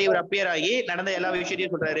கமிட்டி முன்னாடி இவர் அப்பியர் ஆகி நடந்த எல்லா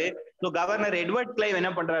விஷயத்தையும் சொல்றாரு. சோ கவர்னர் எட்வர்ட் கிளைவ்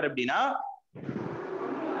என்ன பண்றாரு அப்படின்னா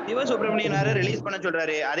சிவசுப்பிரமணியனாரை ரிலீஸ் பண்ண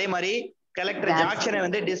சொல்றாரு. அதே மாதிரி கலெக்டர் ஜாக்சனை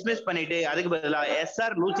வந்து டிஸ்மிஸ் பண்ணிட்டு அதுக்கு பதிலா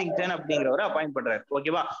எஸ்ஆர் லூசிங்டன் அப்படிங்கிறவரை அப்பாயிண்ட் பண்றாரு.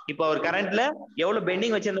 ஓகேவா? இப்போ அவர் கரண்ட்ல எவ்வளவு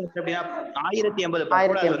பெண்டிங் வச்சிருந்தாரு அப்படின்னா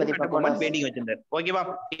 1080 கட்டபொம்மன் பெண்டிங் வச்சிருந்தாரு. ஓகேவா?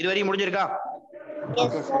 இதுவரையும் முடிஞ்சிருக்கா?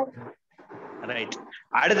 ரைட்.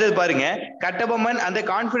 அடுத்தது பாருங்க, கட்டபொம்மன் அந்த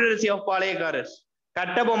கான்ஃபெடரசி ஆஃப் பாளையக்காரர்ஸ்,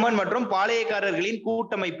 கட்டபொம்மன் மற்றும் பாளையக்காரர்களின்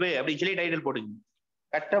கூட்டமைப்பு அப்படின்னு சொல்லி டைட்டில் போடுங்க.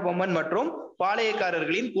 கட்டபொம்மன் மற்றும்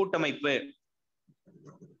பாளையக்காரர்களின் கூட்டமைப்பு.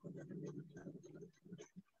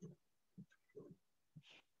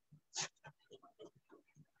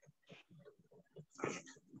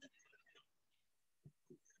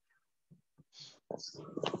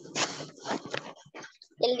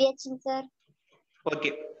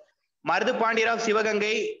 Okay. Mardu Pandya of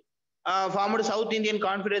Sivagangai formed South Indian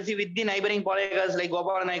Confederacy with the neighboring Palayakas like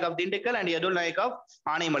Gopala Naik of Dindikkal and Yadul Naik of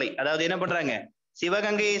Aanaimalai. அதாவது என்ன பண்றாங்க?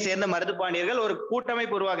 சிவகங்கையை சேர்ந்த மருது பாண்டியர்கள் ஒரு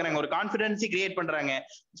கூட்டமைப்பு உருவாக்குறாங்க, ஒரு கான்ஃபெடரன்சி கிரியேட் பண்றாங்க.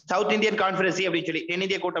 சவுத் இந்தியன் கான்ஃபெடரன்சி அப்படின்னு சொல்லி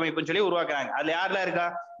தென்னிந்திய கூட்டமைப்புன்னு சொல்லி உருவாக்குறாங்க. அதுல யாரெல்லாம் இருக்கா?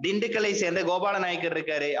 திண்டுக்கலை சேர்ந்த கோபால நாயக்கர்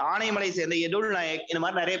இருக்காரு, ஆனைமலை சேர்ந்த எதுல் நாயக், இந்த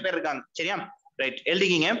மாதிரி நிறைய பேர் இருக்காங்க. சரியா? ரைட்,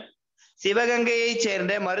 எழுதிக்கிங்க. சிவகங்கையை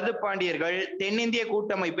சேர்ந்த மருது பாண்டியர்கள் தென்னிந்திய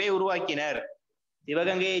கூட்டமைப்பை உருவாக்கினர்.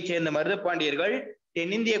 சிவகங்கையை சேர்ந்த மருது பாண்டியர்கள்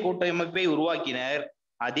தென்னிந்திய கூட்டமைப்பை உருவாக்கினர்.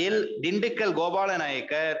 அதில் திண்டுக்கல் கோபால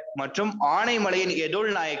நாயக்கர் மற்றும் ஆனைமலையின்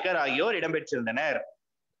எதுல் நாயக்கர் ஆகியோர் இடம்பெற்றிருந்தனர்.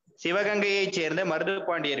 சிவகங்கையை சேர்ந்த மருது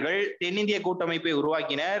பாண்டியர்கள் தென்னிந்திய கூட்டமைப்பை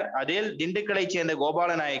உருவாக்கினர். அதில் திண்டுக்கலை சேர்ந்த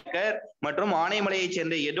கோபால நாயக்கர் மற்றும் ஆனைமலையை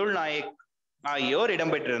சேர்ந்த எதுல் நாயக் ஆகியோர்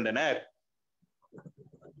இடம்பெற்றிருந்தனர்.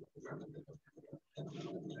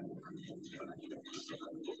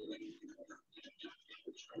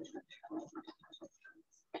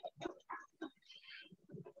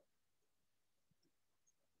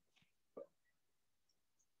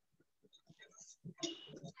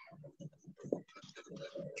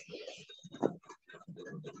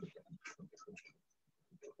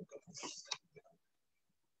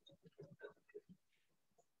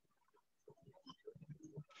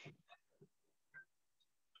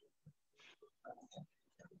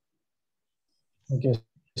 Okay.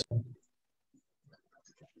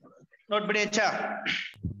 நோட் பண்ணியாச்சா?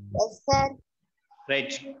 Yes sir.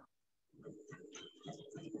 ரைட்.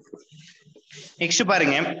 நெக்ஸ்ட்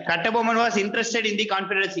பாருங்க, Kattabomman was interested in the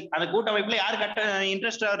confederacy. அந்த கூட்டமைப்புல யார்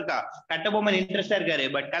இன்ட்ரெஸ்டா இருக்கா? கட்டபொம்மன் இன்ட்ரெஸ்டா இருக்காரு.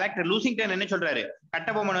 பட் கலெக்டர் லூசிங்டன் என்ன சொல்றாரு?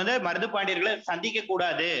 கட்டபொம்மன் வந்து மருது பாண்டியர்களை சந்திக்க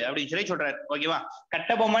கூடாது அப்படின்னு சொல்றாரு. ஓகேவா?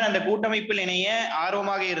 கட்டபொம்மன் அந்த கூட்டமைப்பில் இணைய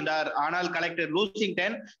ஆர்வமாக இருந்தார். ஆனால் கலெக்டர்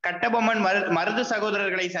லூசிங்டன் கட்டபொம்மன் மருது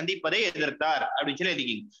சகோதரர்களை சந்திப்பதை எதிர்த்தார் அப்படின்னு சொல்லி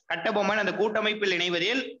எழுதிக்கிங்க. கட்டபொம்மன் அந்த கூட்டமைப்பில்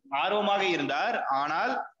இணைவதில் ஆர்வமாக இருந்தார்.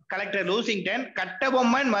 ஆனால் கலெக்டர் லூசிங்டன்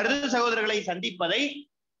கட்டபொம்மன் மருது சகோதரர்களை சந்திப்பதை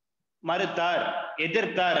மறுத்தார்,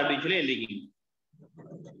 எதிர்த்தார் அப்படின்னு சொல்லி எழுதிக்கிங்க.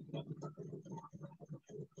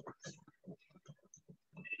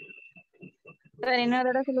 சார் இன்னொரு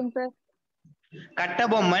தடவை சொல்லுங்க சார்.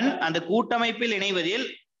 கட்டபொம்மன் அந்த கூட்டமைப்பில் இணைவதை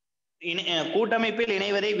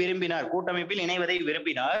விரும்பினார். கூட்டமைப்பில் இணைவதை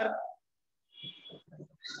விரும்பினார்.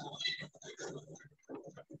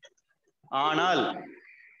 ஆனால்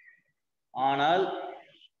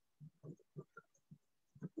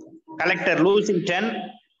கலெக்டர் லூசிங்டன்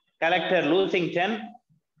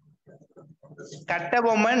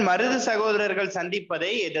கட்டபொம்மன் மருது சகோதரர்கள் சந்திப்பதை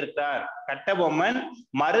எதிர்த்தார். கட்டபொம்மன்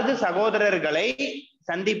மருது சகோதரர்களை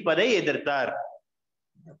சந்திப்பதை எதிர்த்தார்.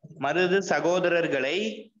 மருது சகோதரர்களை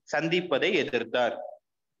சந்திப்பதை எதிர்த்தார்.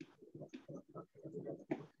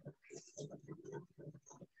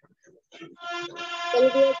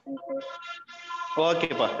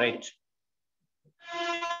 ஓகேப்பா, ரைட்.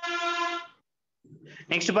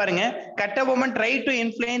 நெக்ஸ்ட் பாருங்க, Kattabomman tried to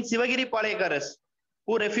influence Sivagiri பாளையக்காரஸ்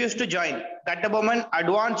who refused to join. Kattabomman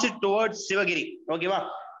advanced towards Sivagiri. ஓகேவா?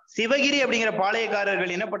 சிவகிரி அப்படிங்கிற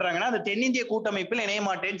பாளையக்காரர்கள் என்ன பண்றாங்கன்னா அந்த தென்னிந்திய கூட்டமைப்பில் இணைய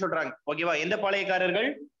மாட்டேன்னு சொல்றாங்க. ஓகேவா? எந்த பாளையக்காரர்கள்?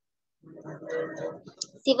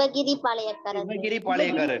 சிவகிரி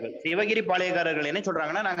பாளையக்காரர்கள் என்ன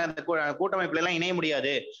சொல்றாங்கன்னா நாங்க அந்த கூட்டமைப்புல எல்லாம் இணைய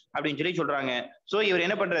முடியாது அப்படின்னு சொல்லி சொல்றாங்க. சோ இவர்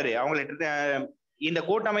என்ன பண்றாரு? அவங்களை இந்த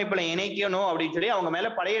கூட்டமைப்புல இணைக்கணும் அப்படின்னு சொல்லி அவங்க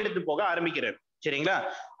மேல படையெடுத்து போக ஆரம்பிக்கிறார். சரிங்களா?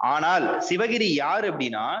 ஆனால் சிவகிரி யாரு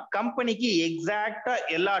அப்படின்னா கம்பெனிக்கு எக்ஸாக்டா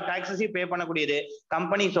எல்லா டாக்ஸஸையும் பே பண்ணக்கூடியது.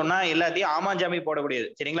 கம்பெனி சொன்னா எல்லாத்தையும் ஆமாஞ்சாமி போடக்கூடியது.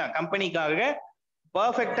 சரிங்களா? கம்பெனிக்காக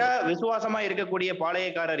பர்ஃபெக்டா விசுவாசமா இருக்கக்கூடிய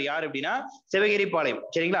பாளையக்காரர் யார் அப்படின்னா சிவகிரி பாளையம்.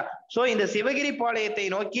 சரிங்களா? சோ இந்த சிவகிரி பாளையத்தை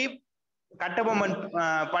நோக்கி கட்டபொம்மன்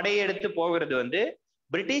படையெடுத்து போகிறது வந்து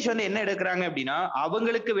பிரிட்டிஷ் வந்து என்ன எடுக்கிறாங்க அப்படின்னா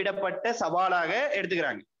அவங்களுக்கு விடப்பட்ட சவாலாக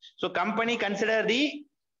எடுத்துக்கிறாங்க. So company consider the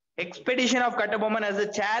expedition of Kattabomman as a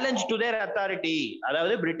challenge to their authority.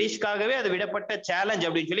 அதாவது பிரிட்டிஷ்காகவே அது விடப்பட்ட சேலஞ்ச்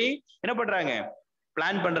அப்படின்னு சொல்லி என்ன பண்றாங்க?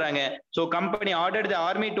 பிளான் பண்றாங்க. So company ordered the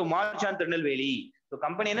army to March on Tirunelveli. So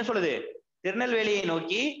company என்ன சொல்லுது? திருநெல்வேலியை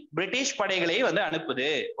நோக்கி பிரிட்டிஷ் படைகளை வந்து அனுப்புது.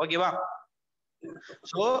 ஓகேவா?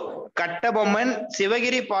 சோ கட்டபொம்மன்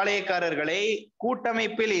சிவகிரி பாளையக்காரர்களை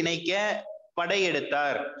கூட்டமைப்பில் இணைக்க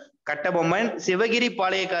படையெடுத்தார். கட்டபொம்மன் சிவகிரி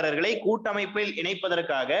பாளையக்காரர்களை கூட்டமைப்பில்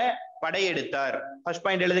இணைப்பதற்காக படையெடுத்தார். ஃபர்ஸ்ட்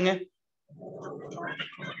பாயிண்ட் எழுதுங்க.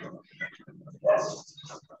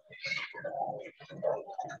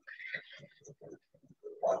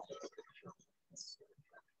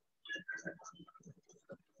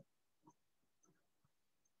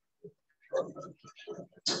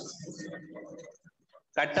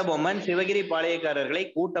 கட்டபொம்மன் சிவகிரி பாளையக்காரர்களை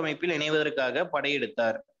கூட்டமைப்பில் இணைவதற்காக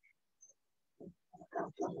படையெடுத்தார்.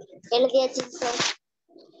 எழுதியாச்சு சார்.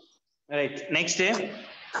 ரைட். நெக்ஸ்ட்,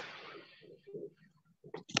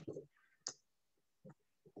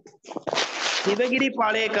 சிவகிரி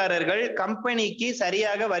பாளையக்காரர்கள் கம்பெனிக்கு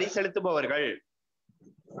சரியாக வரி செலுத்துபவர்கள்.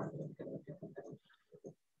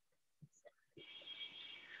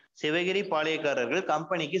 சிவகிரி பாளையக்காரர்கள்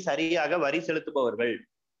கம்பெனிக்கு சரியாக வரி செலுத்துபவர்கள்.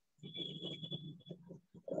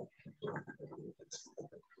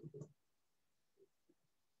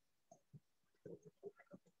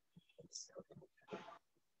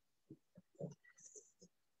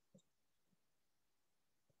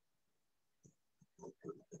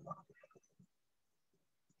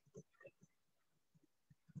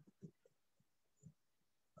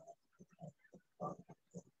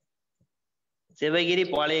 சிவகிரி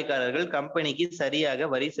பாளையக்காரர்கள் கம்பெனிக்கு சரியாக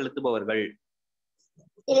வரி செலுத்துபவர்கள்.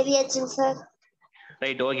 எழுதியாச்சு சார்.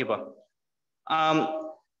 ரைட், ஓகேப்பா.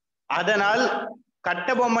 அதனால்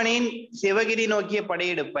கட்டபொம்மனின் சிவகிரி நோக்கிய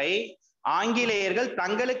படையெடுப்பை ஆங்கிலேயர்கள்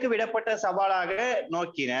தங்களுக்கு விடப்பட்ட சவாலாக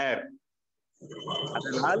நோக்கினர்.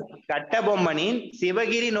 அதனால் கட்டபொம்மனின்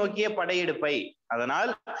சிவகிரி நோக்கிய படையெடுப்பை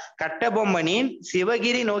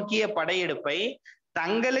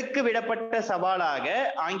தங்களுக்கு விடப்பட்ட சவாலாக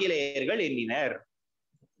ஆங்கிலேயர்கள் எண்ணினர்.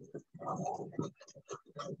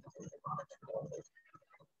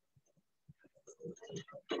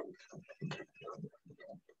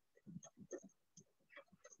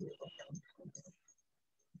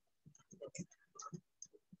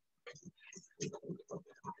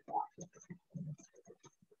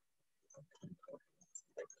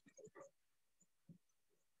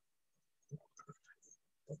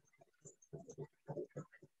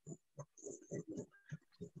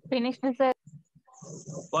 finished sir.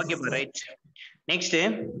 Okay right. Next,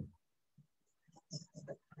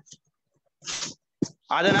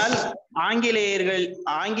 அதனால்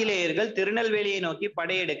ஆங்கிலேயர்கள் திருநெல்வேலியை நோக்கி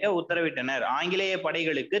படையெடுக்க உத்தரவிட்டனர். ஆங்கிலேய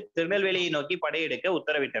படைகளுக்கு திருநெல்வேலியை நோக்கி படையெடுக்க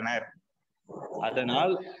உத்தரவிட்டனர்.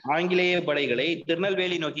 அதனால் ஆங்கிலேய படைகளை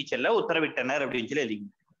திருநெல்வேலி நோக்கி செல்ல உத்தரவிட்டனர் அப்படின்னு சொல்லி எழுதிங்க.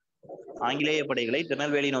 ஆங்கிலேய படைகளை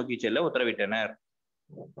திருநெல்வேலி நோக்கி செல்ல உத்தரவிட்டனர்.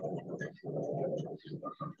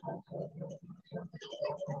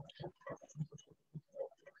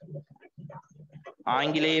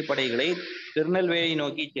 ஆங்கிலேய படைகளை திருநெல்வேலி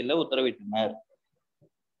நோக்கி செல்ல உத்தரவிட்டனர்.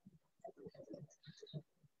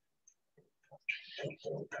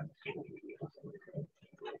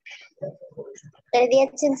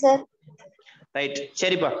 ரைட்,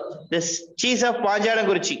 சரிப்பா. This cheese of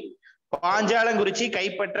Panchalankurichi. Panchalankurichi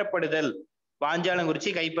கைப்பற்றப்படுதல்.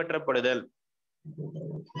 Panchalankurichi கைப்பற்றப்படுதல்.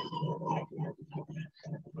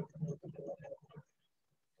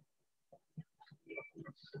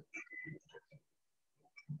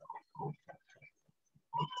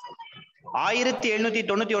 ஆயிரத்தி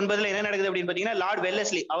 1799 என்ன நடக்குது அப்படின்னு பாத்தீங்கன்னா, லார்ட்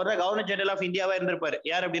வெல்லஸ்லி அவர் தான் கவர்னர் ஜெனரல் ஆஃப் இந்தியாவா இருந்திருப்பாரு.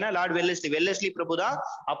 யார் அப்படின்னா லார்ட் வெல்லஸ்லி பிரபு தான்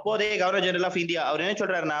அப்போதைய கவர்னர் ஜெனரல் ஆஃப் இந்தியா. அவர் என்ன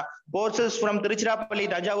சொல்றாருன்னா, போர்சஸ் ஃப்ரம் திருச்சிராப்பள்ளி,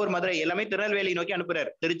 தஞ்சாவூர், மதுரை எல்லாமே திருநெல்வேலி நோக்கி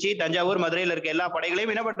அனுப்புறாரு. திருச்சி, தஞ்சாவூர், மதுரையில இருக்க எல்லா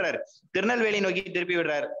படைகளையும் என்ன பண்றாரு, திருநெல்வேலி நோக்கி திருப்பி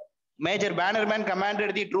விடுறாரு. மேஜர் பேனர்மேன்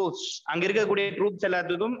கமாண்டட் தி ட்ரூப்ஸ். அங்க இருக்கக்கூடிய ட்ரூப்ஸ்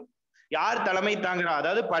எல்லாத்துக்கும் யார் தலைமை தாங்குறா,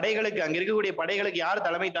 அதாவது படைகளுக்கு, அங்க இருக்கக்கூடிய படைகளுக்கு யார்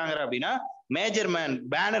தலைமை தாங்குறா அப்படின்னா மேஜர்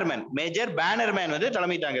பேனர்மேன் வந்து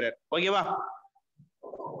தலைமை தாங்குறார். ஓகேவா?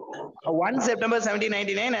 1 September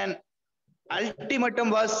 1799 and ultimatum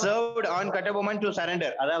was served on Kattabomman to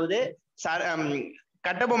surrender. அதாவது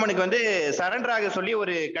கட்டபொம்மனுக்கு வந்து சரண்டர் ஆக சொல்லி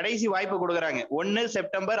ஒரு கடைசி வாய்ப்பு கொடுக்குறாங்க. 1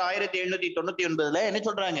 செப்டம்பர் 1799 என்ன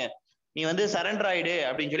சொல்றாங்க, நீ வந்து சரண்டர் ஆயிடு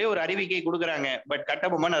அப்படின்னு சொல்லி ஒரு அறிவிக்கை கொடுக்குறாங்க. பட்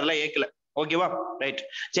கட்டபொம்மன் அதெல்லாம் ஏக்கல. ஓகேவா? ரைட்,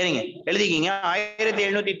 சரிங்க, எழுதிக்கிங்க.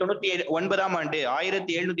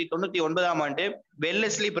 1799 ஆண்டு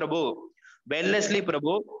வெல்லஸ்லி பிரபு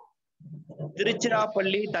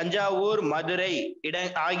திருச்சிராப்பள்ளி, தஞ்சாவூர், மதுரை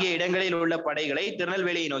ஆகிய இடங்களில் உள்ள படைகளை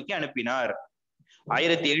திருநெல்வேலியை நோக்கி அனுப்பினார்.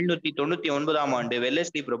 1799 ஆண்டு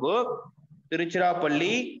வெல்லஸ்லி பிரபு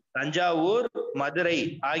திருச்சிராப்பள்ளி, தஞ்சாவூர், மதுரை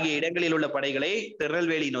ஆகிய இடங்களில் உள்ள படைகளை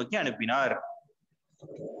திருநெல்வேலி நோக்கி அனுப்பினார்.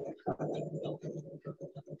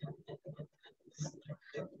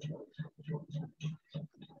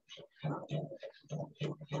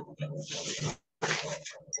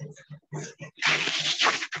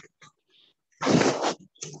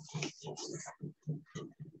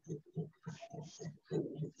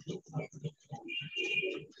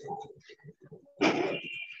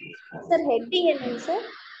 சார் ஹெட்டிங் என்ன சார்?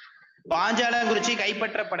 பாஞ்சாலங்குறிச்சி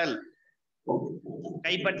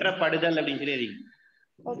கைப்பற்றப்படுதல் அப்படின்னு சொல்லி.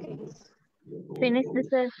 Okay, finished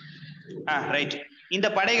sir. ரைட். இந்த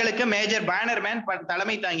படைகளுக்கு மேஜர் பேனர்மேன்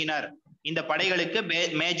தலைமை தாங்கினார். இந்த படைகளுக்கு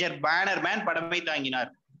மேஜர் பேனர்மேன் தலைமை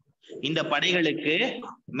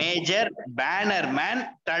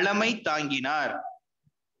தாங்கினார்.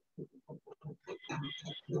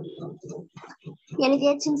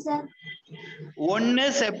 எழுதியாச்சுங்க சார். 1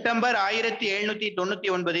 செப்டம்பர்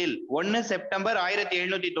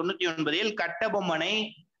 1799 கட்டபொம்மனை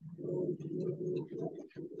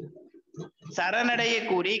சரணடைய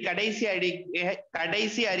கூறி கடைசி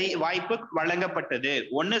வாய்ப்பு வழங்கப்பட்டது.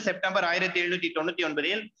 1 செப்டம்பர்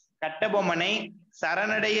 1799 கட்டபொம்மனை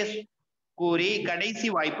சரணடைய கூறி கடைசி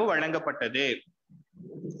வாய்ப்பு வழங்கப்பட்டது.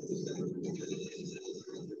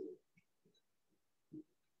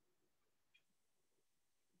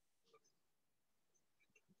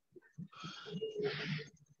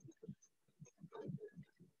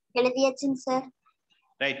 எழுதியாச்சுங்க சார்.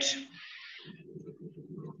 ரைட்,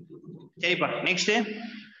 சரிப்பா. Next,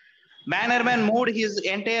 Bannerman moved his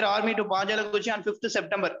entire army to Panchalankurichi on 5th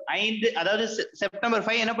September. அதாவது செப்டம்பர்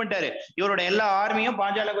 5 என்ன பண்ணிட்டாரு, இவரோட எல்லா ஆர்மியும்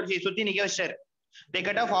பாஞ்சாலங்குறிச்சியை சுத்தி நிக்க வச்சாரு. They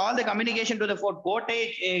cut off all the communication to the fort.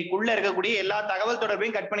 கோட்டைக்குள்ள இருக்கக்கூடிய எல்லா தகவல்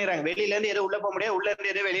தொடர்பையும் கட் பண்ணிடுறாங்க. வெளியில இருந்து எதுவும் உள்ள போக முடியாது, உள்ள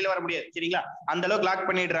இருந்து எதுவும் வெளியில வர முடியாது. சரிங்களா? அந்த அளவுக்கு லாக்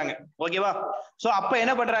பண்ணிடுறாங்க. ஓகேவா? சோ அப்ப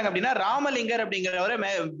என்ன பண்றாங்க அப்படின்னா, ராமலிங்கர் அப்படிங்கிறவரை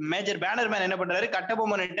மேஜர் பேனர்மேன் என்ன பண்றாரு,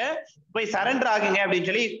 கட்டபொம்மன்கிட்ட போய் சரண்டர் ஆகுங்க அப்படின்னு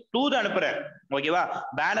சொல்லி தூது அனுப்புறாரு. ஓகேவா?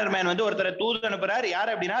 பேனர்மேன் வந்து ஒருத்தரை தூது அனுப்புறாரு. யாரு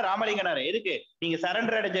அப்படின்னா ராமலிங்கனார். எதுக்கு, நீங்க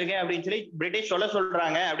சரண்டர் அடைஞ்சிருங்க அப்படின்னு சொல்லி பிரிட்டிஷ்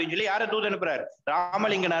சொல்றாங்க அப்படின்னு சொல்லி யார தூது அனுப்புறாரு,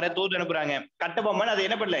 ராமலிங்கனார தூது அனுப்புறாங்க. கட்டபொம்மன் அதை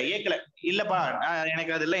என்ன பண்ணல, ஏக்கல. இல்லப்பா,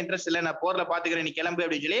 எனக்கு அதெல்லாம் இன்ட்ரெஸ்ட் இல்ல, நான் போர்ல பாத்துக்கிறேன், நீ கிளம்பு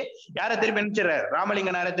அப்படின்னு சொல்லி யார திருப்பி அனுப்பிச்சிடுறாரு,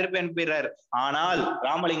 ராமலிங்கனார திருப்பி அனுப்பிடுறாரு. ஆனால்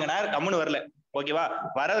ராமலிங்கனார் கம்முன்னு வரல. ஓகேவா?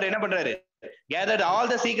 வரவர் என்ன பண்றாரு, gathered all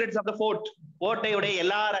the secrets of the fort. கோட்டையுடைய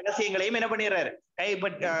எல்லா ரகசியங்களையும் என்ன பண்ணிடுறாரு,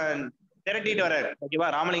 திரட்டிட்டு வர்றாரு. ஓகேவா?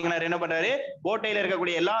 ராமலிங்கனார் என்ன பண்றாரு, கோட்டையில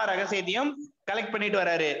இருக்கக்கூடிய எல்லா ரகசியத்தையும் கலெக்ட் பண்ணிட்டு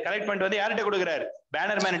வராரு. கலெக்ட் பண்ணிட்டு வந்து யார்கிட்ட கொடுக்குறாரு,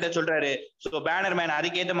 பேனர் மேன் கிட்ட சொல்றாரு. சோ பேனர் மேன்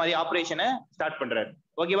அதுக்கேற்ற மாதிரி ஆபரேஷனை ஸ்டார்ட் பண்றாரு.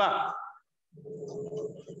 ஓகேவா?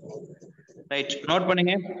 ரைட், நோட்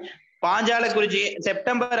பண்ணுங்க. பாஞ்சாலங்குறிச்சி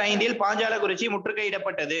செப்டம்பர் 5 பாஞ்சாலங்குறிச்சி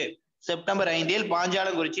முற்றுகையிடப்பட்டது. செப்டம்பர் 5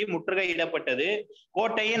 பாஞ்சாலங்குறிச்சி முற்றுகையிடப்பட்டது.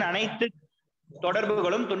 கோட்டையின் அனைத்து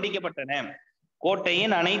தொடர்புகளும் துண்டிக்கப்பட்டன.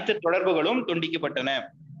 கோட்டையின் அனைத்து தொடர்புகளும் துண்டிக்கப்பட்டன.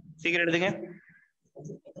 சீக்கிரம் எடுத்துங்க.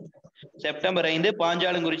 செப்டம்பர் 5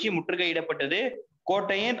 பாஞ்சாலங்குறிச்சி முற்றுகையிடப்பட்டது.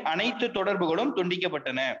 கோட்டையின் அனைத்து தொடர்புகளும்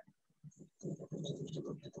துண்டிக்கப்பட்டன.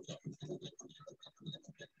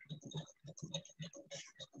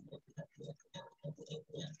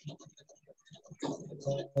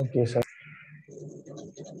 Okay, sir.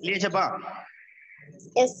 இல்லையாச்சப்பா?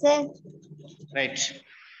 Yes, sir. Right.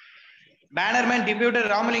 Bannerman deputed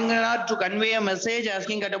Ramalinganar to convey a message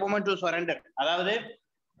asking Kattabomman to surrender. அதாவது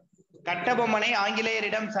கட்டபொம்மனை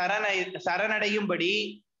ஆங்கிலேயரிடம் சரணடையும்படி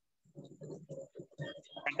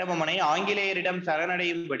கட்டபொம்மனை ஆங்கிலேயரிடம்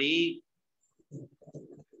சரணடையும்படி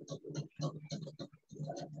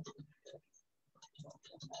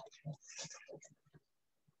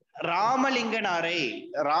ராமலிங்கனாரை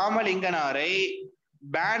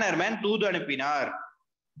பேனர்மேன் தூது அனுப்பினார்.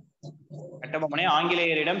 கட்டபொம்மனை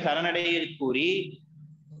ஆங்கிலேயரிடம்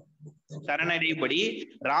சரணடையும்படி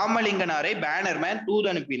ராமலிங்கனாரை பேனர்மேன் தூது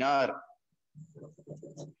அனுப்பினார்.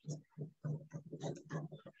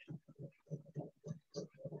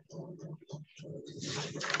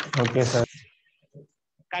 Okay, sir.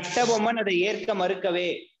 கட்டபொம்மன் அதை ஏற்க மறுக்கவே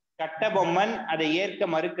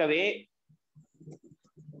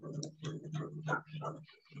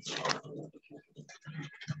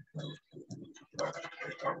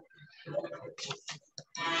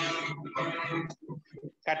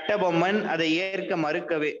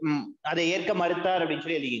அதை ஏற்க மறுத்தார் அப்படின்னு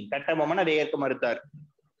சொல்லி எழுதிங்க. கட்டபொம்மன் அதை ஏற்க மறுத்தார்.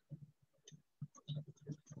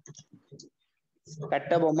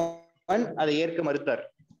 கட்டபொம்மன் அதை ஏற்க மறுத்தார்.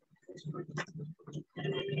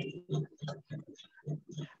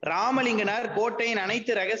 ராமலிங்கனார் கோட்டையின்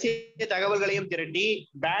அனைத்து ரகசிய தகவல்களையும் திரட்டி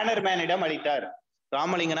பேனர்மேனிடம் அளித்தார்.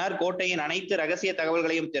 ராமலிங்கனார் கோட்டையின் அனைத்து ரகசிய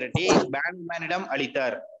தகவல்களையும் திரட்டி பேனர்மேனிடம்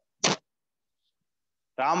அளித்தார்.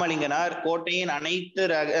 ராமலிங்கனார் கோட்டையின் அனைத்து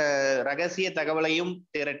ரகசிய தகவலையும்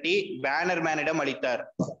திரட்டி பேனர்மேனிடம் அளித்தார்.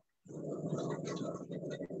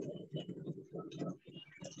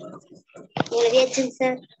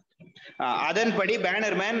 அதன்படி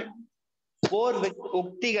பேனர்மேன் போர்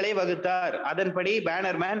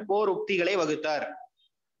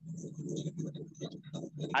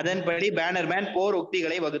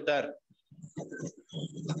உக்திகளை வகுத்தார்.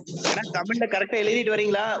 தமிழ்ல கரெக்டா எழுதிட்டு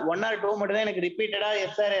வரீங்களா? 1 or 2 மட்டும் தான் எனக்கு ரிப்பீட்டடா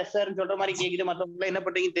எஸ் சார் சொல்ற மாதிரி கேக்குது. மத்தவங்க என்ன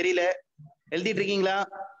பண்றீங்கன்னு தெரியல. எழுதிட்டு இருக்கீங்களா?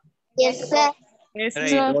 Yes sir.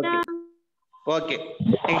 ஓகே,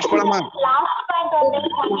 நெக்ஸ்ட் போலாமா?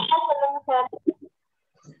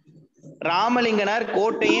 ராமலிங்கனார்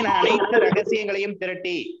கோட்டையின் அனைத்து ரகசியங்களையும்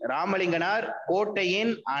திரட்டி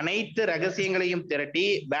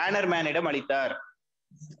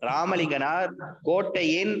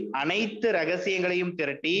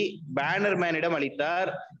பேனர்மேனிடம் அளித்தார்.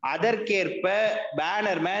 அதற்கேற்ப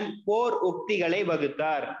பேனர்மேன் போர்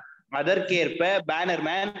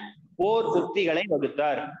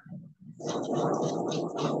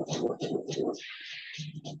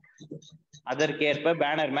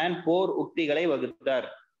உக்திகளை வகுத்தார்.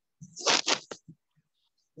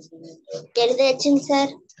 எழுதியாச்சுங்க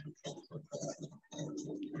சார்.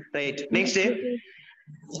 ரைட், நெக்ஸ்ட்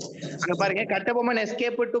அங்க பாருங்க. கட்டபொம்மன்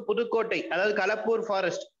எஸ்கேப் டு புதுக்கோட்டை, அதாவது களப்பூர்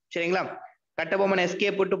ஃபாரஸ்ட். சரிங்களா? Kattabomman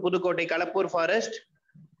escape to Pudukkottai, Kalappur forest.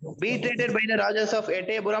 Betrayed by the Rajas of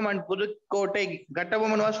Etepuram and Pudukkottai,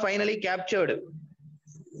 Kattabomman was finally captured.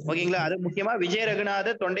 ஓகேங்களா? அது முக்கியமா விஜய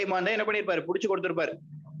ரகுநாத தொண்டைமான் தான் என்ன பண்ணிருப்பாரு, புடிச்சு கொடுத்திருப்பாரு.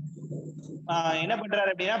 என்ன பண்றாரு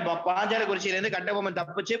அப்படின்னா, பாஞ்சாலங்குறிச்சியில இருந்து கட்டபொம்மன்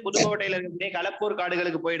தப்பிச்சு புதுக்கோட்டையில இருக்கக்கூடிய களப்பூர்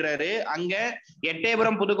காடுகளுக்கு போயிடுறாரு. அங்க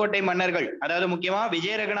எட்டயபுரம் புதுக்கோட்டை மன்னர்கள், அதாவது முக்கியமா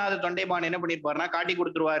விஜய ரகுநாத தொண்டைமான் என்ன பண்ணிருப்பாருன்னா காட்டி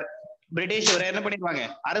கொடுத்துருவார். பிரிட்டிஷ் என்ன பண்ணிருவாங்க,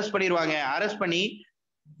 அரெஸ்ட் பண்ணிருவாங்க. அரெஸ்ட் பண்ணி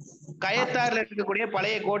கயத்தார்ல இருக்கக்கூடிய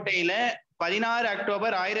பழைய கோட்டையில 16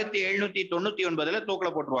 அக்டோபர் 1799 தூக்கில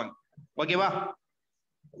போட்டுருவாங்க. ஓகேவா?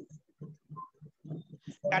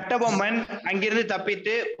 கட்டபொம்மன் அங்கிருந்து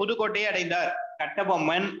தப்பித்து புதுக்கோட்டையை அடைந்தார்.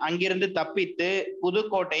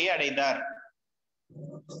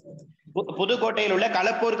 புதுக்கோட்டையில் உள்ள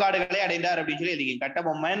களப்பூர் காடுகளை அடைந்தார் அப்படின்னு சொல்லி எழுதிங்க.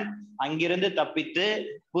 கட்டபொம்மன் அங்கிருந்து தப்பித்து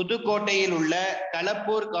புதுக்கோட்டையில் உள்ள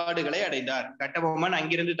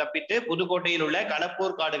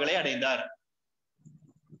களப்பூர் காடுகளை அடைந்தார்.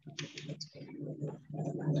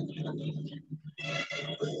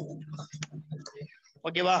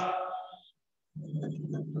 ஓகேவா?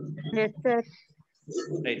 Yes, sir.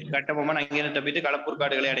 ரைட். கட்டபொம்மன் அங்கிருந்து தப்பித்து களப்பூர்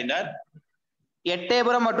காடுகளை அடைந்தார்.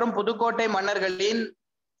 எட்டயபுரம் மற்றும் புதுக்கோட்டை மன்னர்களின்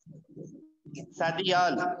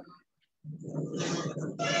சதியால்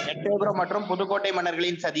எட்டயபுரம் மற்றும் புதுக்கோட்டை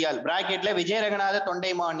மன்னர்களின் சதியால் பிராக்கெட்ல விஜயரங்கநாத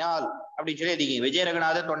தொண்டைமானால் அப்படின்னு சொல்லி எழுதிங்க.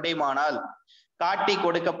 விஜயரங்கநாத தொண்டைமானால் காட்டி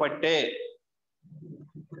கொடுக்கப்பட்டு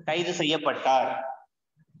கைது செய்யப்பட்டார்.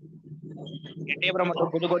 எட்டயபுரம்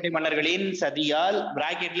மற்றும் புதுக்கோட்டை மன்னர்களின் சதியால்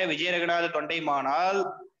பிராக்கெட்ல விஜயரங்கநாத தொண்டைமானால்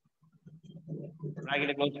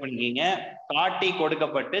பிராக்கெட்டை க்ளோஸ் பண்ணிக்கீங்க. காட்டி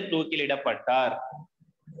கொடுக்கப்பட்டு தூக்கிலிடப்பட்டார்.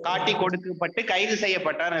 காட்டி கொடுக்கப்பட்டு கைது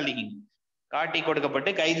செய்யப்பட்டார் எழுதிக்கிங்க. காட்டி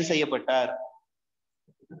கொடுக்கப்பட்டு கைது செய்யப்பட்டார்.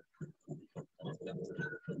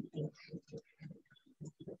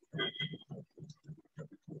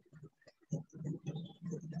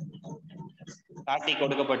 காட்டி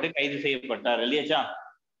கொடுக்கப்பட்டு கைது செய்யப்பட்டார் இல்லையாச்சா?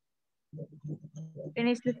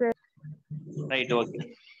 Finished, sir. Right, okay.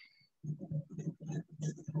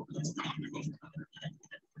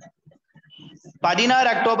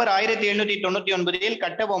 October 1799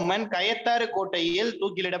 Kattabomman Kayathar கோட்டையில்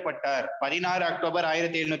தூக்கிலிடப்பட்டார். 16 அக்டோபர்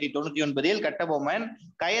 1799 கட்டபொம்மன்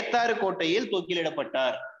கயத்தாறு கோட்டையில்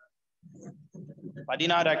தூக்கிலிடப்பட்டார்.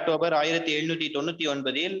 16 அக்டோபர்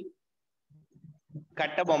 1799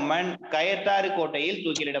 கட்டபொம்மன் கயத்தாறு கோட்டையில்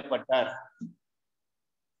தூக்கிலிடப்பட்டார்.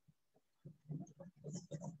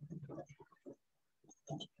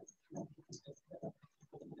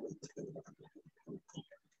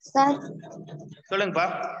 சார் சொல்லுங்கப்பா.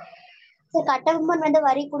 சார் கட்டபொம்மன் வந்து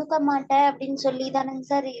வரி கொடுக்க மாட்டேன் அப்படின்னு சொல்லி தானேங்க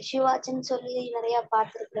சார் இஷ்யூ ஆச்சுன்னு சொல்லி நிறைய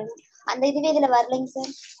பார்த்திருக்கேன். அந்த இதுவே இதுல வரலைங்க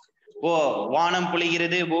சார். ஓ, வானம்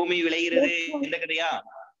புளிகிறது பூமி விளைகிறது இந்த கதையா?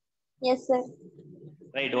 Yes sir.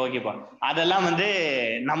 ரைட், ஓகேப்பா. அதெல்லாம் வந்து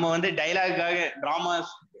நம்ம வந்து டைலாக்காக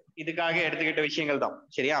டிராமாஸ் இதுக்காக எடுத்துக்கிட்ட விஷயங்கள் தான்,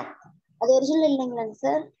 சரியா? அது ஒரிஜினல் இல்லைங்களாங்க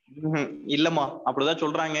சார்? இல்லம்மா, அப்படிதான்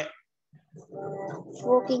சொல்றாங்க.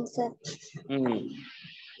 ஓகேங்க சார்.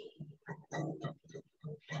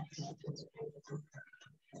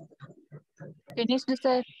 Finished,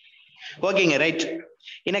 sir. ஓகேங்க, right.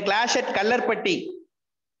 In a clash at Kallarpatti,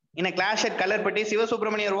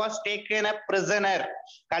 சிவசுப்ரமணியர் was taken a prisoner.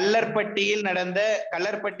 கல்லர்பட்டியில்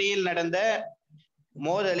நடந்த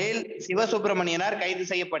மோதலில் சிவசுப்ரமணியனார் கைது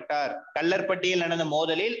செய்யப்பட்டார். கல்லர்பட்டியில் நடந்த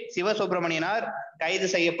மோதலில் சிவசுப்ரமணியனார் கைது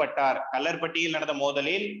செய்யப்பட்டார். கல்லர்பட்டியில் நடந்த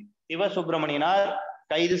மோதலில் சிவசுப்ரமணியனார்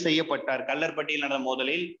கைது செய்யப்பட்டார். கல்லர்பட்டியில் நடந்த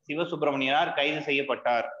மோதலில் சிவசுப்ரமணியனார் கைது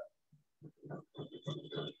செய்யப்பட்டார்.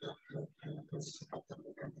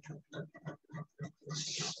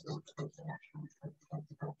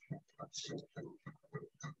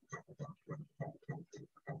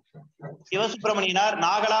 சிவசுப்ரமணியனார்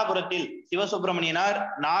நாகலாபுரத்தில்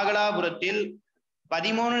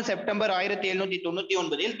 13 செப்டம்பர்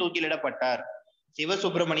 1799 தூக்கிலிடப்பட்டார்.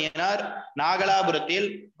 சிவசுப்ரமணியனார் நாகலாபுரத்தில்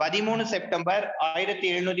 13 செப்டம்பர்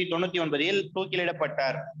 1799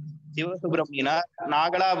 தூக்கிலிடப்பட்டார். சிவசுப்ரமணியனார்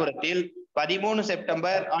நாகலாபுரத்தில் 13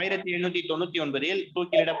 செப்டம்பர் 1799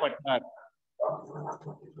 தூக்கிலிடப்பட்டார்.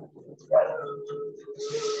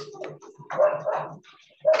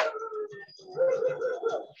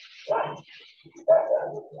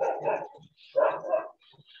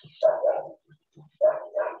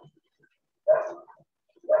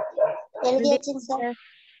 எழுதியாச்சுங்க சார்.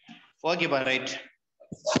 ஓகேப்பா, ரைட்.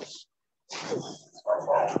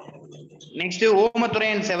 நெக்ஸ்ட்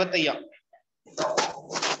ஓமத்துரையன் செவத்தையா.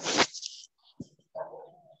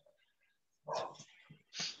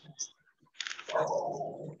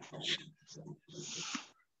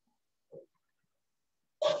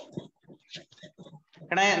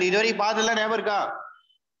 இதுவரை பார்த்ததுல ஞாபகம் இருக்கா?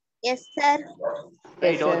 Yes sir.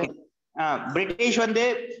 Right, okay. British வந்து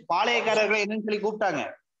பாளையக்காரர்களை என்னன்னு சொல்லி கூப்பிட்டாங்க?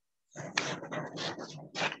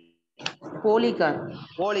 போலிகர்.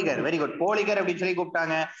 Very good. போலிகர் அப்படின்னு சொல்லி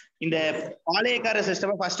கூப்பிட்டாங்க. இந்த பாளையக்கார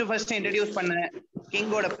சிஸ்டம் ஃபர்ஸ்ட் இன்ட்ரோடியூஸ் பண்ண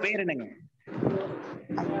கிங்கோட பேர் என்னங்க?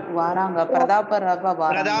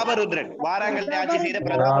 பிரதாபருத்ரன். வாராங்கல் ஆட்சி செய்த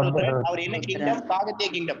பிரதாபருத்ரன். அவர் என்ன கிங்டம்? காகத்திய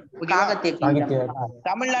கிங்டம்.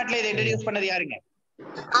 தமிழ்நாட்டுல இதை இன்ட்ரோடியூஸ் பண்ணது யாருங்க?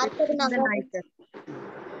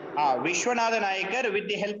 Viswanatha Nayakkar with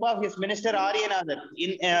the help of his minister ஆரியநாதர்.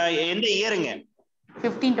 எந்த இயருங்க?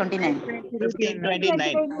 1529.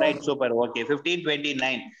 Right, super. ஓகே,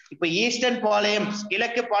 1529. இப்ப ஈஸ்டர்ன் பாளையம்,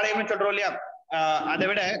 கிழக்கு பாளையம் சொல்றோம் இல்லையா? அதை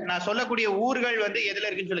விட நான் சொல்லக்கூடிய ஊர்கள் வந்து எதுல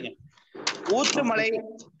இருக்குன்னு சொல்லுங்க. ஊத்துமலை,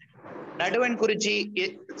 நடுவன்குறிச்சி,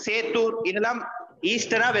 சேத்தூர், இதெல்லாம்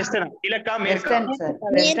ஈஸ்டர்னா வெஸ்டர்னா? கிழக்கா மேற்கா?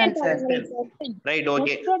 Right,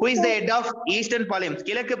 okay. who is the head of eastern பாளையம்?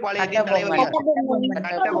 கிழக்கு பாளையத்தின் தலைவர் யார்?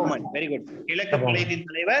 கட்டபொம்மன். Very good. கிழக்கு பாளையத்தின்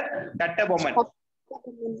தலைவர் கட்டபொம்மன்.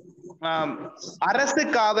 அரசு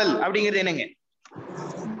காவல் அப்படிங்கிறது என்னங்க?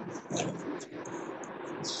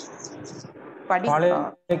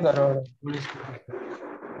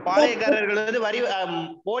 பாளையக்காரர்கள் வந்து வரி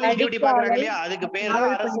போலீஸ் டியூட்டி பாக்குறாங்க இல்லையா, அதுக்கு பேர்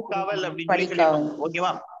தான் அரசு காவல் அப்படின்னு சொல்லி சொல்லிருப்பாங்க.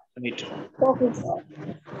 ஓகேவா?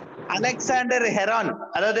 அலெக்சாண்டர் ஹெரான்,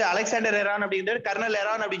 அதாவது அலெக்சாண்டர் ஹெரான் அப்படின்றது கர்னல்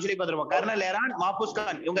ஹெரான் அப்படின்னு சொல்லி பார்த்திருப்போம். கர்னல் ஹெரான், மாபுஸ்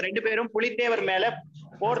கான், இவங்க 2 பேரும் புலித்தேவர் மேல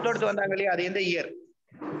போர் தொடுத்து வந்தாங்க இல்லையா, அது எந்த year?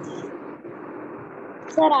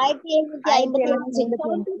 Sir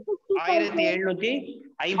 1755.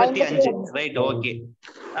 Right, okay.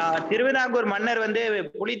 Thiruvithamkoor மன்னர் வந்து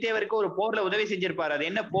புலித்தேவருக்கு ஒரு போர்ல உதவி செஞ்சிருப்பாரு, அது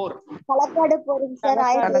என்ன போர்? Kalakkad boring sir.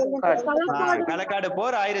 களக்காடு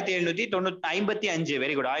போர் 1755.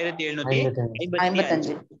 Very good,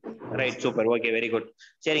 1755. Right, super, okay, very good.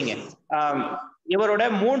 சரிங்க. இவரோட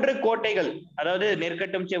 3 கோட்டைகள், அதாவது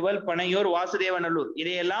நெற்கட்டும் செவ்வல், பனையூர், வாசுதேவநல்லூர்,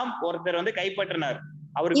 இதையெல்லாம் ஒருத்தர் வந்து கைப்பற்றினார்.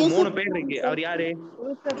 அவருக்கு 3 பேர் இருக்கு. அவர் யாரு?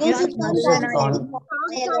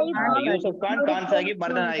 யூசுப் கான், கான் சாஹிப்,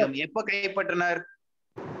 மருதநாயகம். எப்ப கைப்பற்றினார்?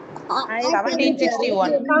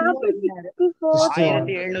 1761.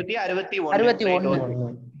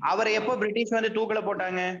 அவரை எப்போ பிரிட்டிஷ் வந்து தூக்கல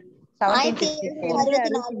போட்டாங்க?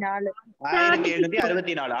 1764.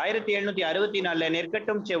 1764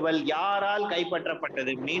 நெற்கட்டும் செவ்வல் யாரால்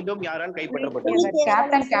கைப்பற்றப்பட்டது? மீண்டும் யாரால் கைப்பற்றப்பட்டது?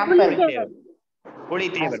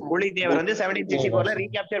 புலித்தேவர். புலித்தேவர் வந்து 1764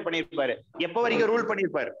 ரீகேப்சர் பண்ணிருப்பாரு. எப்ப வரைக்கும் ரூல்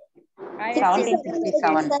பண்ணிருப்பாரு?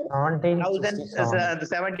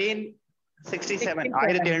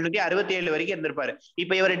 1767 வரைக்கும் இருந்திருப்பாரு.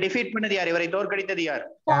 இப்ப இவரை டிஃபீட் பண்ணது யார்? இவரை தோற்கடித்தது யார்?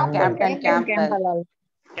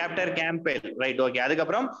 Captain Campbell. Right, okay.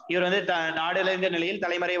 அதுக்கப்புறம் இவர் வந்து நாடுல நிலையில்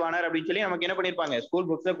தலைமறைவானார் அப்படின்னு சொல்லி நமக்கு என்ன பண்ணிருப்பாங்க, ஸ்கூல்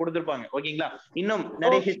புக்ஸ்ல கொடுத்திருப்பாங்க. ஓகேங்களா? இன்னும்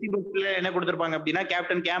நிறைய ஹிஸ்டரி புக்ஸ்ல என்ன கொடுத்திருப்பாங்க அப்படின்னா,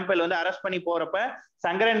 கேப்டன் கேம்பெல் வந்து அரெஸ்ட் பண்ணி போறப்ப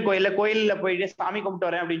சங்கரன் கோயில்ல போயிட்டு சாமி கும்பிட்டு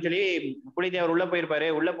வரேன் அப்படின்னு சொல்லி புலித்தேவர் உள்ள போயிருப்பாரு.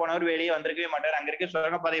 உள்ள போனவர் வெளியே வந்திருக்கவே மாட்டார். அங்க இருக்க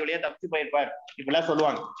சுரங்கப்பாதை வழியா தப்பிச்சு போயிருப்பார். இப்படிலாம்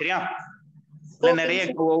சொல்லுவாங்க. சரியா? நிறைய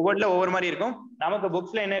ஒவ்வொருல ஒவ்வொரு மாதிரி இருக்கும். நமக்கு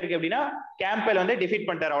புக்ஸ்ல என்ன இருக்கு அப்படின்னா, கேம்பெல் வந்து டிஃபீட்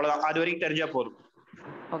பண்ணிட்டார், அவ்வளவுதான். அது வரைக்கும் தெரிஞ்சா போதும்.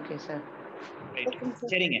 Okay sir.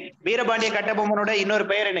 சரிங்க. வீரபாண்டிய கட்டபொம்மனோட இன்னொரு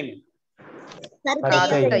பெயர் என்னங்க?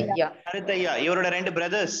 கருத்தையா. இவரோட 2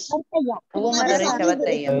 பிரதர்ஸ், ஊமதுரை,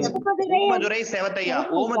 செவத்தையா.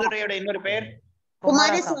 ஊமதுரையோட இன்னொரு பெயர்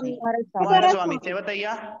Kumaraswamy.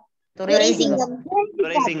 Sevathaiya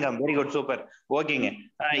Thuraisingam. Very good, super, ஓகேங்க.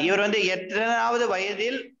 இவர் வந்து எத்தனாவது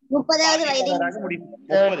வயதில்? 30வது வயதில்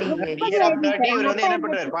இவர் வந்து என்ன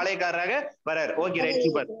பண்றாரு? பாளையக்காரராக வர்றார். Okay, right,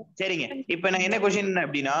 super. சரிங்க. இப்ப நான் என்ன கொஸ்டின்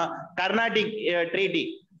அப்படின்னா, கர்நாடிக் ட்ரீட்டி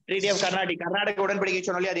ஆஃப் கர்நாடிக், கர்நாடக உடன்படிக்கை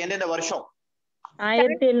சொன்னோம் இல்லையா, அது எந்தெந்த வருஷம்?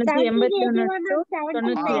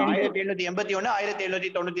 1781,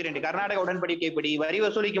 1792. கர்நாடக உடன்படிக்கைப்படி வரி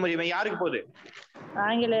வசூலிக்கும் உரிமை யாருக்கு போகுது?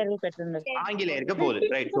 ஆங்கிலேயருக்கு போகுது.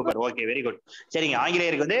 Right, super, okay, very good. சரிங்க.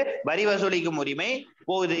 ஆங்கிலேயருக்கு வந்து வரி வசூலிக்கும் உரிமை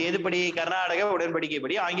போகுது. எதுபடி? கர்நாடக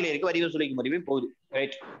உடன்படிக்கைப்படி ஆங்கிலேயருக்கு வரி வசூலிக்கும் உரிமை போகுது.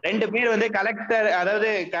 ரைட். 2 பேர் வந்து கலெக்டர், அதாவது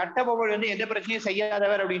கட்டபொம்மன் வந்து எந்த பிரச்சனையும்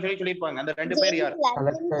செய்யாதவர் அப்படின்னு சொல்லி சொல்லியிருப்பாங்க. அந்த 2 பேர் யார்?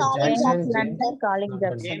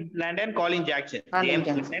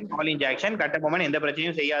 காலின் ஜாக்சன். கட்டபொம்மன் எந்த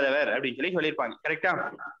பிரச்சனையும் செய்யாதவர் அப்படின்னு சொல்லி சொல்லியிருப்பாங்க. கரெக்டா?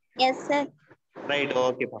 Yes sir. ரைட்,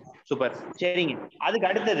 ஓகேப்பா, சூப்பர். சரிங்க. அதுக்கு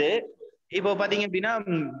அடுத்தது இப்போ பாத்தீங்க அப்படின்னா,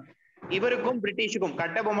 இவருக்கும் பிரிட்டிஷுக்கும்,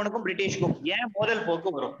 கட்டபொம்மனுக்கும் பிரிட்டிஷுக்கும் ஏன் மோதல் போக்கு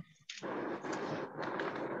வரும்?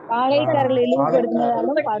 பாளையக்காரர்களை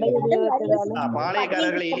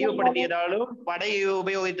இழிவுபடுத்தியதாலும் படை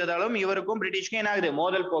உபயோகித்ததாலும் இவருக்கும் பிரிட்டிஷ்க்கும் என்ன ஆகுது?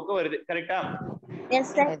 மோதல் போக்கு வருது. கரெக்டா?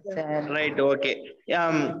 Right, okay.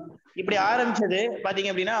 இப்படி ஆரம்பிச்சது பாத்தீங்க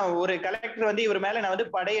அப்படின்னா, ஒரு கலெக்டர் வந்து இவர் மேல நான்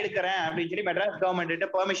வந்து படையெடுக்கிறேன் அப்படின்னு சொல்லி மெட்ராஸ் கவர்மெண்ட்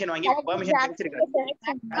பெர்மிஷன் வாங்கி கிடைச்சிருக்காரு.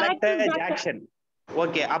 Collector Jackson.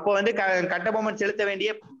 ஓகே. அப்போ வந்து கட்டபொம்மன் செலுத்த வேண்டிய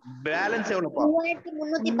பேலன்ஸ் எவ்வளவுப்பா?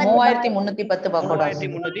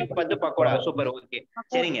 3310 பக்கோடா. Super, okay.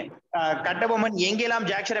 சரிங்க. கட்டபொம்மன் எங்கெல்லாம்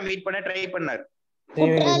ஜாக்சனை மீட் பண்ண ட்ரை பண்ணார்?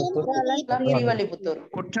 குற்றாலம்,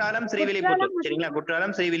 ஸ்ரீவில்லிபுத்தூர். சரிங்களா?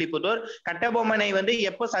 குற்றாலம், ஸ்ரீவில்லிபுத்தூர். கட்டபொம்மனை வந்து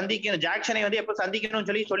எப்ப சந்திக்கணும், ஜாக்சனை வந்து எப்ப சந்திக்கணும்னு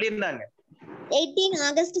சொல்லி சொல்லியிருந்தாங்க? 18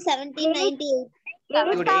 ஆகஸ்ட் 1798.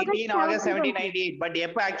 18 ஆகஸ்ட் 1798. பட்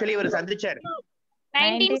எப்ப ஆக்சுவலி இவர் சந்திச்சார்?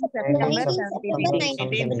 19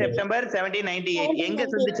 செப்டம்பர் 1798. எங்க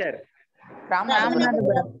சந்திச்சார்?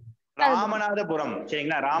 ராமநாதபுரம்.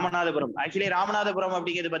 சரிங்களா? ராமநாதபுரம். ஆக்சுவலி ராமநாதபுரம்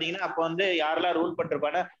அப்படிங்கிறது பாத்தீங்கன்னா, அப்ப வந்து யாரெல்லாம் ரூல்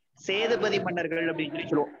பண்றப்பான சேதுபதி மன்னர்கள் அப்படின்னு சொல்லி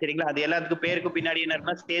சொல்லுவோம். சரிங்களா? அது எல்லாத்துக்கும் பேருக்கு பின்னாடி என்ன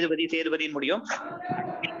இருக்குன்னா, சேதுபதினு முடியும்.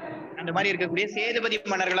 அந்த மாதிரி இருக்கக்கூடிய சேதுபதி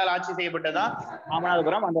மன்னர்களால் ஆட்சி செய்யப்பட்டதான்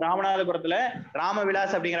ராமநாதபுரம். அந்த ராமநாதபுரத்துல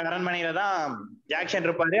ராமவிலாஸ் அப்படிங்கிற அரண்மனையில தான் ஜாக்சன்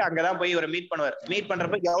இருப்பாரு. அங்கதான் போய் இவரை மீட் பண்ணுவார். மீட்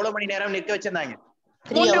பண்றப்ப எவ்வளவு மணி நேரம் நிக்க வச்சிருந்தாங்க?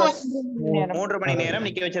 3 மணி நேரம்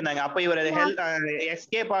நிக்க வச்சிருந்தாங்க. அப்ப இவர்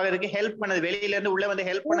எஸ்கேப் ஆகிறதுக்கு ஹெல்ப் பண்ணது, வெளியில இருந்து உள்ள வந்து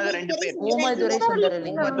ஹெல்ப் பண்ணது 2 பேர்.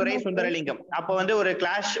 ஊமதுரை சுந்தரலிங்கம். அப்ப வந்து ஒரு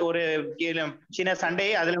கிளாஷ், ஒரு சின்ன சண்டே,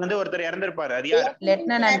 அதுல வந்து ஒருத்தர் இறந்திருப்பாரு. அது யார்?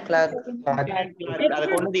 Lieutenant Clark. அதை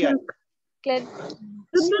கொன்னது யார்?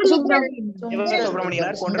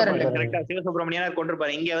 சிவசுப்ரமணியனார் கொண்டிருப்பாங்க. கரெக்டா, சிவசுப்ரமணியனார்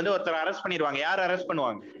கொண்டிருப்பாரு. இங்க வந்து ஒருத்தர் அரெஸ்ட் பண்ணிடுவாங்க. யார் அரெஸ்ட்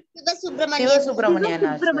பண்ணுவாங்க?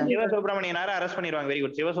 சிவசுப்ரமணியனார் அரெஸ்ட் பண்ணிடுவாங்க. Very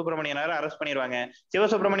good. சிவசுப்ரமணியனார் அரெஸ்ட் பண்ணிடுவாங்க.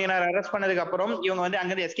 சிவசுப்ரமணியனார் அரெஸ்ட் பண்ணதுக்கு அப்புறம் இவங்க வந்து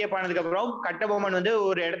அங்கிருந்து எஸ்கேப் ஆனதுக்கு அப்புறம் கட்டபொம்மன் வந்து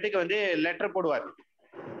ஒரு இடத்துக்கு வந்து லெட்டர் போடுவார்.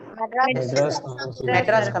 Madras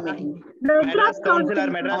council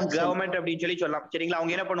R Madras government அப்படின்னு சொல்லி சொல்லலாம். சரிங்களா?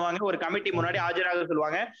 அவங்க என்ன பண்ணுவாங்க, ஒரு கமிட்டி முன்னாடி ஆஜராக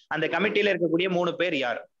சொல்லுவாங்க. அந்த கமிட்டியில இருக்கக்கூடிய 3 பேர்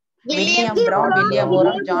யார்? வில்லியம் பிரவுன், வில்லியம்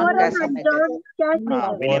ஓரம், ஜான் காசமேஜர்.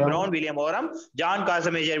 வில்லியம் பிரவுன், வில்லியம் ஓரம், ஜான்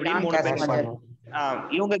காசமேஜர் அப்படின்னு 3 பேர்.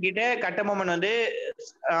 இவங்க கிட்ட கட்டபொம்மன் வந்து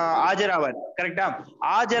ஆஜராவார். கரெக்டா?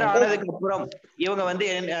 ஆஜர் ஆனதுக்கு அப்புறம் இவங்க வந்து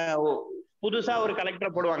புதுசா ஒரு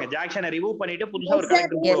கலெக்டர் போடுவாங்க. ஜாக்சனை ரிமூவ் பண்ணிட்டு புதுசா ஒரு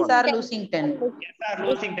கலெக்டர் போடுவாங்க. SR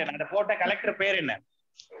Lushington. அந்த போட்ட கலெக்டர் பேர் என்ன?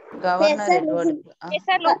 கவர்னர்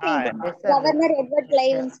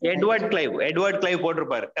எட்வர்ட் கிளைவ்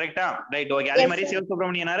போட்டிருப்பாரு. கரெக்டா? Right, okay. அதே மாதிரி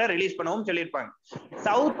சிவசுப்ரமணியனாரை ரிலீஸ் பண்ணவும் சொல்லியிருப்பாங்க.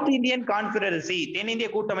 சவுத் இந்தியன் கான்ஃபெடரசி, தென்னிந்திய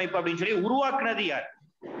கூட்டமைப்பு அப்படின்னு சொல்லி உருவாக்குனது யார்?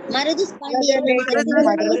 மருது சகோதரர்கள்.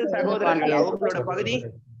 அவங்களோட பகுதி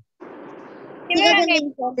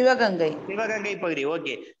சிவகங்கை பகுதி.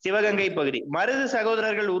 ஓகே, சிவகங்கை பகுதி. மருது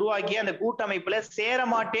சகோதரர்கள் உருவாக்கிய அந்த கூட்டமைப்புல சேர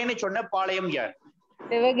மாட்டேன்னு சொன்ன பாளையம் யார்?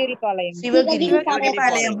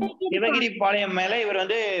 சிவகிரி பாளையம் மேல இவர்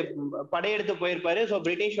வந்து படையெடுத்து போயிருப்பாரு. சோ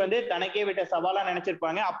பிரிட்டிஷ் வந்து தனக்கே விட்ட சவாலா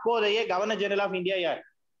நினைச்சிருப்பாங்க. அப்போதைய கவர்னர் ஜெனரல் ஆஃப் இந்தியா யார்?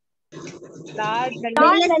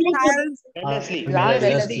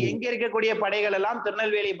 எங்க இருக்கக்கூடிய படைகள் எல்லாம்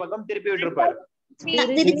திருநெல்வேலி பக்கம் திருப்பி விட்டுருப்பாரு.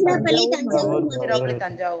 திருச்சிராப்பள்ளி,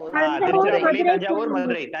 தஞ்சாவூர்,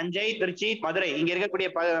 மதுரை. தஞ்சை, திருச்சி, மதுரை இங்க இருக்கக்கூடிய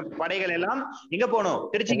படைகள் எல்லாம் இங்க போகணும்,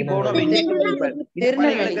 திருச்சிக்கு போகணும் அப்படின்னு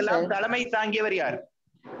படைகளுக்கெல்லாம் தலைமை தாங்கியவர் யார்?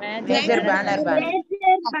 Major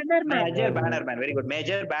Bannerman. Very good,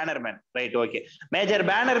 major Bannerman. Right, okay. Major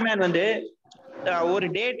Bannerman வந்து ஒரு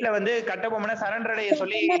டேட்ல வந்து கட்டபொம்மனை சரண்டர் அடைய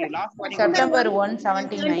சொல்லி September 1,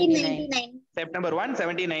 1799. September 1,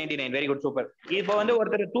 1799. Very good, super. இப்போ வந்து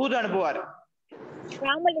ஒருத்தர் தூது அனுப்புவார்.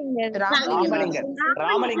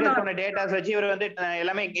 ராமலிங்கர் சொன்ன டேட்டாஸ் வச்சு இவர் வந்து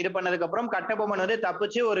எல்லாமே இது பண்ணதுக்கு அப்புறம் கட்டபொம்மன் வந்து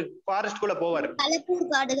தப்பிச்சு ஒரு ஃபாரஸ்ட் குள்ள போவார். களப்பூர்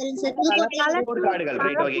காடுகள்.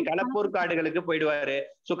 Right, okay. களப்பூர் காடுகளுக்கு போயிடுவாரு.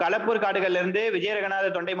 சோ களப்பூர் காடுகள்ல இருந்து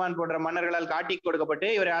விஜயரகநாத தொண்டைமான் போன்ற மன்னர்களால் காட்டி கொடுக்கப்பட்டு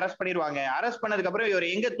இவரை அரெஸ்ட் பண்ணிடுவாங்க. அரெஸ்ட் பண்ணதுக்கு அப்புறம்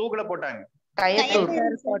இவர் எங்க தூக்குல போட்டாங்க?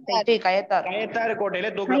 கயத்தாறு கோட்டையில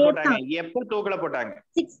தூக்குல போட்டாங்க. எப்ப தூக்குல போட்டாங்க?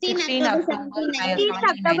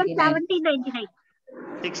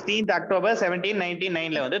 16 அக்டோபர்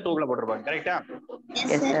 1799ல வந்து தூக்குல போட்டிருப்பாங்க. கரெக்டா?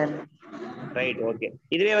 Right, okay.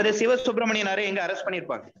 இதுவே வந்து சிவசுப்ரமணியனாரை எங்க அரெஸ்ட்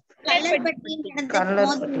பண்ணிருப்பாங்க?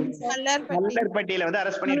 கல்லர்பட்டியில வந்து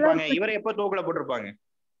அரெஸ்ட் பண்ணிருப்பாங்க. இவரை எப்ப தூக்குல போட்டிருப்பாங்க?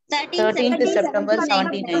 13 செப்டம்பர்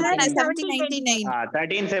 1799.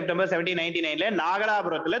 13 செப்டம்பர் 1799ல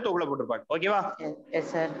நாகலாபுரத்துல தூக்குல போட்டிருப்பாங்க. ஓகேவா? Yes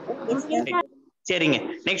sir. சரிங்க.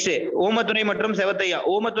 நெக்ஸ்ட், ஊமத்துரை மற்றும் செவத்தையா.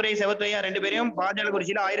 ஊமத்துரை, செவத்தையா ரெண்டு பேரையும்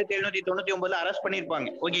பாஞ்சாலங்குறிச்சியில 1799ல அரெஸ்ட் பண்ணிருப்பாங்க.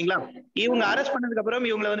 ஓகேங்களா? இவங்க அரெஸ்ட் பண்ணதுக்கு அப்புறம்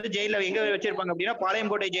இவங்களை வந்து ஜெயில எங்க வச்சிருப்பாங்க அப்படின்னா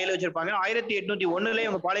பாளையங்கோட்டை ஜெயில வச்சிருப்பாங்க. 1801ல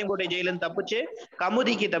இவங்க பாளையங்கோட்டை ஜெயில தப்பிச்சு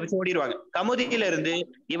கமுதிக்கு தப்பிச்சு ஓடிடுவாங்க. கமுதியில இருந்து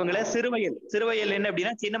இவங்களை சிறுவயல் என்ன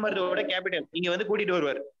அப்படின்னா சின்னமருதோட கேபிட்டல் இங்க வந்து கூட்டிட்டு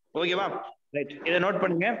வருவார். ஓகேவா? ரைட், இதை நோட்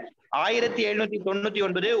பண்ணுங்க.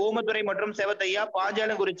 1799 ஊமத்துரை மற்றும் செவத்தையா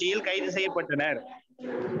பாஞ்சாலங்குறிச்சியில் கைது செய்யப்பட்டனர்.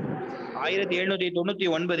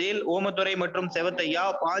 1799 ஓமத்துரை மற்றும் செவத்தையா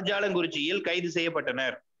பாஞ்சாலங்குறிச்சியில் கைது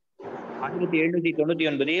செய்யப்பட்டனர்.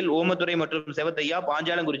 1799 ஓமத்துரை மற்றும் செவத்தையா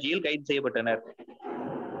பாஞ்சாலங்குறிச்சியில் கைது செய்யப்பட்டனர்.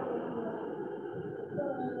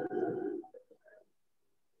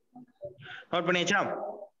 நோட் பண்ணியாச்சா?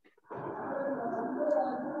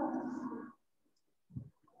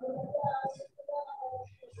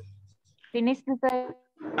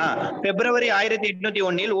 பிப்ரவரி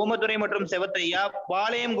 1801 ஓமத்துரை மற்றும் செவத்தையா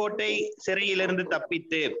பாளையங்கோட்டை சிறையிலிருந்து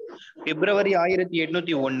தப்பித்து பிப்ரவரி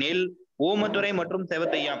 1801 ஓமத்துரை மற்றும்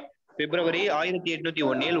செவத்தையா பிப்ரவரி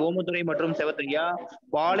 1801 ஓமத்துரை மற்றும் செவத்தையா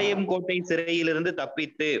பாளையங்கோட்டை சிறையிலிருந்து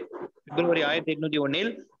தப்பித்து பிப்ரவரி 1801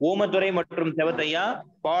 ஓமத்துரை மற்றும் செவத்தையா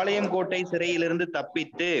பாளையங்கோட்டை சிறையிலிருந்து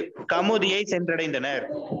தப்பித்து கமுதியை சென்றடைந்தனர்.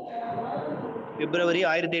 பிப்ரவரி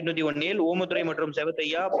 1801 ஓமத்துரை மற்றும்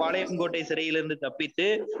செவத்தையா பாளையங்கோட்டை சிறையிலிருந்து தப்பித்து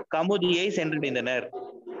கமுதியை சென்றடைந்தனர்.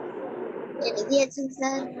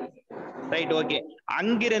 Right, okay.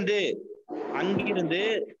 அங்கிருந்து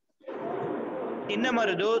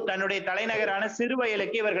சின்னமருது தன்னுடைய தலைநகரான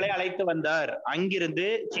சிறுவயலுக்கு இவர்களை அழைத்து வந்தார். அங்கிருந்து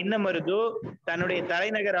சின்னமருது தன்னுடைய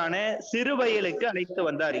தலைநகரான சிறுவயலுக்கு அழைத்து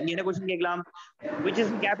வந்தார். இங்க என்ன क्वेश्चन கேட்கலாம்? which is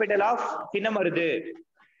the capital of Chinna Marudhu?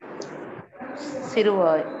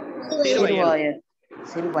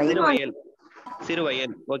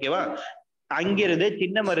 Siruvayal. ஓகேவா? அங்கிருந்து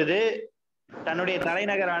சின்னமருது தன்னுடைய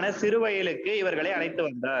தலைநகரான சிறுவயலுக்கு இவர்களை அழைத்து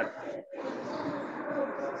வந்தார்.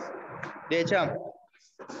 தேச்சா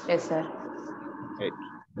Yes, sir.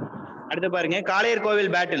 அடுத்து பாருங்க, காளையர்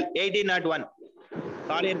கோவில் பேட்டில் 1801.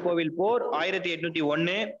 காளையர் கோவில் போர்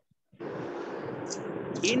 1801.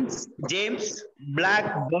 இன்ஸ், ஜேம்ஸ்,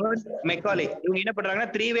 பிளாக் பர்ன், மெக்காலே இவங்க என்ன பண்றாங்கன்னா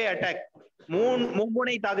 3-way அட்டாக்,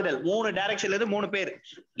 மும்முனை தாக்குதல், 3 டைரக்ஷன்ல இருந்து 3 பேர்.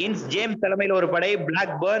 இன்ஸ் ஜேம்ஸ் தலைமையில ஒரு படை,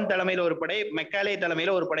 பிளாக் பர்ன் தலைமையில ஒரு படை, மெக்காலே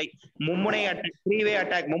தலைமையில ஒரு படை. மும்முனை அட்டாக், 3-way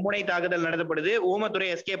அட்டாக், மும்முனை தாக்குதல் நடத்தப்படுது. ஊமத்துறை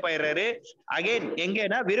எஸ்கேப் ஆயிடுறாரு. அகைன்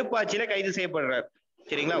எங்கன்னா விருப்பாட்சியில கைது செய்யப்படுறாரு.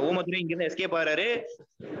 சரிங்களா? ஊமத்துறை இங்க இருந்து எஸ்கேப் ஆகிறாரு.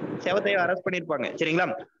 செவத்தையா அரெஸ்ட் பண்ணிருப்பாங்க. சரிங்களா?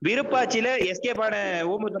 விருப்பாட்சியில எஸ்கேப் ஆன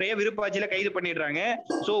ஊமத்துறையை விருப்பாட்சியில கைது பண்ணிடுறாங்க.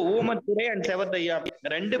 சோ ஊமத்துறை அண்ட் செவத்தையா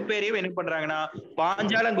 2 பேரையும் என்ன பண்றாங்கன்னா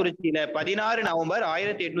பாஞ்சாலங்குறிச்சியில 16 நவம்பர்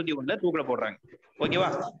 1801 தூக்கில போடுறாங்க. ஓகேவா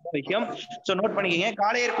விஷயம்? சோ நோட் பண்ணிக்கங்க.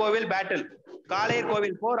 காளையர் கோவில் பேட்டில், காளையர்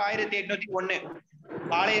கோவில் போர் 1801.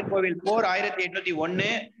 காளையர் கோவில் போர்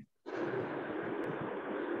 1801.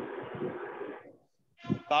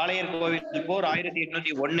 காளையர் கோவில் போர்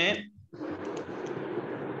 1801.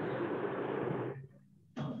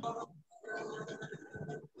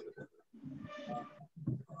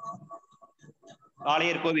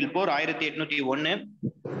 காளையர் கோவில் போர் 1801.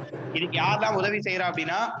 இதுக்கு யாரெல்லாம் உதவி செய்யறா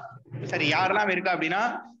அப்படின்னா, சரி யாரெல்லாம் இருக்கா அப்படின்னா,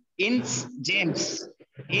 இன்ஸ் ஜேம்ஸ்,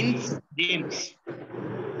 இன்ஸ் ஜேம்ஸ்,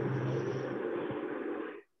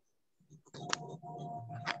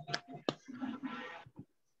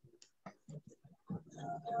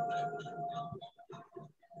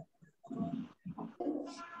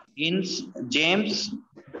 இன்ஸ் James,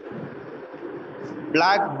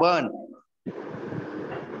 black burn,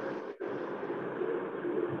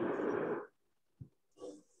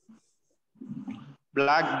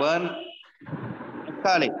 black burn,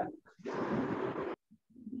 Macaulay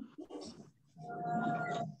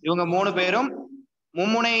இவங்க 3 பேரும்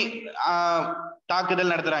மும்முனை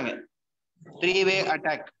தாக்குதல் நடத்துறாங்க. 3-way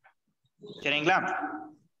attack. சரிங்களா?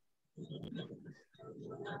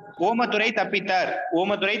 ஓமத்துறை தப்பித்தார்,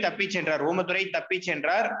 ஓமத்துறை தப்பி சென்றார், ஓமத்துறை தப்பி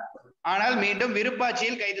சென்றார். ஆனால் மீண்டும்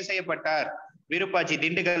விருப்பாட்சியில் கைது செய்யப்பட்டார். விருப்பாட்சி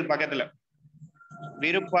திண்டுக்கல் பக்கத்துல,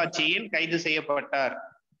 விருப்பாட்சியில் கைது செய்யப்பட்டார்.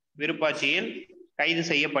 விருப்பாட்சியில் கைது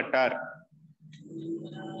செய்யப்பட்டார்.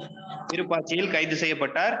 விருப்பாட்சியில் கைது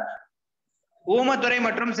செய்யப்பட்டார். ஊமத்துறை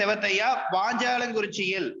மற்றும் செவத்தையா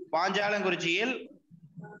பாஞ்சாலங்குறிச்சியில், பாஞ்சாலங்குறிச்சியில்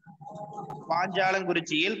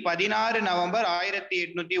 16 நவம்பர்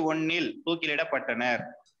 1801 தூக்கிலிடப்பட்டனர்.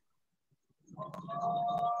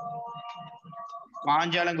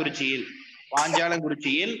 பாஞ்சாலங்குறிச்சியில்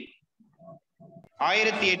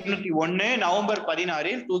 1801 நவம்பர்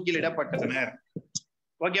 16 தூக்கிலிடப்பட்டனர்.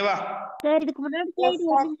 ஓகேவா சார்? இதுக்கு முன்னாடி ஸ்லைடு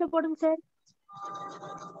நிமிஷம் போடுங்க சார்.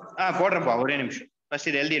 போடுறப்பா, ஒரே நிமிஷம். ஃபர்ஸ்ட்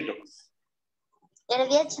இது எழுதிட்டோம்.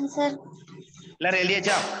 எழுதியாச்சு சார். எல்லாரும்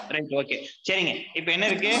எழுதியாச்சா? Right, okay. சரிங்க. இப்ப என்ன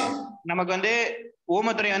இருக்கு நமக்கு வந்து,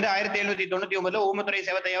 ஊமத்துறை வந்து 1799 ஊமத்துறை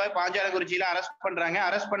செவத்தையாவை பாஞ்சாலங்குறிச்சியில அரெஸ்ட் பண்றாங்க.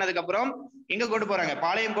 அரெஸ்ட் பண்ணதுக்கு அப்புறம் எங்க கொண்டு போறாங்க?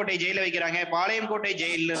 பாளையங்கோட்டை ஜெயில வைக்கிறாங்க. பாளையங்கோட்டை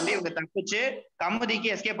ஜெயில இருந்து இவங்க தப்பிச்சு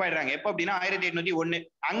கமுதிக்கு எஸ்கேப் ஆயிடுறாங்க. எப்ப அப்படின்னா 1801.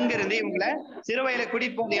 அங்க இருந்து இவங்களை சிறுவயல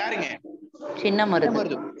கூட்டிட்டு போறது யாருங்க? சின்ன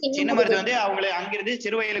மருது. சின்ன மருது வந்து அவங்களை அங்கிருந்து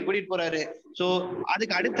சிறுவயல கூட்டிட்டு போறாரு. சோ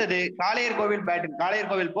அதுக்கு அடுத்தது காளையர் கோவில் பேட்டில்,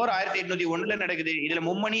 காளையர் கோவில் போர் 1801 நடக்குது. இதுல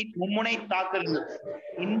மும்முனை தாக்குதல்,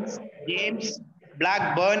 இன்ஸ் ஜேம்ஸ், பிளாக்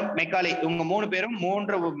பர்ன், மெக்காலே இவங்க 3 பேரும்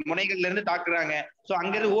 3 முனைகள்ல இருந்து தாக்குறாங்க. சோ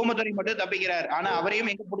அங்கிருந்து ஊமத்துறை மட்டும் தப்பிக்கிறார். ஆனா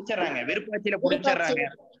அவரையும் எங்க புடிச்சிடறாங்க? விருப்பாட்சியில புடிச்சிடறாங்க.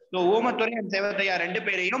 சோ ஊமத்துறை அண்ட் செவத்தையா 2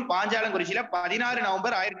 பேரையும் பாஞ்சாலங்குறிச்சியில 16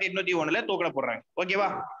 நவம்பர் 1801 தூக்கில போடுறாங்க. ஓகேவா?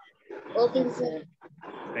 Okay sir.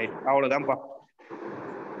 ரைட், அவ்வளவுதான்ப்பா.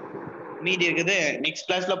 மீதி இருக்குது நெக்ஸ்ட்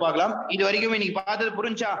கிளாஸ்ல பார்க்கலாம். இது வரைக்கும் இன்னைக்கு பார்த்தது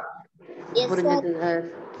புரிஞ்சா? புரிஞ்சது சார்.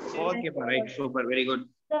 ஓகேப்பா, ரைட், சூப்பர், வெரி குட்.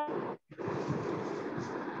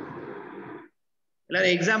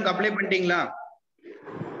 எல்லாரும் எக்ஸாம்க்கு அப்ளை பண்ணிட்டீங்களா?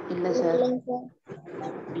 இல்ல சார்.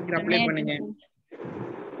 நீங்க அப்ளை பண்ணுங்க.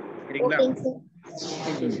 சரிங்களா?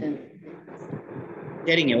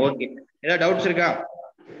 சரிங்க, ஓகே. ஏதாவது டவுட்ஸ் இருக்கா?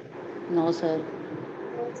 No sir.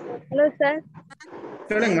 Hello sir.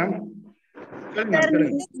 சொல்லுங்க மேம்.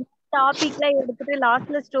 சொல்லுங்க. டாபிக்ல எடுத்துட்டு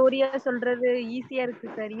லாஸ்ட்ல ஸ்டோரியா சொல்றது ஈஸியா இருக்கு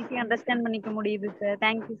சார். ஈஸியா அண்டர்ஸ்டாண்ட் பண்ணிக்க முடியுது சார்.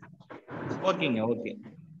 Thank you. ஓகேங்க, okay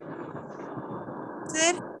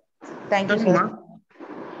sir. Thank you sir.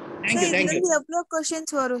 Thank you, thank you. எவ்வளவு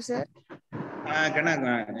क्वेश्चंस வரும் சார்? கண்ணா,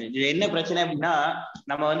 இது என்ன பிரச்சனை அப்படின்னா,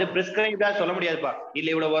 நம்ம வந்து பிரிஸ்கிரைப்டா சொல்ல முடியாதுப்பா.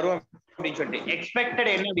 இல்ல இவ்வளவு வரும் அப்படின்னு சொல்லிட்டு.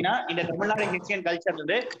 எக்ஸ்பெக்டட் என்ன அப்படின்னா, இந்த தமிழ்நாடு ஹிஸ்டரி அண்ட் கல்ச்சர்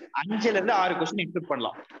வந்து 5ல இருந்து 6 क्वेश्चन எக்ஸ்பெக்ட்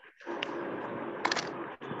பண்ணலாம்.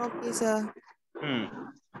 Okay sir.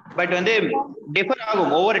 பட் வந்து டிஃபர்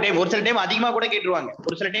ஆகும் ஒவ்வொரு டைம். ஒரு சில டைம் அதிகமா கூட கேட்டுருவாங்க,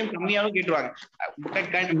 ஒரு சில டைம் கம்மியாவும் கேட்டுருவாங்க.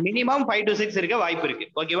 மினிமம் 5 to 6 இருக்க வாய்ப்பு இருக்கு.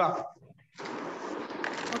 ஓகேவா?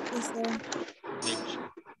 Okay sir.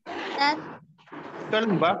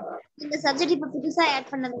 சொல்லுங்கப்பா. இந்த சப்ஜெக்ட் இப்ப புதுசா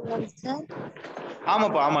ஆட் பண்ணதுங்களா சார்?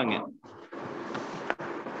 ஆமாப்பா, ஆமாங்க.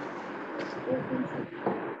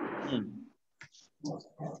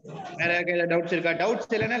 வேற ஏதாவது டவுட்ஸ் இருக்கா?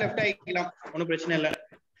 டவுட்ஸ் இல்லைன்னா லெஃப்ட் ஆகிக்கலாம், ஒன்றும் பிரச்சனை இல்லை.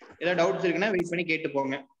 ஏதாவது டவுட்ஸ் இருக்குன்னா வெயிட் பண்ணி கேட்டு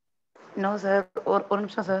போங்க. நோ சார், ஒரு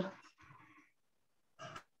நிமிஷம் சார்.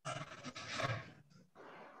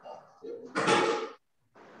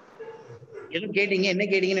 எதுவும் கேட்டீங்க? என்ன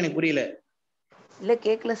கேட்டீங்கன்னு எனக்கு புரியல. இல்ல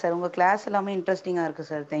கேட்கல சார், உங்க கிளாஸ் எல்லாமே இன்ட்ரெஸ்டிங்கா இருக்கு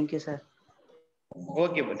சார். Thank you sir.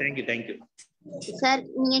 ஓகேப்பா, தேங்க்யூ தேங்க்யூ. சார்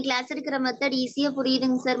நீங்க கிளாஸ் எடுக்கிற மெத்தட் ஈஸியா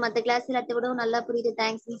புரியுதுங்க சார். மத்த கிளாஸ் எல்லாத்த விட நல்லா புரியுது.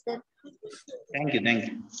 Thanks sir. Thank you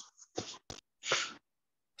thank you.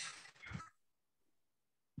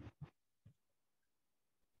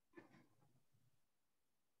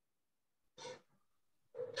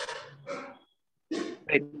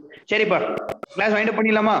 சரிப்பா, கிளாஸ் வைண்ட் அப்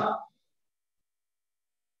பண்ணிடலாமா?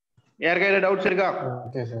 யாருக்காவது டவுட்ஸ் இருக்கா?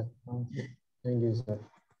 Okay sir. Thank you sir.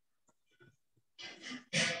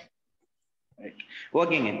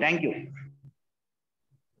 ஓகேங்க, தேங்க்யூ.